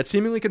that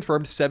seemingly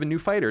confirmed 7 new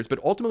fighters,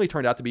 but ultimately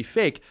turned out to be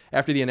fake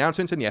after the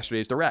announcements in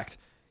yesterday's Direct.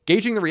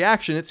 Gauging the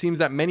reaction, it seems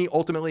that many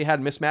ultimately had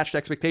mismatched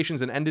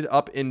expectations and ended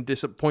up in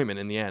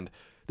disappointment in the end.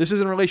 This is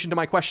in relation to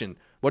my question.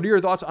 What are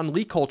your thoughts on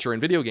leak culture in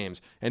video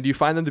games, and do you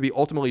find them to be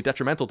ultimately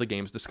detrimental to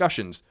games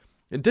discussions?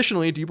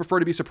 Additionally, do you prefer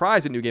to be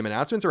surprised at new game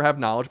announcements or have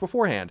knowledge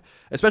beforehand?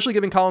 Especially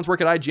given Colin's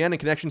work at IGN and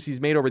connections he's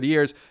made over the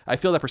years, I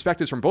feel that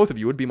perspectives from both of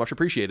you would be much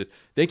appreciated.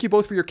 Thank you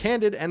both for your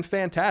candid and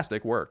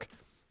fantastic work."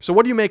 So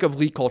what do you make of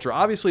leak culture?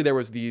 Obviously, there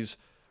was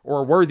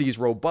were these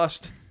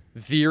robust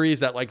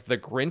theories that like the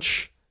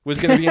Grinch was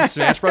going to be in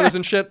Smash Brothers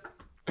and shit.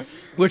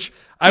 which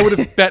I would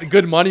have bet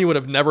good money would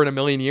have never in a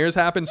million years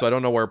happened. So I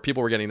don't know where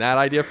people were getting that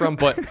idea from,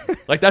 but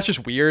like that's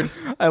just weird.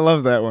 I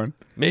love that one.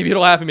 Maybe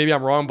it'll happen. Maybe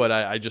I'm wrong, but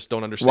I just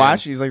don't understand.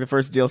 Watch, he's like the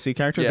first DLC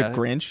character, Yeah. the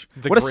Grinch.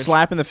 The What a Grinch.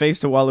 slap in the face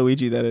to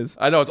Waluigi that is.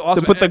 I know, it's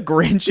awesome. To put the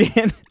Grinch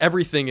in.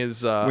 Everything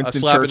is a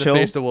Winston slap Churchill. in the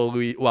face to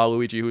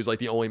Waluigi, who's like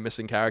the only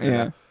missing character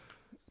Yeah. now.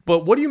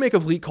 But what do you make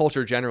of leak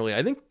culture generally?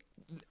 I think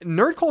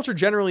nerd culture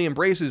generally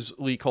embraces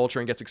leak culture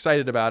and gets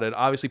excited about it.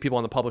 Obviously, people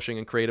on the publishing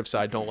and creative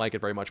side don't like it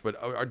very much,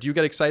 but do you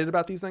get excited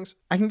about these things?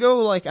 I can go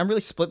like, I'm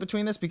really split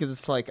between this because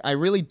it's like, I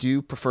really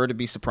do prefer to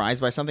be surprised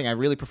by something. I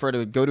really prefer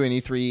to go to an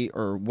E3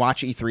 or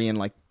watch E3 and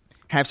like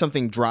have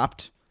something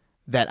dropped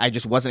that I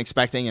just wasn't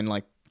expecting and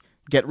like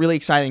get really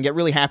excited and get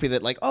really happy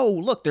that like, oh,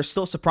 look, there's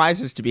still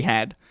surprises to be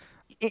had.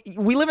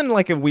 We live in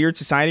like a weird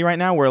society right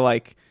now where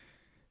like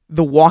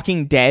The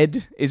Walking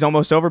Dead is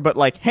almost over, but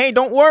like, hey,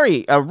 don't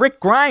worry. Rick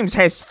Grimes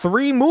has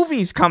 3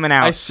 movies coming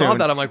out I saw soon.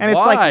 that. I'm like, and it's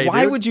why, like,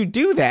 why dude? would you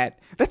do that?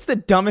 That's the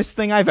dumbest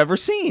thing I've ever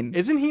seen.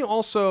 Isn't he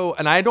also,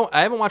 and I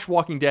haven't watched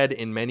Walking Dead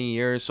in many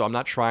years, so I'm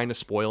not trying to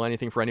spoil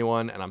anything for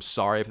anyone, and I'm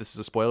sorry if this is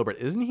a spoiler, but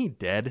isn't he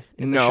dead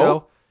in the No.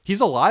 show? He's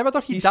alive? I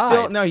thought he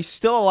died. He's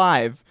still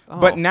alive.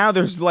 But now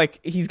there's like,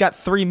 he's got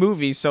 3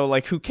 movies, so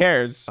like, who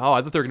cares? Oh,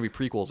 I thought they were going to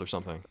be prequels or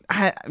something.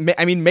 I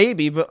mean,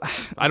 maybe, but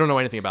I don't know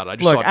anything about it. I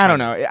just look, saw it I don't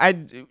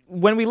trending. know.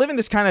 When we live in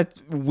this kind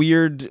of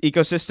weird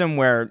ecosystem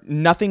where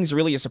nothing's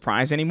really a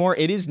surprise anymore,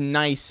 it is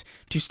nice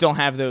to still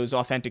have those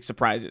authentic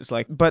surprises.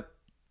 Like, but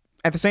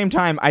at the same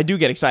time, I do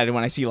get excited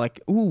when I see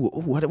like, ooh,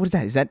 what is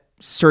that? Is that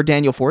Sir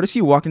Daniel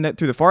Fortescue walking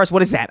through the forest?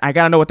 What is that? I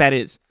gotta know what that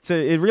is. So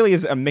it really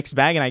is a mixed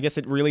bag, and I guess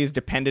it really is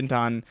dependent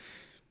on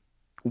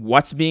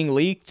what's being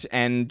leaked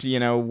and, you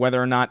know, whether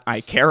or not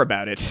I care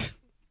about it,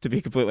 to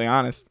be completely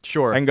honest.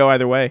 Sure. I can go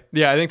either way.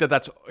 Yeah, I think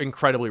that's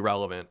incredibly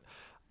relevant.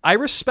 I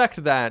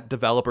respect that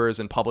developers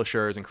and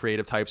publishers and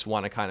creative types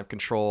want to kind of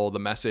control the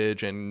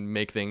message and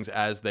make things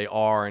as they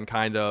are and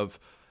kind of,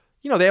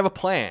 you know, they have a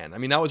plan. I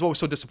mean, that was what was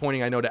so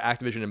disappointing, I know, to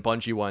Activision and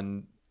Bungie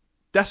when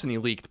Destiny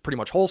leaked pretty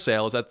much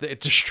wholesale, is that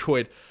it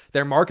destroyed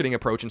their marketing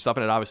approach and stuff,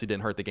 and it obviously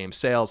didn't hurt the game's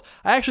sales.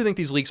 I actually think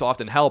these leaks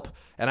often help,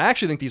 and I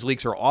actually think these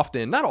leaks are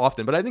often, not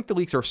often, but I think the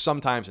leaks are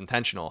sometimes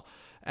intentional,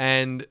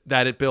 and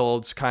that it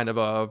builds kind of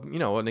a, you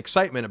know, an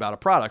excitement about a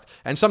product.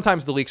 And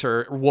sometimes the leaks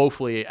are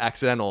woefully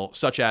accidental,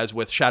 such as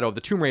with Shadow of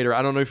the Tomb Raider.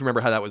 I don't know if you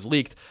remember how that was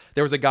leaked.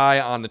 There was a guy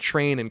on the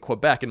train in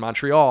Quebec, in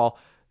Montreal,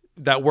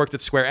 that worked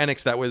at Square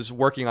Enix that was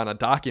working on a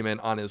document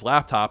on his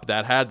laptop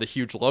that had the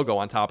huge logo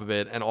on top of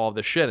it and all of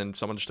this shit, and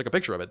someone just took a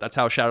picture of it. That's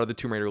how Shadow of the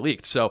Tomb Raider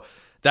leaked. So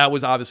that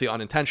was obviously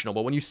unintentional.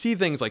 But when you see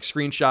things like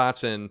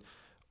screenshots and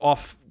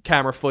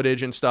off-camera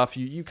footage and stuff,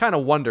 you kind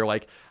of wonder.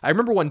 Like, I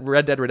remember when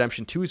Red Dead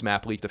Redemption 2's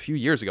map leaked a few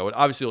years ago. It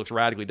obviously looks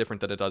radically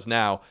different than it does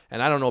now,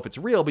 and I don't know if it's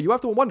real, but you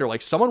have to wonder,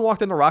 like, someone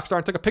walked into Rockstar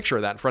and took a picture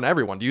of that in front of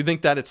everyone. Do you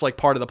think that it's like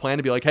part of the plan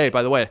to be like, hey,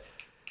 by the way,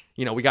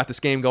 you know, we got this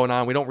game going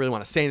on. We don't really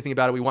want to say anything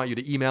about it. We want you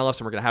to email us,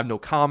 and we're going to have no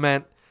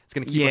comment. It's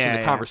going to keep us in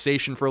the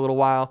conversation for a little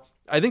while.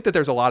 I think that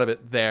there's a lot of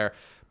it there.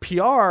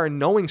 PR,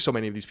 knowing so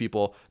many of these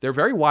people, they're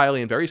very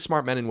wily and very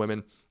smart men and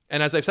women.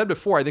 And as I've said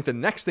before, I think the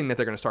next thing that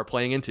they're going to start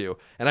playing into,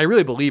 and I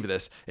really believe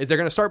this, is they're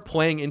going to start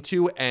playing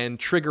into and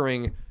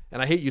triggering,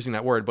 and I hate using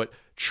that word, but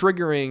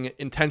triggering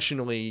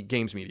intentionally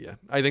games media.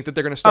 I think that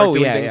they're going to start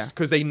doing things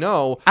because they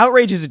know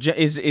outrage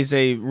is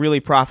a really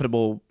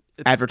profitable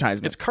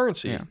advertisement. It's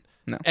currency. Yeah.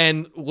 No.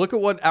 And look at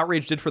what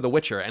Outrage did for The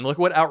Witcher, and look at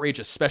what Outrage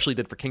especially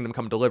did for Kingdom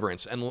Come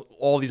Deliverance and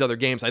all these other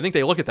games. I think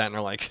they look at that and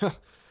are like,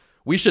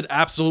 we should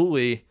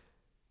absolutely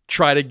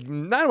try to, I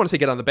don't want to say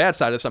get on the bad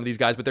side of some of these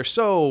guys, but they're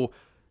so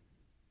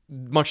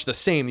much the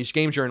same. These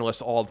game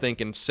journalists all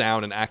think and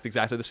sound and act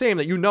exactly the same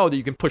that you know that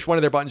you can push one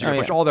of their buttons, you can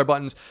push all their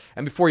buttons,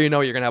 and before you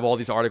know it, you're going to have all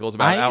these articles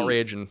about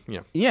Outrage and, you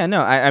know. Yeah,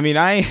 no, I mean,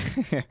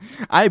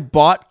 I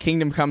bought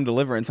Kingdom Come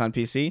Deliverance on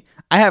PC.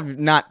 I have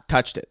not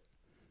touched it.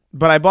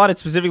 But I bought it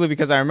specifically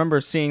because I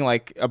remember seeing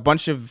like a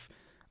bunch of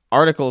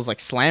articles like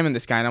slamming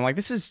this guy, and I'm like,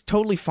 this is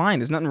totally fine.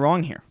 There's nothing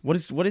wrong here. What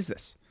is this?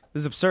 This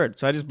is absurd.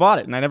 So I just bought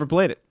it, and I never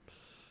played it.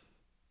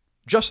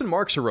 Justin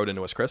Markser wrote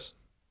into us, Chris,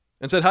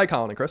 and said, hi,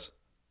 Colin and Chris.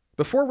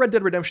 Before Red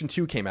Dead Redemption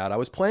 2 came out, I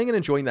was playing and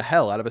enjoying the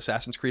hell out of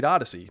Assassin's Creed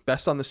Odyssey,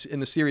 best in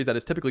the series that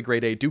is typically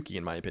grade A dookie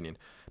in my opinion.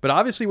 But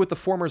obviously with the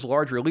former's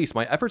large release,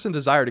 my efforts and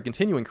desire to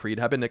continue in Creed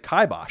have been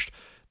kiboshed,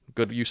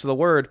 good use of the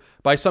word,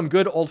 by some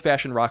good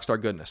old-fashioned Rockstar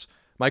goodness.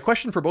 My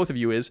question for both of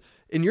you is,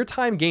 in your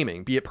time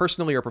gaming, be it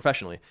personally or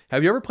professionally,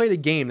 have you ever played a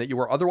game that you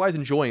were otherwise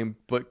enjoying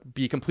but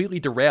be completely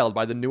derailed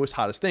by the newest,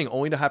 hottest thing,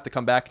 only to have to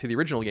come back to the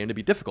original game to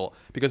be difficult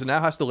because it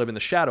now has to live in the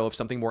shadow of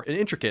something more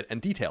intricate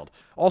and detailed?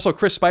 Also,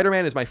 Chris,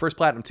 Spider-Man is my first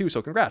Platinum too,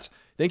 so congrats.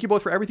 Thank you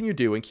both for everything you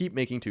do and keep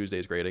making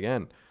Tuesdays great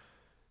again.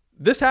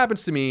 This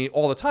happens to me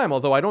all the time,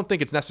 although I don't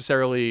think it's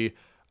necessarily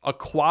a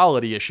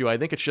quality issue. I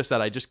think it's just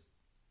that I just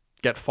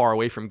get far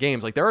away from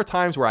games. Like, there are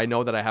times where I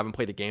know that I haven't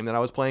played a game that I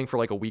was playing for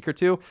like a week or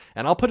two,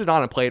 and I'll put it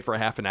on and play it for a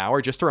half an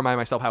hour just to remind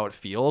myself how it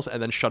feels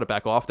and then shut it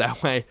back off.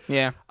 That way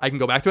I can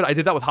go back to it. I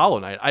did that with Hollow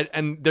Knight.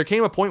 And there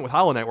came a point with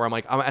Hollow Knight where I'm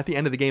like, I'm at the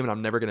end of the game and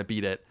I'm never going to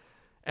beat it.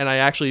 And I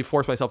actually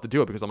forced myself to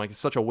do it because I'm like, it's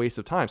such a waste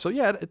of time. So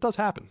yeah, it does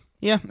happen.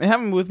 Yeah, it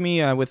happened with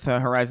me with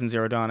Horizon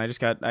Zero Dawn. I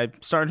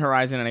started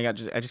Horizon and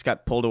I just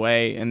got pulled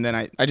away, and then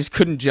I just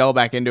couldn't gel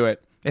back into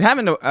it. It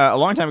happened a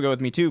long time ago with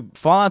me too.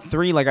 Fallout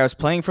 3, like I was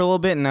playing for a little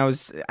bit, and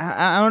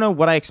I don't know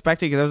what I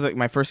expected because that was like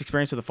my first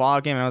experience with a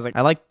Fallout game, and I was like,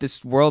 I like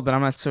this world, but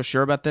I'm not so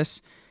sure about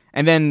this.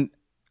 And then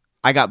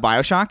I got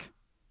BioShock,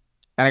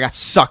 and I got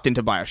sucked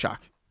into BioShock,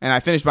 and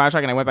I finished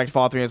BioShock, and I went back to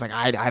Fallout 3. And I was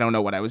like, I don't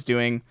know what I was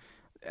doing.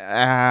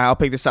 I'll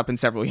pick this up in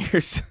several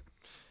years.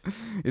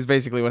 Is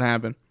basically what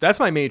happened. That's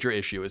my major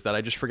issue, is that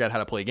I just forget how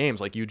to play games.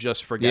 Like, you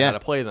just forget how to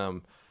play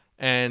them.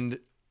 And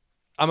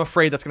I'm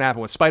afraid that's going to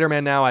happen with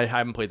Spider-Man now. I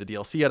haven't played the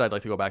DLC yet. I'd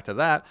like to go back to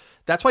that.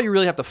 That's why you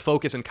really have to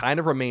focus and kind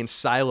of remain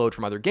siloed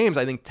from other games.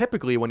 I think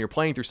typically when you're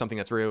playing through something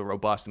that's very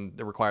robust and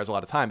it requires a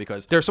lot of time,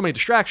 because there's so many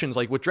distractions.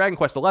 Like with Dragon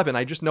Quest XI,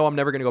 I just know I'm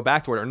never going to go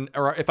back to it.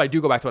 Or if I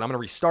do go back to it, I'm going to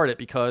restart it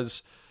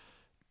because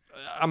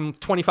I'm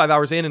 25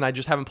 hours in and I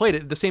just haven't played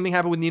it. The same thing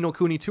happened with Ni no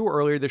Kuni 2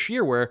 earlier this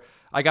year, where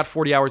I got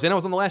 40 hours in. I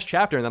was on the last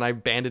chapter and then I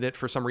abandoned it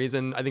for some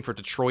reason. I think for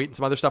Detroit and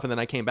some other stuff. And then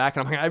I came back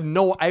and I'm like, I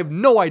have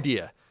no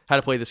idea how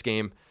to play this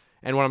game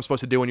and what I'm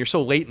supposed to do. And you're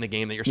so late in the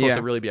game that you're supposed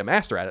to really be a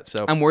master at it.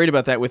 So I'm worried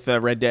about that with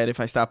Red Dead if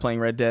I stop playing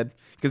Red Dead,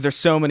 because there's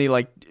so many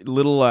like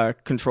little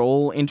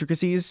control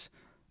intricacies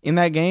in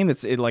that game.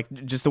 It's like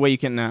just the way you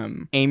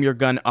can aim your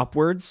gun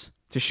upwards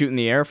to shoot in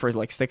the air for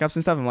like stick ups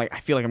and stuff. I'm like, I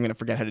feel like I'm gonna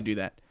forget how to do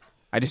that.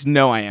 I just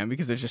know I am,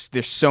 because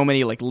there's so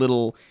many like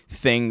little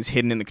things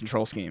hidden in the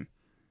control scheme.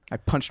 I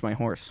punched my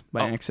horse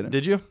by accident.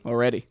 Did you?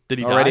 Already. Did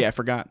he Already, die? I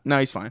forgot. No,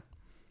 he's fine.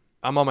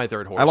 I'm on my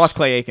third horse. I lost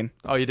Clay Aiken.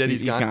 Oh, you did?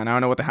 He's gone? I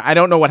don't know I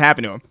don't know what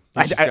happened to him.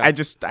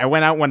 I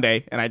went out one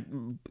day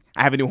and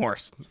I have a new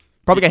horse.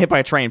 Probably got hit by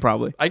a train,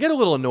 probably. I get a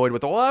little annoyed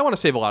with I want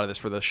to save a lot of this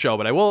for the show,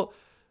 but I will,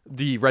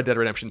 the Red Dead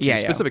Redemption 2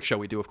 specific show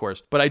we do, of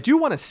course. But I do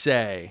want to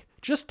say,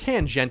 just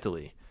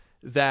tangentially,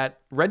 that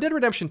Red Dead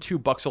Redemption 2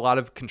 bucks a lot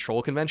of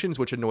control conventions,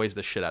 which annoys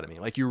the shit out of me.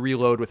 Like, you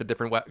reload with a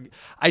different weapon.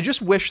 I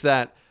just wish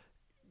that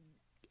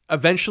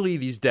eventually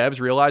these devs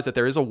realize that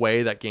there is a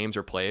way that games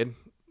are played.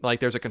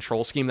 Like, there's a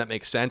control scheme that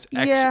makes sense.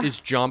 X is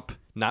jump,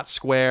 not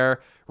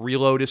square.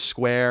 Reload is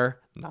square,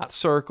 not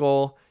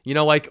circle. You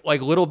know, like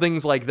little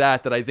things like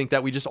that I think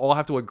that we just all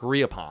have to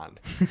agree upon.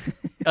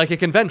 Like a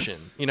convention,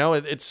 you know,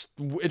 it's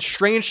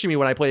strange to me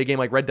when I play a game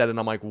like Red Dead and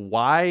I'm like,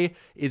 why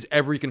is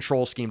every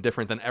control scheme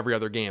different than every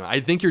other game? I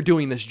think you're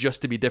doing this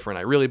just to be different.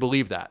 I really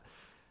believe that,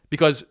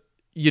 because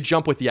you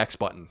jump with the X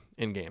button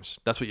in games.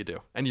 That's what you do.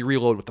 And you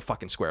reload with the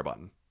fucking square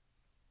button.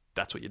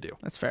 That's what you do.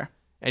 That's fair.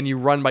 And you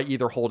run by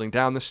either holding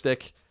down the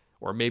stick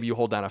or maybe you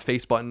hold down a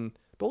face button,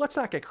 but let's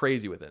not get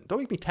crazy with it. Don't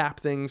make me tap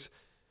things.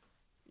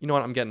 You know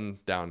what? I'm getting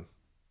down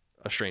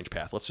a strange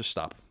path. Let's just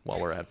stop while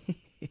we're at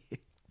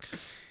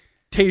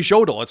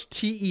Tejotl, it's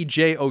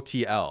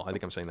Tejotl. I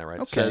think I'm saying that right.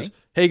 Okay. Says,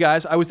 hey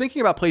guys, I was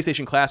thinking about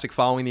PlayStation Classic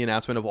following the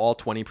announcement of all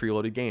 20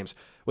 preloaded games.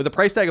 With a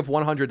price tag of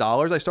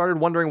 $100, I started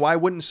wondering why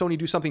wouldn't Sony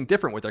do something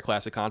different with their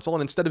classic console,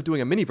 and instead of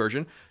doing a mini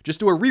version, just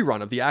do a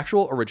rerun of the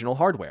actual original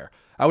hardware.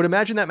 I would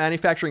imagine that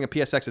manufacturing a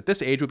PSX at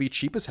this age would be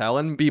cheap as hell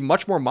and be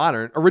much more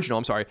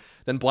original,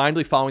 than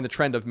blindly following the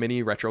trend of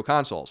mini retro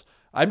consoles.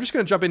 I'm just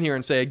going to jump in here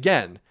and say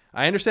again,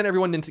 I understand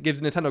everyone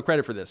gives Nintendo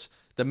credit for this.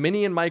 The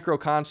mini and micro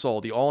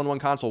console, the all-in-one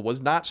console,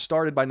 was not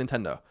started by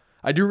Nintendo.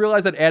 I do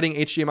realize that adding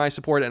HDMI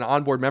support and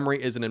onboard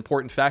memory is an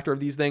important factor of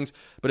these things,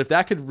 but if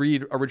that could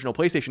read original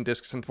PlayStation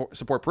discs and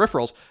support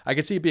peripherals, I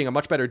could see it being a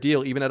much better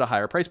deal even at a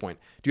higher price point.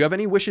 Do you have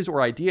any wishes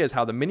or ideas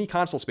how the mini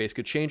console space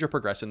could change or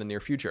progress in the near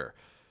future?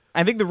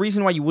 I think the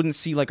reason why you wouldn't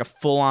see like a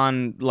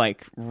full-on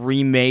like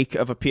remake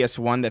of a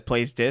PS1 that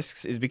plays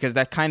discs is because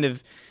that kind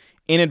of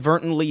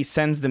inadvertently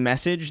sends the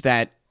message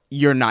that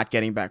you're not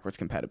getting backwards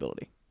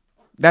compatibility.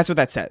 That's what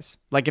that says.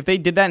 Like, if they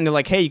did that and they're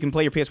like, hey, you can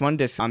play your PS1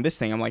 discs on this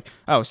thing, I'm like,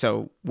 oh,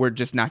 so we're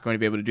just not going to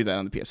be able to do that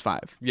on the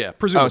PS5. Yeah,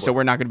 presumably. Oh, so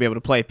we're not going to be able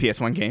to play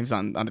PS1 games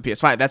on the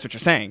PS5. That's what you're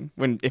saying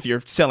if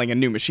you're selling a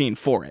new machine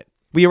for it.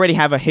 We already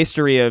have a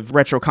history of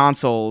retro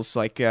consoles,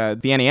 like the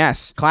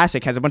NES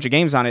Classic has a bunch of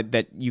games on it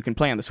that you can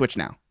play on the Switch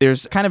now.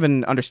 There's kind of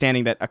an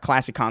understanding that a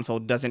classic console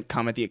doesn't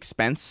come at the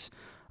expense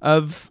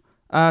of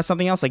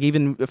something else, like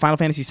even Final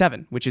Fantasy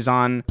VII, which is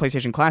on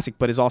PlayStation Classic,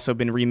 but has also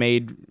been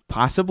remade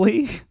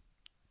possibly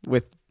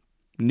with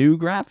new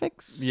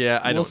graphics.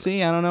 Yeah, We'll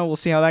see. I don't know. We'll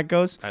see how that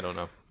goes. I don't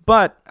know.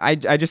 But I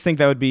just think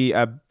that would be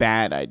a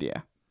bad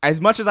idea. As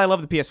much as I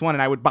love the PS1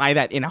 and I would buy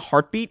that in a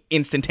heartbeat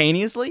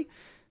instantaneously,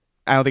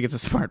 I don't think it's a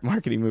smart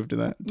marketing move to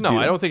that. No,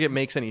 I don't think it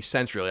makes any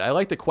sense, really. I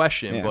like the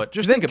question, but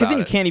just think about it.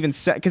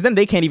 Because then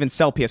they can't even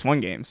sell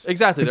PS1 games.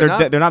 Exactly.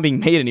 They're not being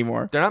made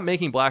anymore. They're not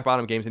making Black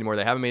Bottom games anymore.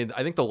 They haven't made...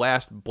 I think the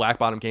last Black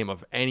Bottom game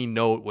of any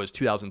note was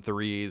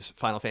 2003's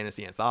Final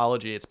Fantasy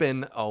Anthology. It's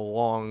been a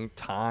long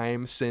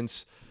time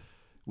since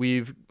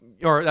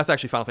or that's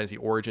actually Final Fantasy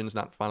Origins,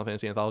 not Final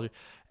Fantasy Anthology.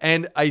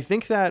 And I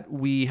think that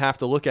we have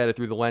to look at it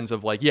through the lens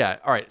of like, yeah,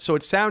 all right, so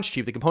it sounds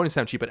cheap, the components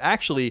sound cheap, but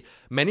actually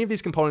many of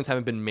these components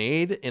haven't been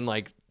made in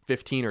like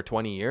 15 or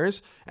 20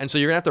 years. And so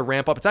you're gonna have to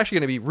ramp up. It's actually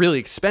gonna be really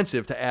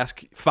expensive to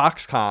ask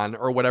Foxconn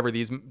or whatever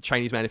these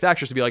Chinese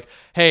manufacturers to be like,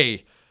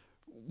 hey,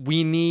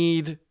 we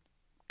need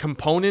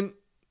component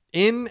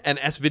in and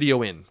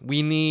S-video in.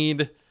 We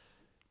need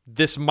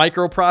this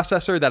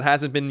microprocessor that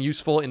hasn't been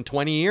useful in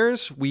 20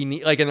 years. We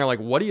need, like, and they're like,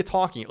 what are you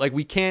talking? Like,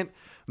 we can't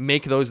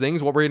make those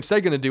things. What we're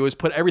instead going to do is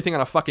put everything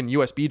on a fucking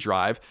USB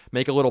drive,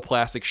 make a little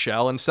plastic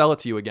shell, and sell it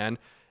to you again.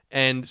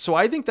 And so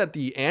I think that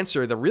the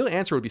real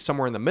answer would be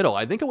somewhere in the middle.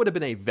 I think it would have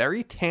been a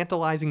very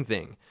tantalizing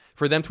thing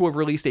for them to have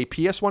released a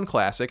PS1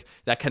 Classic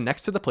that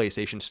connects to the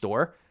PlayStation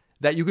Store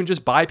that you can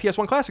just buy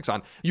PS1 Classics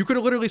on. You could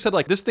have literally said,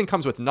 like, this thing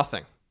comes with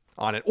nothing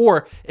on it,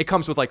 or it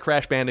comes with like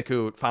Crash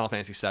Bandicoot, Final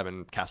Fantasy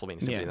VII, Castlevania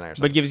Symphony of the Night, or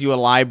something. But gives you a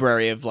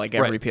library of like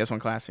every PS1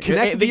 Classic.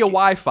 Connect via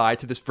Wi-Fi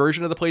to this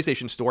version of the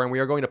PlayStation Store, and we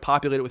are going to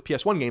populate it with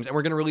PS1 games, and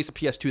we're going to release a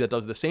PS2 that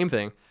does the same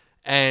thing.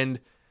 And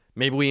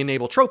maybe we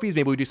enable trophies,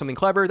 maybe we do something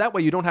clever. That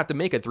way you don't have to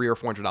make a $300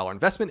 or $400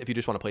 investment if you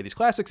just want to play these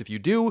classics. If you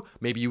do,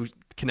 maybe you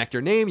connect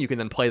your name, you can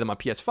then play them on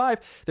PS5.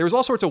 There was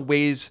all sorts of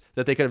ways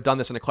that they could have done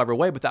this in a clever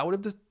way, but that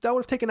would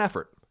have taken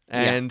effort.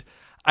 And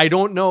I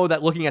don't know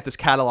that looking at this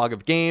catalog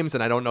of games,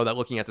 and I don't know that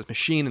looking at this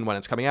machine and when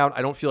it's coming out,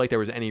 I don't feel like there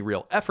was any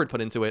real effort put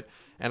into it.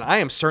 And I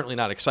am certainly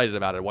not excited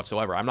about it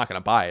whatsoever. I'm not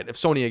going to buy it. If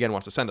Sony again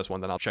wants to send us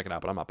one, then I'll check it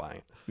out, but I'm not buying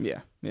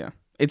it. Yeah.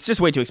 It's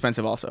just way too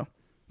expensive also.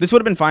 This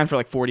would have been fine for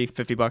like $40,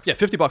 $50. Yeah,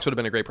 $50 would have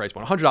been a great price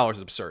point. $100 is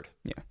absurd.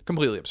 Yeah.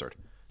 Completely absurd.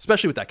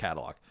 Especially with that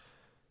catalog.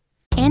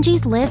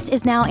 Angie's List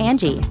is now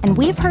Angie, and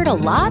we've heard a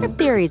lot of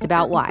theories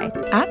about why.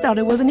 I thought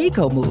it was an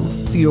eco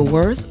move. Fewer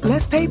words,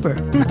 less paper.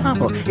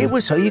 No, it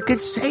was so you could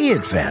say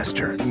it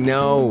faster.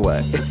 No,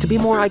 it's to be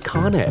more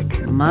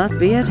iconic. Must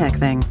be a tech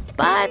thing.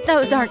 But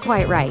those aren't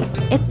quite right.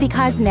 It's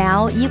because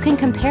now you can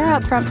compare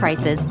upfront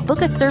prices,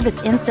 book a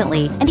service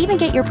instantly, and even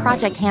get your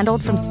project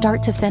handled from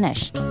start to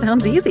finish.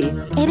 Sounds easy.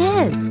 It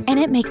is, and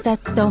it makes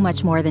us so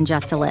much more than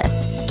just a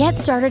list. Get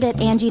started at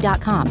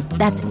Angie.com.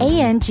 That's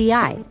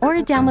ANGI, or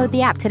download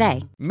the app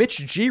today. Mitch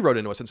G wrote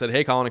into us and said,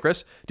 hey, Colin and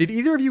Chris, did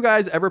either of you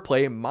guys ever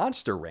play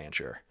Monster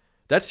Rancher?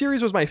 That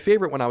series was my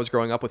favorite when I was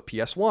growing up with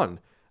PS1.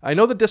 I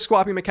know the disc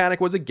swapping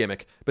mechanic was a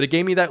gimmick, but it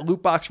gave me that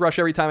loot box rush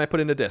every time I put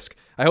in a disc.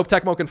 I hope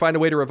Tecmo can find a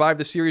way to revive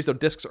the series, though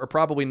discs are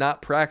probably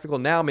not practical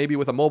now, maybe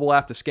with a mobile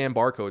app to scan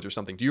barcodes or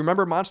something. Do you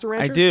remember Monster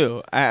Rancher? I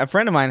do. A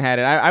friend of mine had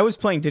it. I was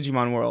playing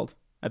Digimon World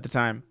at the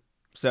time,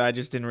 so I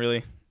just didn't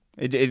really...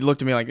 It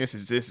looked at me like, this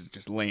is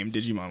just lame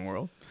Digimon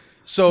World.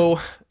 So,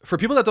 for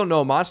people that don't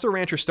know, Monster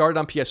Rancher started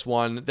on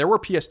PS1. There were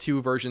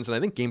PS2 versions and I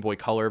think Game Boy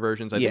Color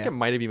versions. I think it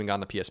might have even gone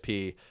to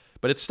PSP,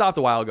 but it stopped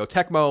a while ago.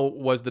 Tecmo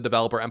was the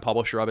developer and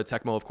publisher of it.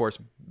 Tecmo, of course,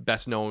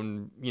 best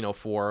known,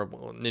 for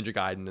Ninja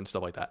Gaiden and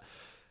stuff like that.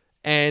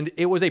 And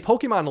it was a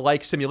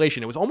Pokemon-like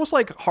simulation. It was almost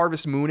like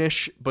Harvest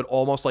Moon-ish, but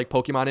almost like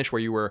Pokemon-ish,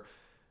 where you were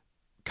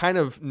kind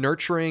of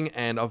nurturing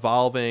and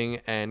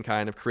evolving and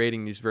kind of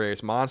creating these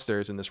various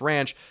monsters in this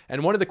ranch.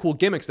 And one of the cool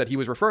gimmicks that he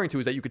was referring to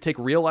is that you could take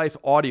real life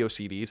audio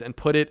CDs and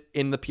put it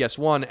in the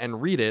PS1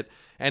 and read it,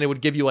 and it would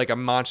give you like a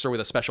monster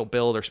with a special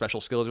build or special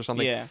skills or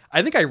something. Yeah.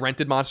 I think I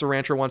rented Monster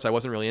Rancher once. I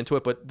wasn't really into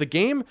it, but the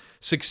game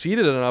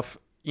succeeded enough,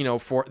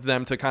 for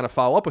them to kind of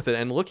follow up with it.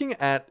 And looking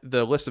at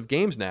the list of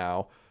games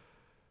now,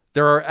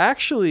 there are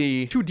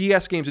actually 2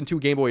 DS games and 2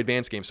 Game Boy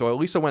Advance games. So at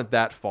least I went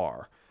that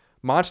far.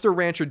 Monster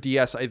Rancher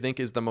DS, I think,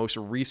 is the most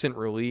recent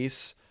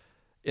release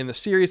in the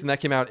series, and that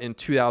came out in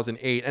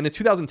 2008 and in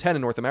 2010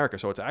 in North America,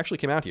 so it actually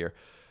came out here.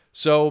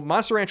 So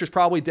Monster Rancher is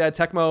probably dead.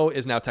 Tecmo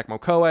is now Tecmo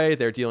Koei.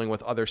 They're dealing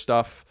with other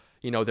stuff,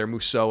 their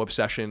Musou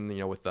obsession,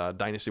 with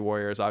Dynasty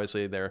Warriors.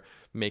 Obviously, they're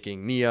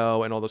making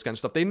Neo and all those kinds of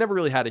stuff. They never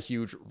really had a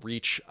huge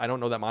reach. I don't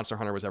know that Monster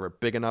Hunter was ever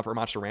big enough, or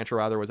Monster Rancher,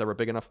 rather, was ever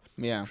big enough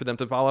for them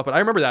to follow up. But I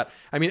remember that.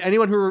 I mean,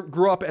 anyone who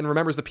grew up and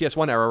remembers the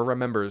PS1 era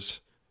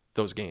remembers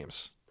those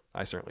games.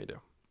 I certainly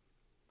do.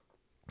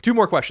 2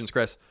 more questions,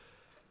 Chris.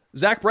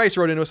 Zach Bryce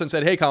wrote into us and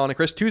said, hey, Colin and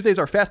Chris, Tuesdays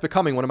are fast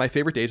becoming one of my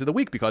favorite days of the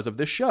week because of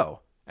this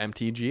show,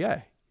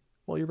 MTGA.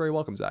 Well, you're very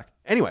welcome, Zach.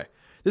 Anyway,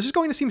 this is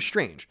going to seem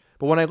strange,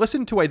 but when I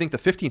listened to, I think, the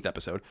 15th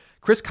episode,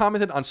 Chris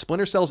commented on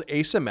Splinter Cell's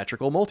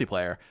asymmetrical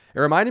multiplayer. It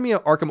reminded me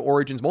of Arkham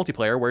Origins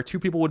multiplayer, where 2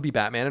 people would be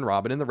Batman and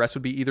Robin, and the rest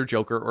would be either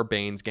Joker or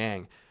Bane's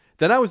gang.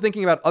 Then I was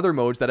thinking about other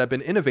modes that have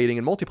been innovating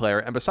in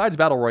multiplayer, and besides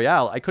Battle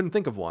Royale, I couldn't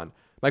think of one.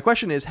 My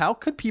question is, how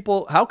come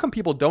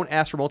people don't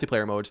ask for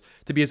multiplayer modes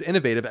to be as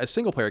innovative as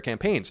single-player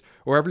campaigns,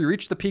 or have we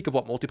reached the peak of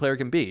what multiplayer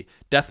can be?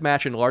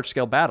 Deathmatch and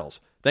large-scale battles.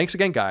 Thanks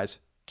again, guys.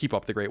 Keep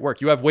up the great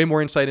work. You have way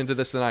more insight into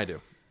this than I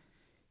do.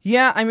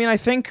 Yeah, I mean, I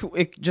think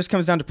it just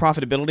comes down to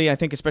profitability. I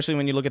think especially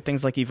when you look at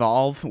things like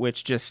Evolve,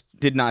 which just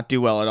did not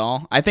do well at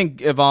all. I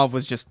think Evolve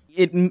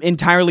it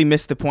entirely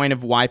missed the point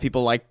of why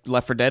people liked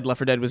Left 4 Dead. Left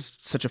 4 Dead was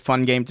such a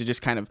fun game to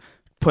just kind of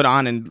put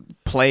on and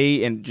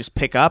play and just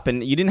pick up,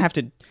 and you didn't have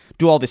to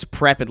do all this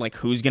prep and like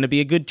who's going to be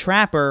a good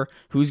trapper,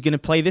 who's going to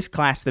play this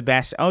class the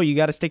best. Oh, you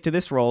got to stick to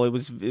this role. It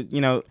was,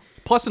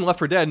 Plus, in Left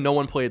 4 Dead, no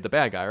one played the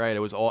bad guy, right? It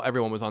was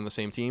everyone was on the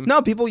same team.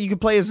 No, you could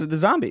play as the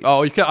zombies.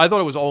 Oh, I thought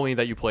it was only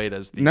that you played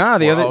as the. No,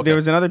 there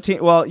was another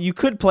team. Well, you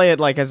could play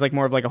it as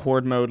more of like a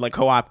horde mode, like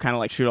co-op, kind of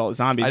like shoot all the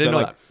zombies. I didn't know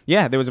that.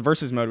 Yeah, there was a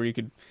versus mode where you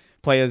could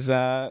play as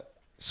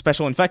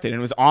Special Infected, and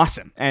it was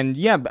awesome. And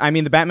yeah, I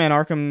mean, the Batman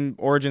Arkham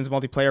Origins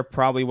multiplayer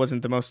probably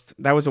wasn't the most...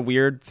 That was a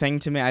weird thing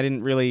to me. I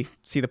didn't really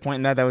see the point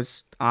in that. That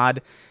was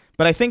odd.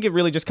 But I think it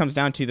really just comes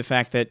down to the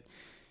fact that,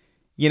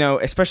 you know,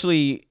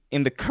 especially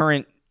in the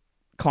current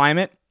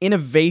climate,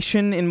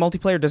 innovation in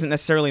multiplayer doesn't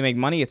necessarily make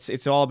money.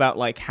 It's all about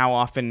like how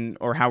often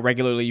or how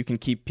regularly you can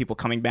keep people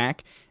coming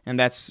back, and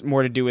that's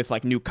more to do with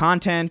like new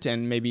content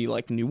and maybe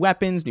like new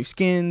weapons, new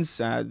skins.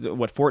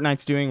 What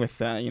Fortnite's doing with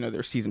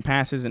their season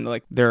passes and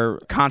like their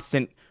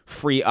constant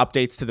free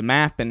updates to the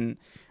map. And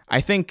I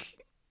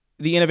think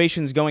the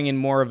innovation's going in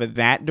more of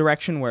that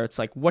direction where it's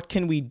like, what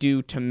can we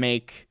do to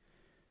make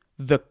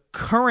the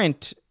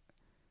current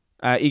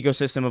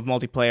ecosystem of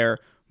multiplayer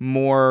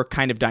more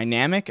kind of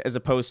dynamic, as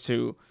opposed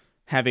to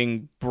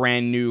having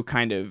brand new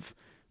kind of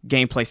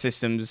gameplay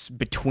systems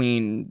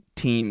between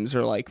teams,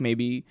 or like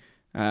maybe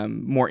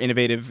more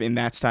innovative in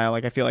that style.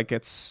 Like I feel like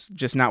it's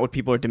just not what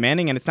people are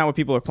demanding, and it's not what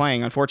people are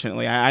playing,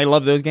 unfortunately. I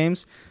love those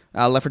games.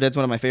 Left 4 Dead's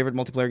one of my favorite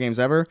multiplayer games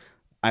ever.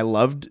 I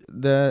loved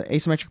the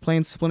asymmetric play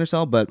in Splinter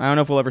Cell, but I don't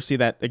know if we'll ever see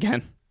that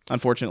again,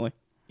 unfortunately.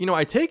 You know,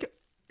 I take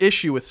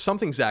issue with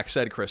something Zach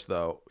said, Chris,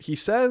 though. He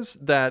says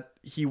that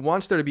he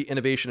wants there to be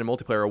innovation in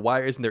multiplayer.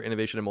 Why isn't there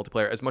innovation in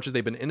multiplayer as much as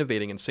they've been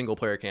innovating in single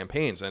player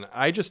campaigns? And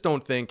I just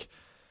don't think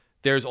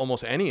there's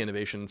almost any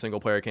innovation in single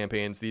player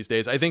campaigns these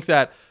days. I think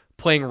that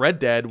playing Red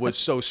Dead was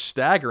so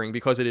staggering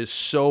because it is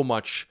so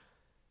much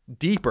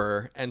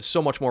deeper and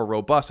so much more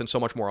robust and so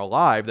much more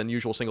alive than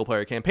usual single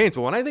player campaigns.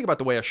 But when I think about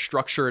the way a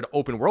structured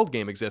open world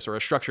game exists, or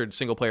a structured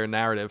single player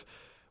narrative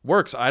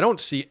works, I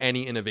don't see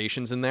any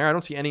innovations in there. I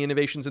don't see any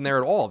innovations in there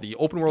at all. The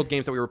open world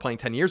games that we were playing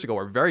 10 years ago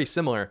are very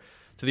similar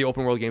to the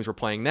open world games we're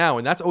playing now,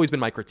 and that's always been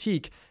my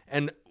critique.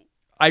 And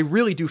I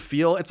really do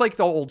feel it's like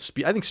the old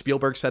I think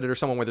Spielberg said it, or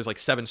someone, where there's like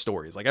 7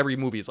 stories. Like every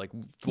movie is like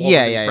full of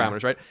these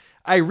parameters, right?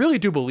 I really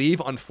do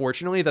believe,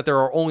 unfortunately, that there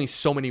are only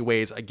so many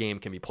ways a game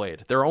can be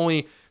played. There are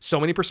only so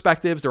many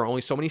perspectives. There are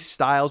only so many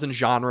styles and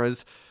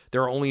genres.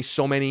 There are only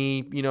so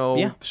many,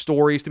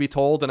 stories to be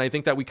told. And I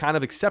think that we kind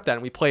of accept that,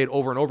 and we play it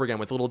over and over again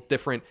with a little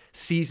different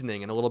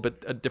seasoning and a little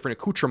bit a different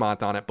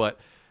accoutrement on it. But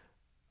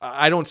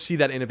I don't see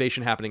that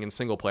innovation happening in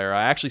single player.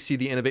 I actually see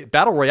the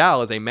Battle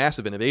Royale as a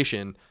massive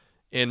innovation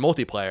in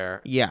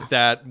multiplayer. Yeah.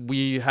 That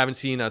we haven't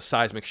seen a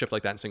seismic shift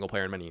like that in single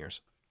player in many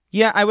years.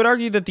 Yeah, I would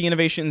argue that the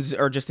innovations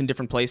are just in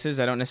different places.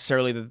 I don't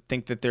necessarily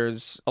think that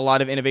there's a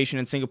lot of innovation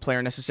in single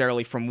player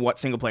necessarily from what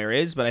single player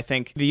is, but I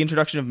think the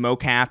introduction of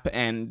mocap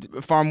and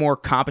far more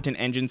competent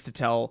engines to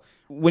tell.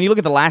 When you look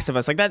at The Last of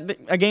Us, like that,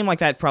 a game like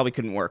that probably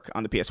couldn't work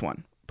on the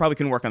PS1. Probably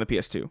couldn't work on the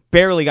PS2.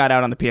 Barely got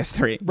out on the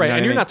PS3. Right,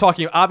 and you're not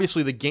talking,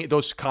 obviously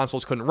those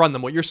consoles couldn't run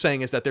them. What you're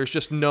saying is that there's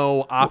just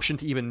no option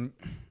to even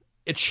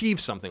achieve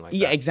something like that.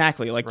 Yeah,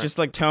 exactly. Like just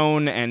like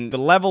tone and the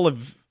level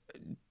of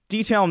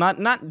detail,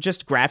 not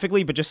just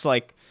graphically, but just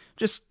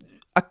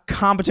a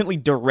competently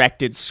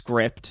directed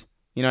script.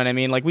 You know what I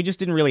mean? Like we just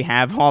didn't really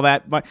have all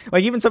that. But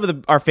like even some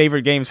of our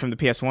favorite games from the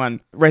PS1,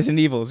 Resident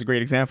Evil is a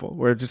great example,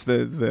 where just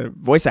the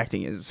voice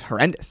acting is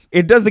horrendous.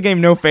 It does the game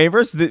no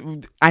favors.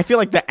 I feel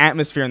like the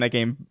atmosphere in that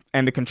game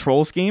and the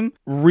control scheme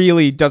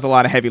really does a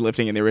lot of heavy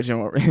lifting in the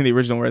original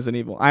Resident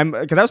Evil.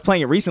 Because I was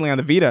playing it recently on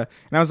the Vita,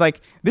 and I was like,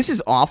 this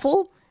is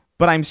awful,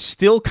 but I'm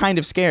still kind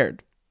of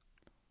scared.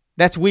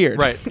 That's weird.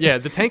 Right. Yeah.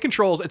 The tank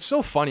controls, it's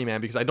so funny, man,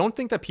 because I don't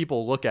think that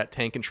people look at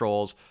tank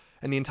controls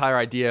and the entire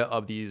idea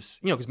of these,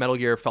 because Metal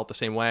Gear felt the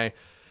same way,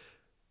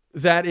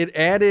 that it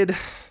added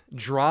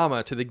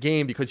drama to the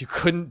game because you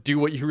couldn't do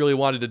what you really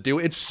wanted to do.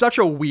 It's such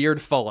a weird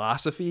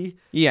philosophy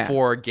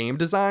for game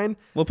design.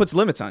 Well, it puts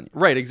limits on you.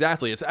 Right.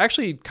 Exactly. It's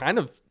actually kind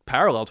of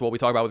parallel to what we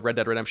talk about with Red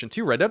Dead Redemption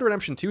 2. Red Dead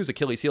Redemption 2's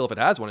Achilles heel, if it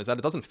has one, is that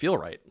it doesn't feel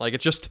right. Like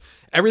it's just,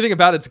 everything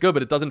about it's good,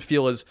 but it doesn't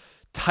feel as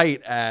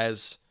tight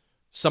as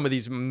some of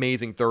these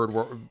amazing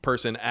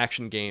third-person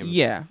action games.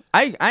 Yeah,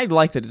 I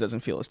like that it doesn't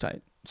feel as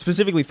tight,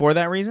 specifically for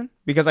that reason,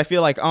 because I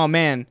feel like, oh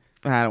man,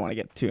 I don't want to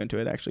get too into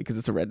it actually, because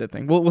it's a Red Dead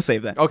thing. We'll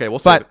save that. Okay, we'll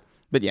save it.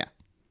 But yeah,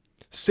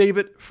 save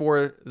it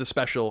for the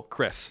special,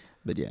 Chris.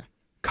 But yeah,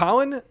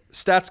 Colin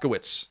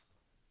Statskowitz,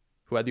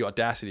 who had the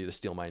audacity to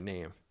steal my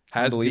name,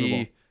 has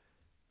the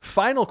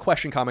final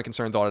question, comment,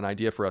 concern, thought, and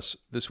idea for us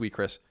this week,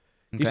 Chris.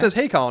 He says,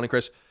 "Hey, Colin and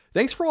Chris,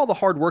 thanks for all the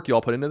hard work you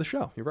all put into the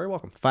show. You're very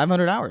welcome."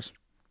 500 hours.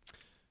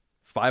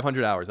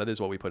 500 hours. That is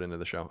what we put into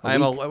the show.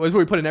 What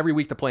we put in every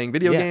week to playing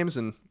video games.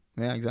 And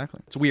yeah, exactly.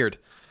 It's weird.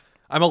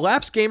 I'm a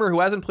lapsed gamer who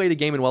hasn't played a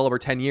game in well over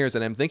 10 years,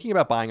 and I'm thinking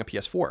about buying a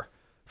PS4.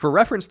 For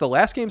reference, the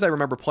last games I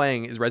remember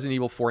playing is Resident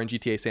Evil 4 and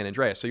GTA San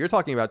Andreas. So you're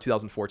talking about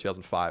 2004,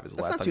 2005 is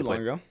the last time you played.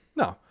 That's not too long ago.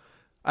 No.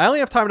 I only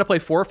have time to play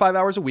 4 or 5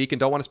 hours a week and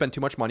don't want to spend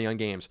too much money on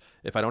games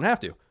if I don't have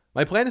to.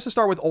 My plan is to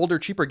start with older,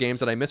 cheaper games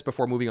that I missed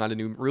before moving on to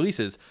new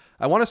releases.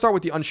 I want to start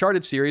with the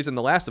Uncharted series and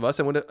The Last of Us,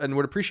 and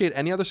would appreciate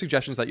any other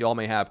suggestions that you all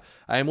may have.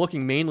 I am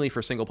looking mainly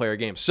for single-player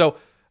games. So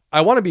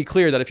I want to be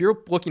clear that if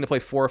you're looking to play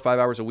 4 or 5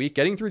 hours a week,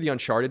 getting through the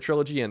Uncharted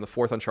trilogy and the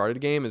 4th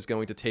Uncharted game is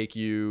going to take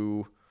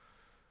you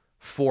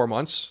 4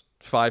 months,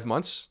 5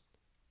 months.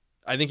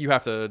 I think you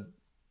have to...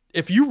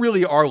 If you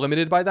really are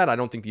limited by that, I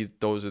don't think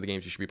those are the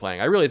games you should be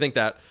playing. I really think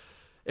that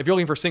if you're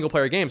looking for single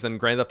player games, then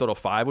Grand Theft Auto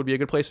 5 would be a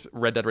good place.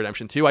 Red Dead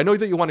Redemption 2. I know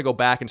that you want to go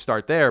back and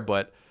start there,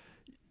 but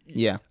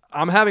Yeah.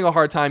 I'm having a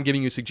hard time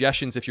giving you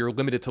suggestions if you're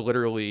limited to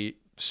literally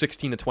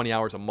 16 to 20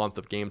 hours a month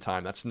of game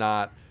time. That's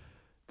not,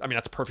 I mean,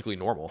 that's perfectly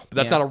normal, but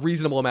that's not a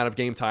reasonable amount of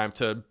game time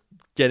to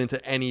get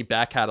into any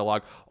back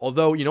catalog.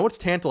 Although, you know what's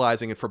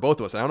tantalizing for both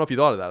of us? I don't know if you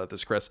thought of that at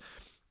this, Chris.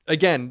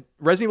 Again,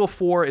 Resident Evil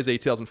 4 is a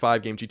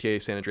 2005 game.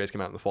 GTA San Andreas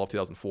came out in the fall of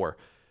 2004.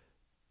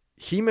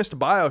 He missed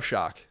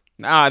BioShock.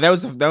 That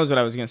was what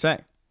I was going to say.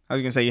 I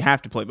was going to say you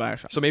have to play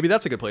BioShock. So maybe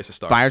that's a good place to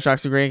start.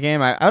 BioShock's a great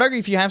game. I would argue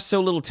if you have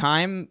so little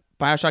time,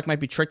 BioShock might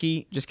be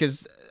tricky, just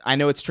because I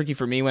know it's tricky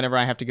for me whenever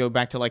I have to go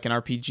back to like an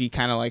RPG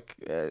kind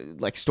of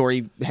like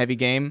story heavy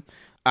game.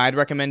 I'd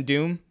recommend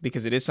Doom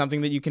because it is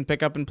something that you can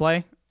pick up and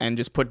play and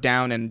just put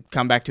down and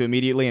come back to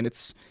immediately, and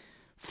it's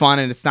fun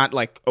and it's not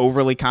like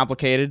overly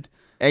complicated.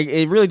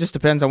 It really just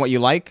depends on what you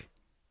like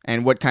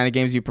and what kind of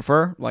games you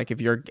prefer. Like if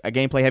you're a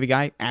gameplay heavy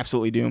guy,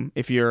 absolutely Doom.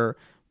 If you're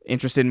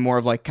interested in more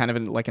of like kind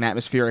of like an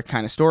atmospheric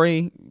kind of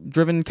story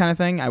driven kind of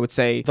thing, I would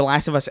say The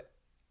Last of Us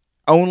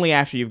only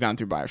after you've gone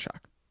through BioShock,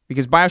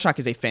 because BioShock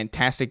is a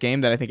fantastic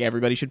game that I think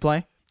everybody should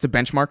play. It's a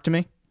benchmark to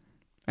me,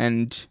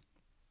 and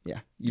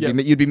yeah,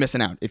 you'd be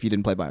missing out if you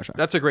didn't play BioShock.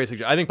 That's a great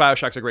suggestion. I think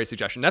BioShock's a great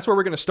suggestion. That's where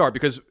we're going to start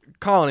because,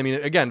 Colin, I mean,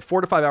 again,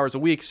 4 to 5 hours a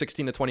week,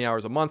 16 to 20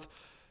 hours a month.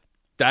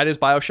 That is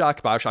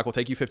BioShock. BioShock will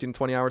take you 15 to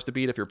 20 hours to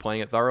beat if you're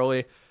playing it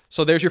thoroughly.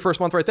 So there's your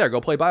first month right there.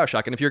 Go play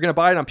BioShock. And if you're going to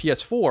buy it on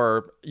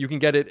PS4, you can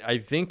get it, I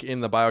think,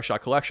 in the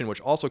BioShock collection, which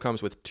also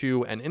comes with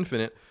 2 and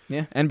Infinite.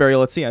 Yeah, and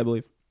Burial at Sea, I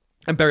believe.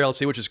 And Burial at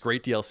Sea, which is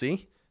great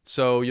DLC.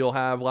 So you'll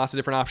have lots of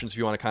different options if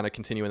you want to kind of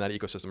continue in that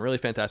ecosystem. Really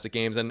fantastic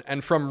games.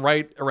 And from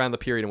right around the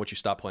period in which you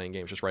stop playing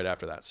games, just right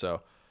after that.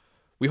 So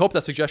we hope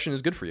that suggestion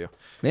is good for you.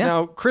 Yeah.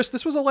 Now, Chris,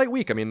 this was a light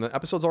week. I mean, the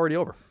episode's already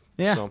over.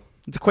 Yeah. So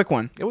it's a quick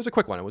one. It was a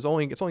quick one. It's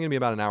only going to be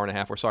about an hour and a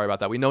half. We're sorry about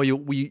that. We know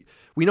we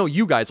know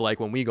you guys like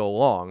when we go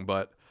long,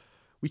 but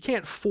we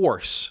can't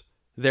force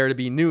there to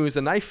be news.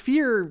 And I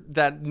fear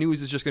that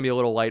news is just going to be a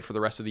little light for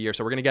the rest of the year.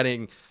 So we're going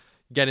to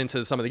get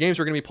into some of the games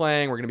we're going to be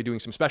playing. We're going to be doing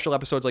some special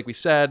episodes, like we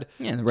said.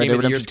 Yeah, the Red Dead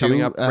Redemption 2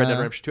 coming up. Red Dead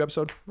Redemption 2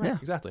 episode. Right, yeah,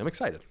 exactly. I'm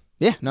excited.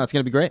 Yeah, no, it's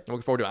going to be great. I'm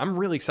looking forward to it. I'm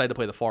really excited to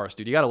play The Forest,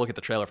 dude. You got to look at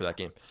the trailer for that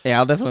game. Yeah,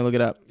 I'll definitely look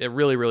it up. It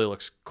really, really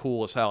looks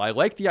cool as hell. I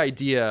like the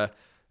idea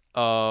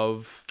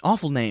of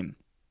awful name.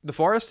 The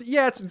Forest.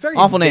 Yeah, it's very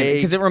awful vague. name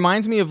because it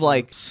reminds me of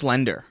like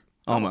Slender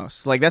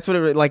almost. Like that's what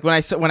it like when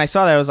I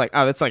saw that I was like,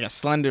 oh, that's like a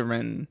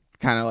Slenderman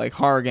kind of like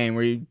horror game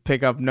where you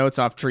pick up notes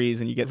off trees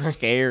and you get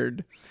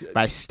scared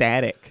by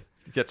static.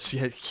 That's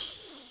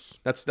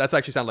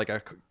actually sound like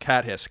a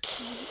cat hiss.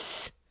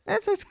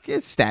 It's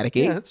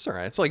staticky. Yeah, that's all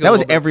right. It's like that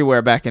was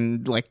everywhere back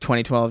in like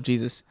 2012.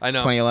 Jesus, I know.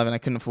 2011. I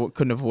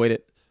couldn't avoid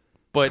it.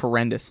 But it's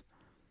horrendous.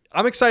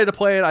 I'm excited to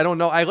play it. I don't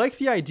know. I like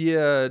the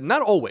idea,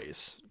 not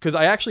always, because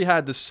I actually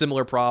had this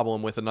similar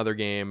problem with another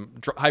game,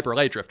 Hyper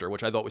Light Drifter,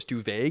 which I thought was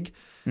too vague.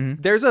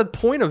 Mm-hmm. There's a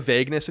point of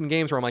vagueness in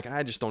games where I'm like,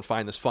 I just don't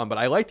find this fun. But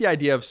I like the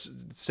idea of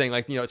saying,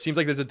 like, it seems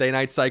like there's a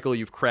day-night cycle.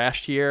 You've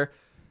crashed here.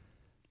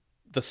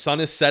 The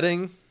sun is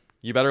setting.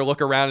 You better look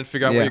around and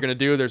figure out what you're going to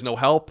do. There's no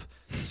help.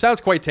 It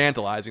sounds quite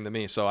tantalizing to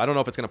me. So I don't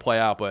know if it's going to play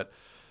out. But,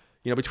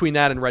 between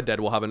that and Red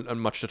Dead, we'll have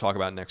much to talk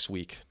about next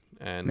week.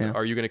 And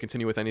are you going to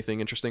continue with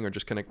anything interesting or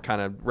just going to kind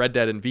of Red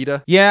Dead and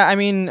Vita? Yeah, I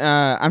mean,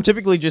 I'm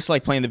typically just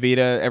like playing the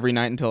Vita every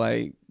night until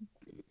I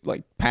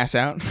like pass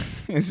out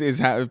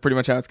is pretty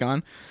much how it's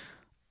gone.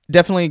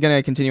 Definitely going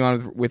to continue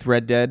on with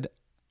Red Dead.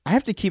 I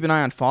have to keep an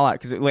eye on Fallout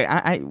because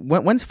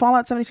when's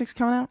Fallout 76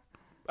 coming out?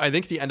 I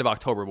think the end of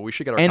October, but we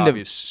should get our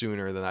copies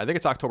sooner than that. I think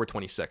it's October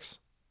 26th,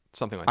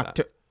 something like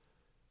that.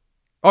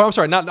 Oh, I'm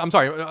sorry. I'm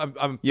sorry.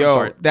 I'm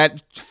sorry.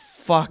 That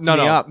fucked me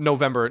up.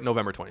 November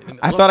 20th.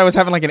 I thought I was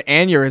having like an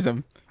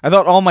aneurysm. I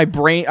thought all my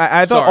brain.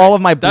 I thought all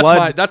of my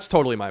blood. That's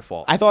totally my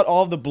fault. I thought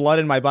all of the blood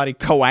in my body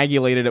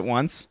coagulated at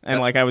once,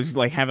 and like I was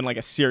like having like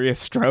a serious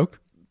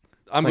stroke.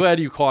 I'm glad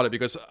you caught it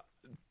because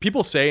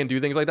people say and do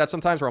things like that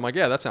sometimes where I'm like,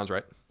 yeah, that sounds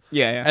right.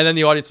 Yeah. And then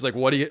the audience is like,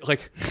 what do you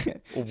like?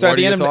 So at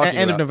the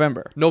end of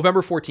November.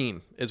 November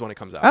 14 is when it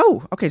comes out.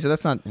 Oh, okay. So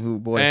that's not. Oh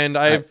boy. And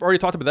I've already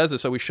talked to Bethesda,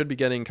 so we should be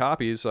getting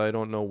copies. I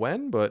don't know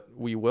when, but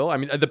we will. I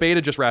mean, the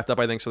beta just wrapped up,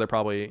 I think, so they're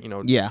probably,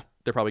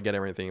 they're probably getting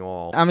everything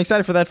all. I'm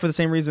excited for that for the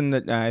same reason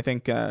that I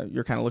think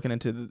you're kind of looking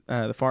into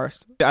the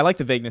Forest. I like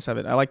the vagueness of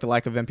it. I like the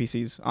lack of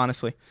NPCs,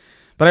 honestly.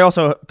 But I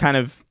also kind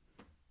of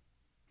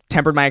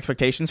tempered my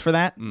expectations for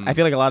that. I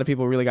feel like a lot of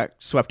people really got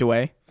swept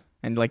away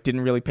and like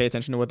didn't really pay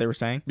attention to what they were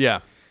saying. Yeah.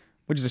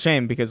 Which is a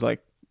shame because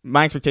like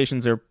my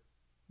expectations are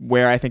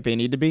where I think they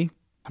need to be.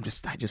 I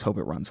just hope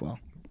it runs well.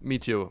 Me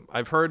too.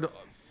 I've heard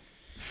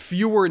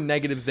fewer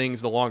negative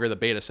things the longer the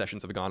beta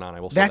sessions have gone on. I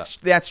will say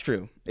that's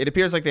true. It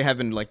appears like they have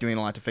been like doing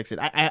a lot to fix it.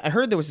 I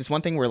heard there was this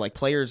one thing where like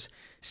players'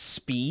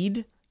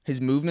 speed, his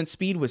movement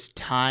speed was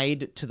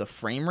tied to the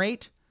frame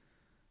rate,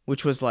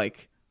 which was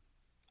like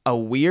a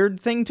weird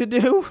thing to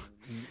do.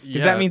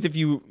 Because that means if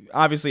you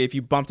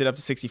bumped it up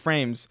to 60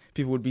 frames,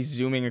 people would be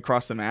zooming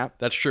across the map.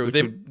 That's true.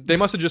 They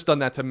must have just done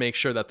that to make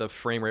sure that the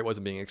frame rate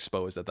wasn't being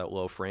exposed at that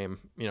low frame.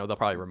 They'll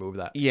probably remove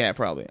that. Yeah,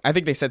 probably. I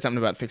think they said something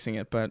about fixing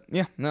it, but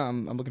yeah, no,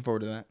 I'm looking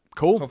forward to that.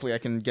 Cool. Hopefully I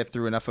can get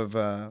through enough of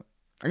I'm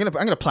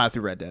gonna plow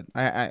through Red Dead.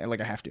 I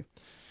have to.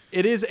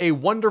 It is a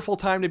wonderful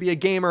time to be a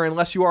gamer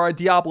unless you are a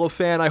Diablo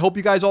fan. I hope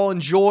you guys all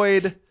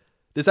enjoyed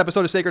this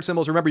episode of Sacred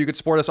Symbols. Remember, you could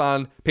support us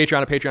on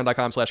Patreon at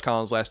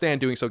patreon.com/ColinsLastStand.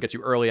 Doing so gets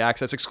you early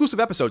access, exclusive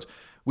episodes.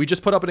 We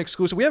just put up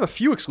we have a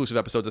few exclusive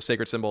episodes of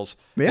Sacred Symbols.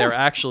 Yeah. They're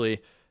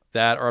actually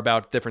that are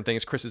about different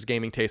things. Chris's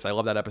gaming taste. I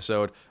love that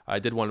episode. I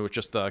did one with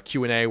just the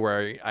Q&A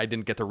where I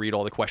didn't get to read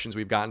all the questions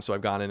we've gotten, so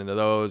I've gone into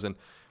those. And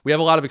we have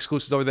a lot of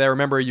exclusives over there.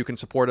 Remember, you can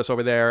support us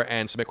over there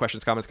and submit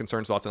questions, comments,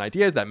 concerns, thoughts, and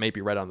ideas that may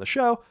be read on the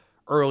show.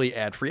 Early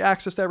ad-free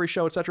access to every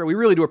show, etc. We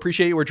really do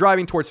appreciate you. We're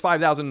driving towards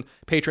 5,000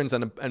 patrons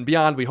and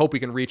beyond. We hope we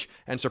can reach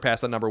and surpass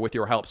that number with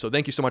your help. So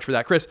thank you so much for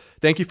that. Chris,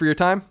 thank you for your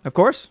time. Of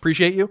course.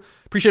 Appreciate you.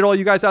 Appreciate all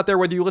you guys out there,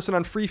 whether you listen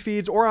on free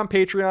feeds or on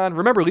Patreon.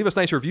 Remember, leave us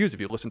nice reviews if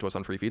you listen to us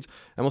on free feeds.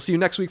 And we'll see you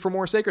next week for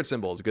more Sacred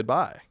Symbols.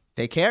 Goodbye.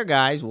 Take care,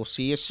 guys. We'll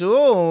see you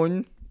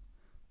soon.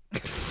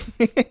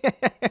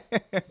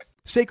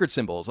 Sacred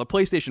Symbols, a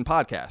PlayStation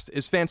podcast,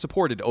 is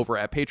fan-supported over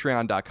at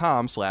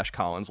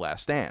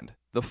patreon.com/ColinsLastStand.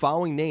 The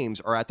following names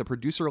are at the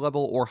producer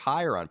level or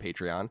higher on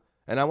Patreon,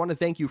 and I want to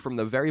thank you from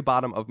the very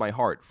bottom of my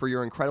heart for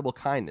your incredible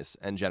kindness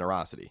and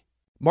generosity.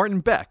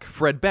 Martin Beck,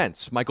 Fred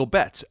Bentz, Michael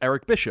Betts,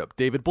 Eric Bishop,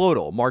 David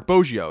Blodel, Mark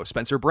Boggio,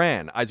 Spencer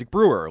Brand, Isaac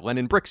Brewer,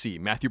 Lennon Brixey,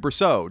 Matthew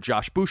Brousseau,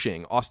 Josh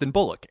Bushing, Austin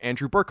Bullock,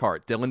 Andrew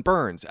Burkhart, Dylan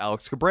Burns,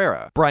 Alex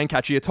Cabrera, Brian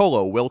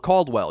Cacciatolo, Will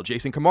Caldwell,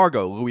 Jason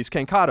Camargo, Luis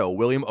Cancato,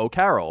 William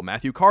O'Carroll,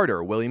 Matthew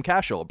Carter, William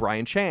Cashel,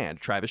 Brian Chand,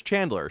 Travis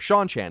Chandler,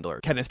 Sean Chandler,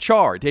 Kenneth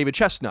Charr, David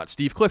Chestnut,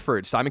 Steve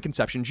Clifford, Simon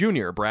Conception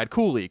Jr., Brad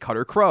Cooley,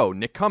 Cutter Crow,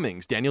 Nick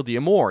Cummings, Daniel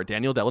Diamore,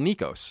 Daniel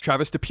Delanikos,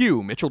 Travis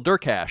Depew, Mitchell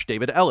Durkash,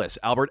 David Ellis,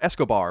 Albert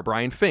Escobar,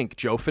 Brian Fink,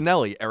 Joe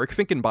Finelli, Eric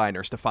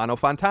Finkenbeiner, Stefano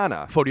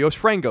Fontana, Photios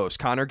Frangos,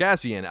 Connor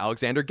Gazian,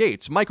 Alexander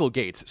Gates, Michael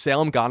Gates,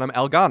 Salem Ghanem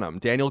Al Ghanem,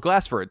 Daniel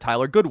Glassford,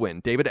 Tyler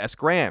Goodwin, David S.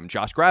 Graham,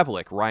 Josh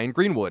Gravelick, Ryan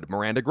Greenwood,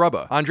 Miranda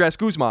Grubba, Andres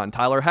Guzman,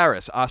 Tyler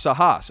Harris, Asa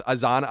Haas,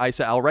 Azan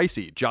Isa Al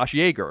Raisi, Josh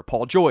Yeager,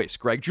 Paul Joyce,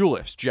 Greg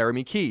Juliffs,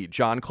 Jeremy Key,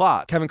 John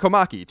Klott, Kevin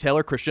Komaki,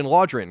 Taylor Christian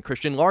Laudrin,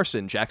 Christian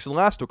Larson, Jackson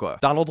Lastuka,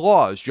 Donald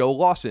Laws, Joe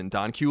Lawson,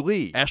 Don Q.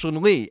 Lee,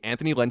 Ashlyn Lee,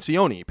 Anthony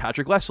Lencioni,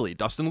 Patrick Leslie,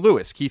 Dustin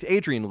Lewis, Keith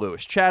Adrian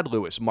Lewis, Chad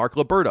Lewis, Mark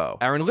Liberto,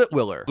 Aaron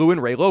Litwiller,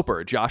 Lewin Ray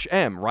Loper, Josh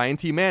M., Ryan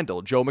T.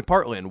 Mandel, Joe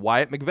McPartland,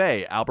 Wyatt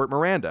McVeigh, Albert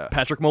Miranda,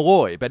 Patrick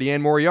Malloy, Betty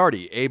Ann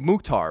Moriarty, Abe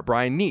Mukhtar,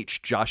 Brian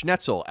Nietzsche, Josh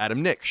Netzel,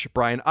 Adam Nix,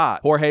 Brian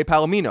Ott, Jorge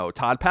Palomino,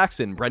 Todd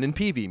Paxton, Brendan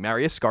Peavy,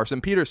 Marius Scarson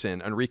Peterson,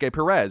 Enrique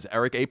Perez,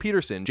 Eric A.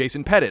 Peterson,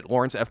 Jason Pettit,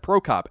 Lawrence F.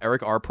 Prokop,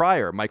 Eric R.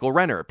 Pryor, Michael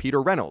Renner,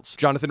 Peter Reynolds,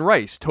 Jonathan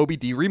Rice, Toby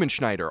D.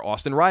 Riemenschneider,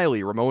 Austin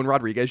Riley, Ramon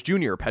Rodriguez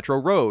Jr.,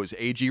 Petro Rose,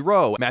 A.G.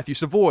 Rowe, Matthew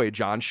Savoy,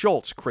 John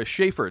Schultz, Chris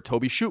Schaefer,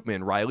 Toby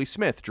Shootman, Riley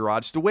Smith,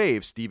 Gerard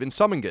Stewave, Steven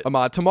Summingut,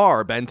 Ahmad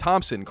Tamar, Ben Thompson,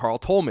 Carl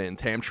Tolman,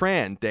 Tam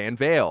Tran, Dan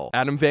Vale,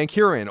 Adam Van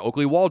Kuren,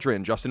 Oakley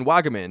Waldron, Justin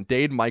Wagaman,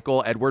 Dade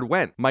Michael Edward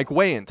Wendt, Mike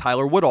Wayant,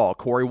 Tyler Woodall,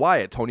 Corey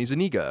Wyatt, Tony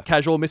Zaniga,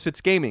 Casual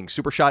Misfits Gaming,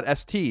 Supershot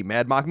ST,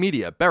 Mad Mock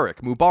Media, Beric,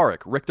 Mubarak,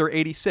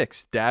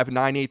 Richter86,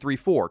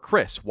 Dav9834,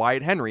 Chris,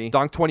 Wyatt Henry,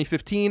 Donk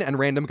 2015, and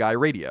Random Guy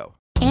Radio.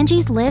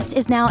 Angie's List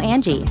is now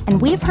Angie, and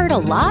we've heard a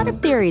lot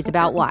of theories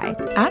about why.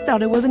 I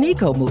thought it was an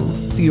eco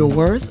move. Fewer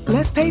words,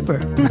 less paper.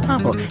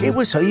 No, it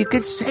was so you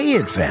could say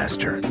it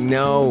faster.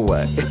 No,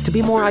 it's to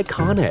be more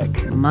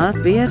iconic.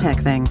 Must be a tech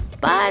thing.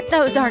 But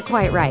those aren't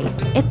quite right.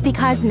 It's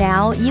because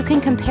now you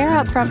can compare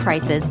upfront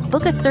prices,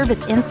 book a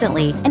service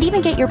instantly, and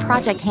even get your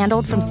project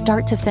handled from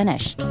start to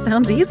finish.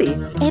 Sounds easy.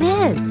 It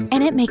is,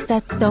 and it makes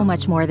us so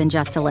much more than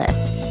just a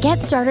list. Get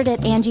started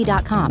at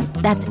Angie.com.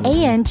 That's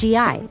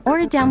ANGI, or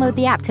download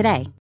the app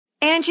today.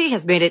 Angie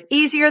has made it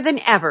easier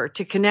than ever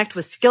to connect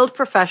with skilled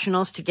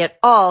professionals to get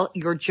all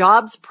your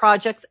jobs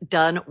projects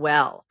done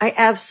well. I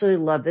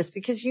absolutely love this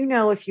because,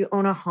 if you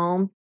own a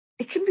home,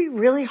 it can be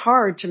really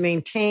hard to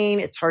maintain.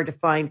 It's hard to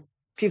find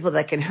people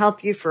that can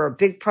help you for a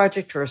big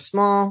project or a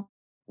small.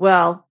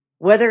 Well,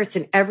 whether it's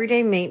in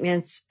everyday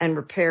maintenance and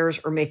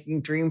repairs or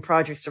making dream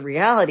projects a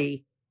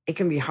reality, it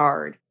can be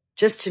hard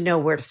just to know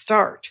where to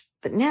start.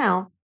 But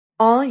now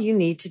all you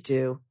need to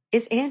do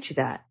is Angie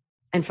that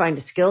and find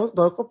a skilled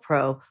local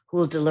pro who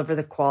will deliver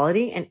the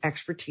quality and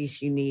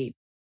expertise you need.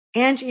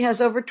 Angie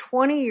has over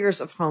 20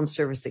 years of home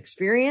service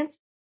experience,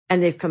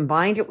 and they've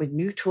combined it with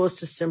new tools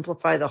to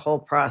simplify the whole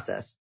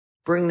process.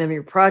 Bring them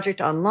your project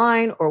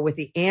online or with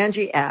the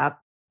Angie app,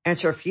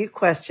 answer a few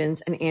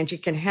questions, and Angie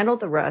can handle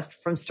the rest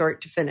from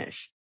start to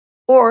finish.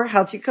 Or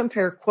help you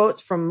compare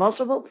quotes from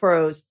multiple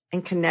pros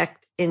and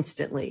connect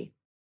instantly,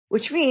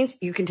 which means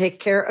you can take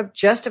care of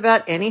just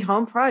about any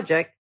home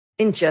project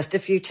in just a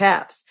few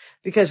taps.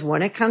 Because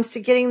when it comes to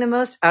getting the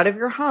most out of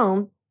your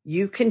home,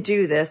 you can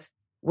do this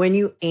when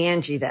you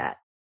Angie that.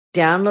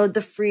 Download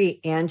the free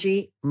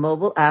Angie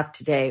mobile app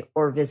today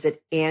or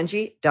visit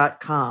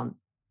Angie.com.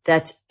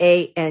 That's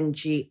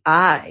ANGI.com.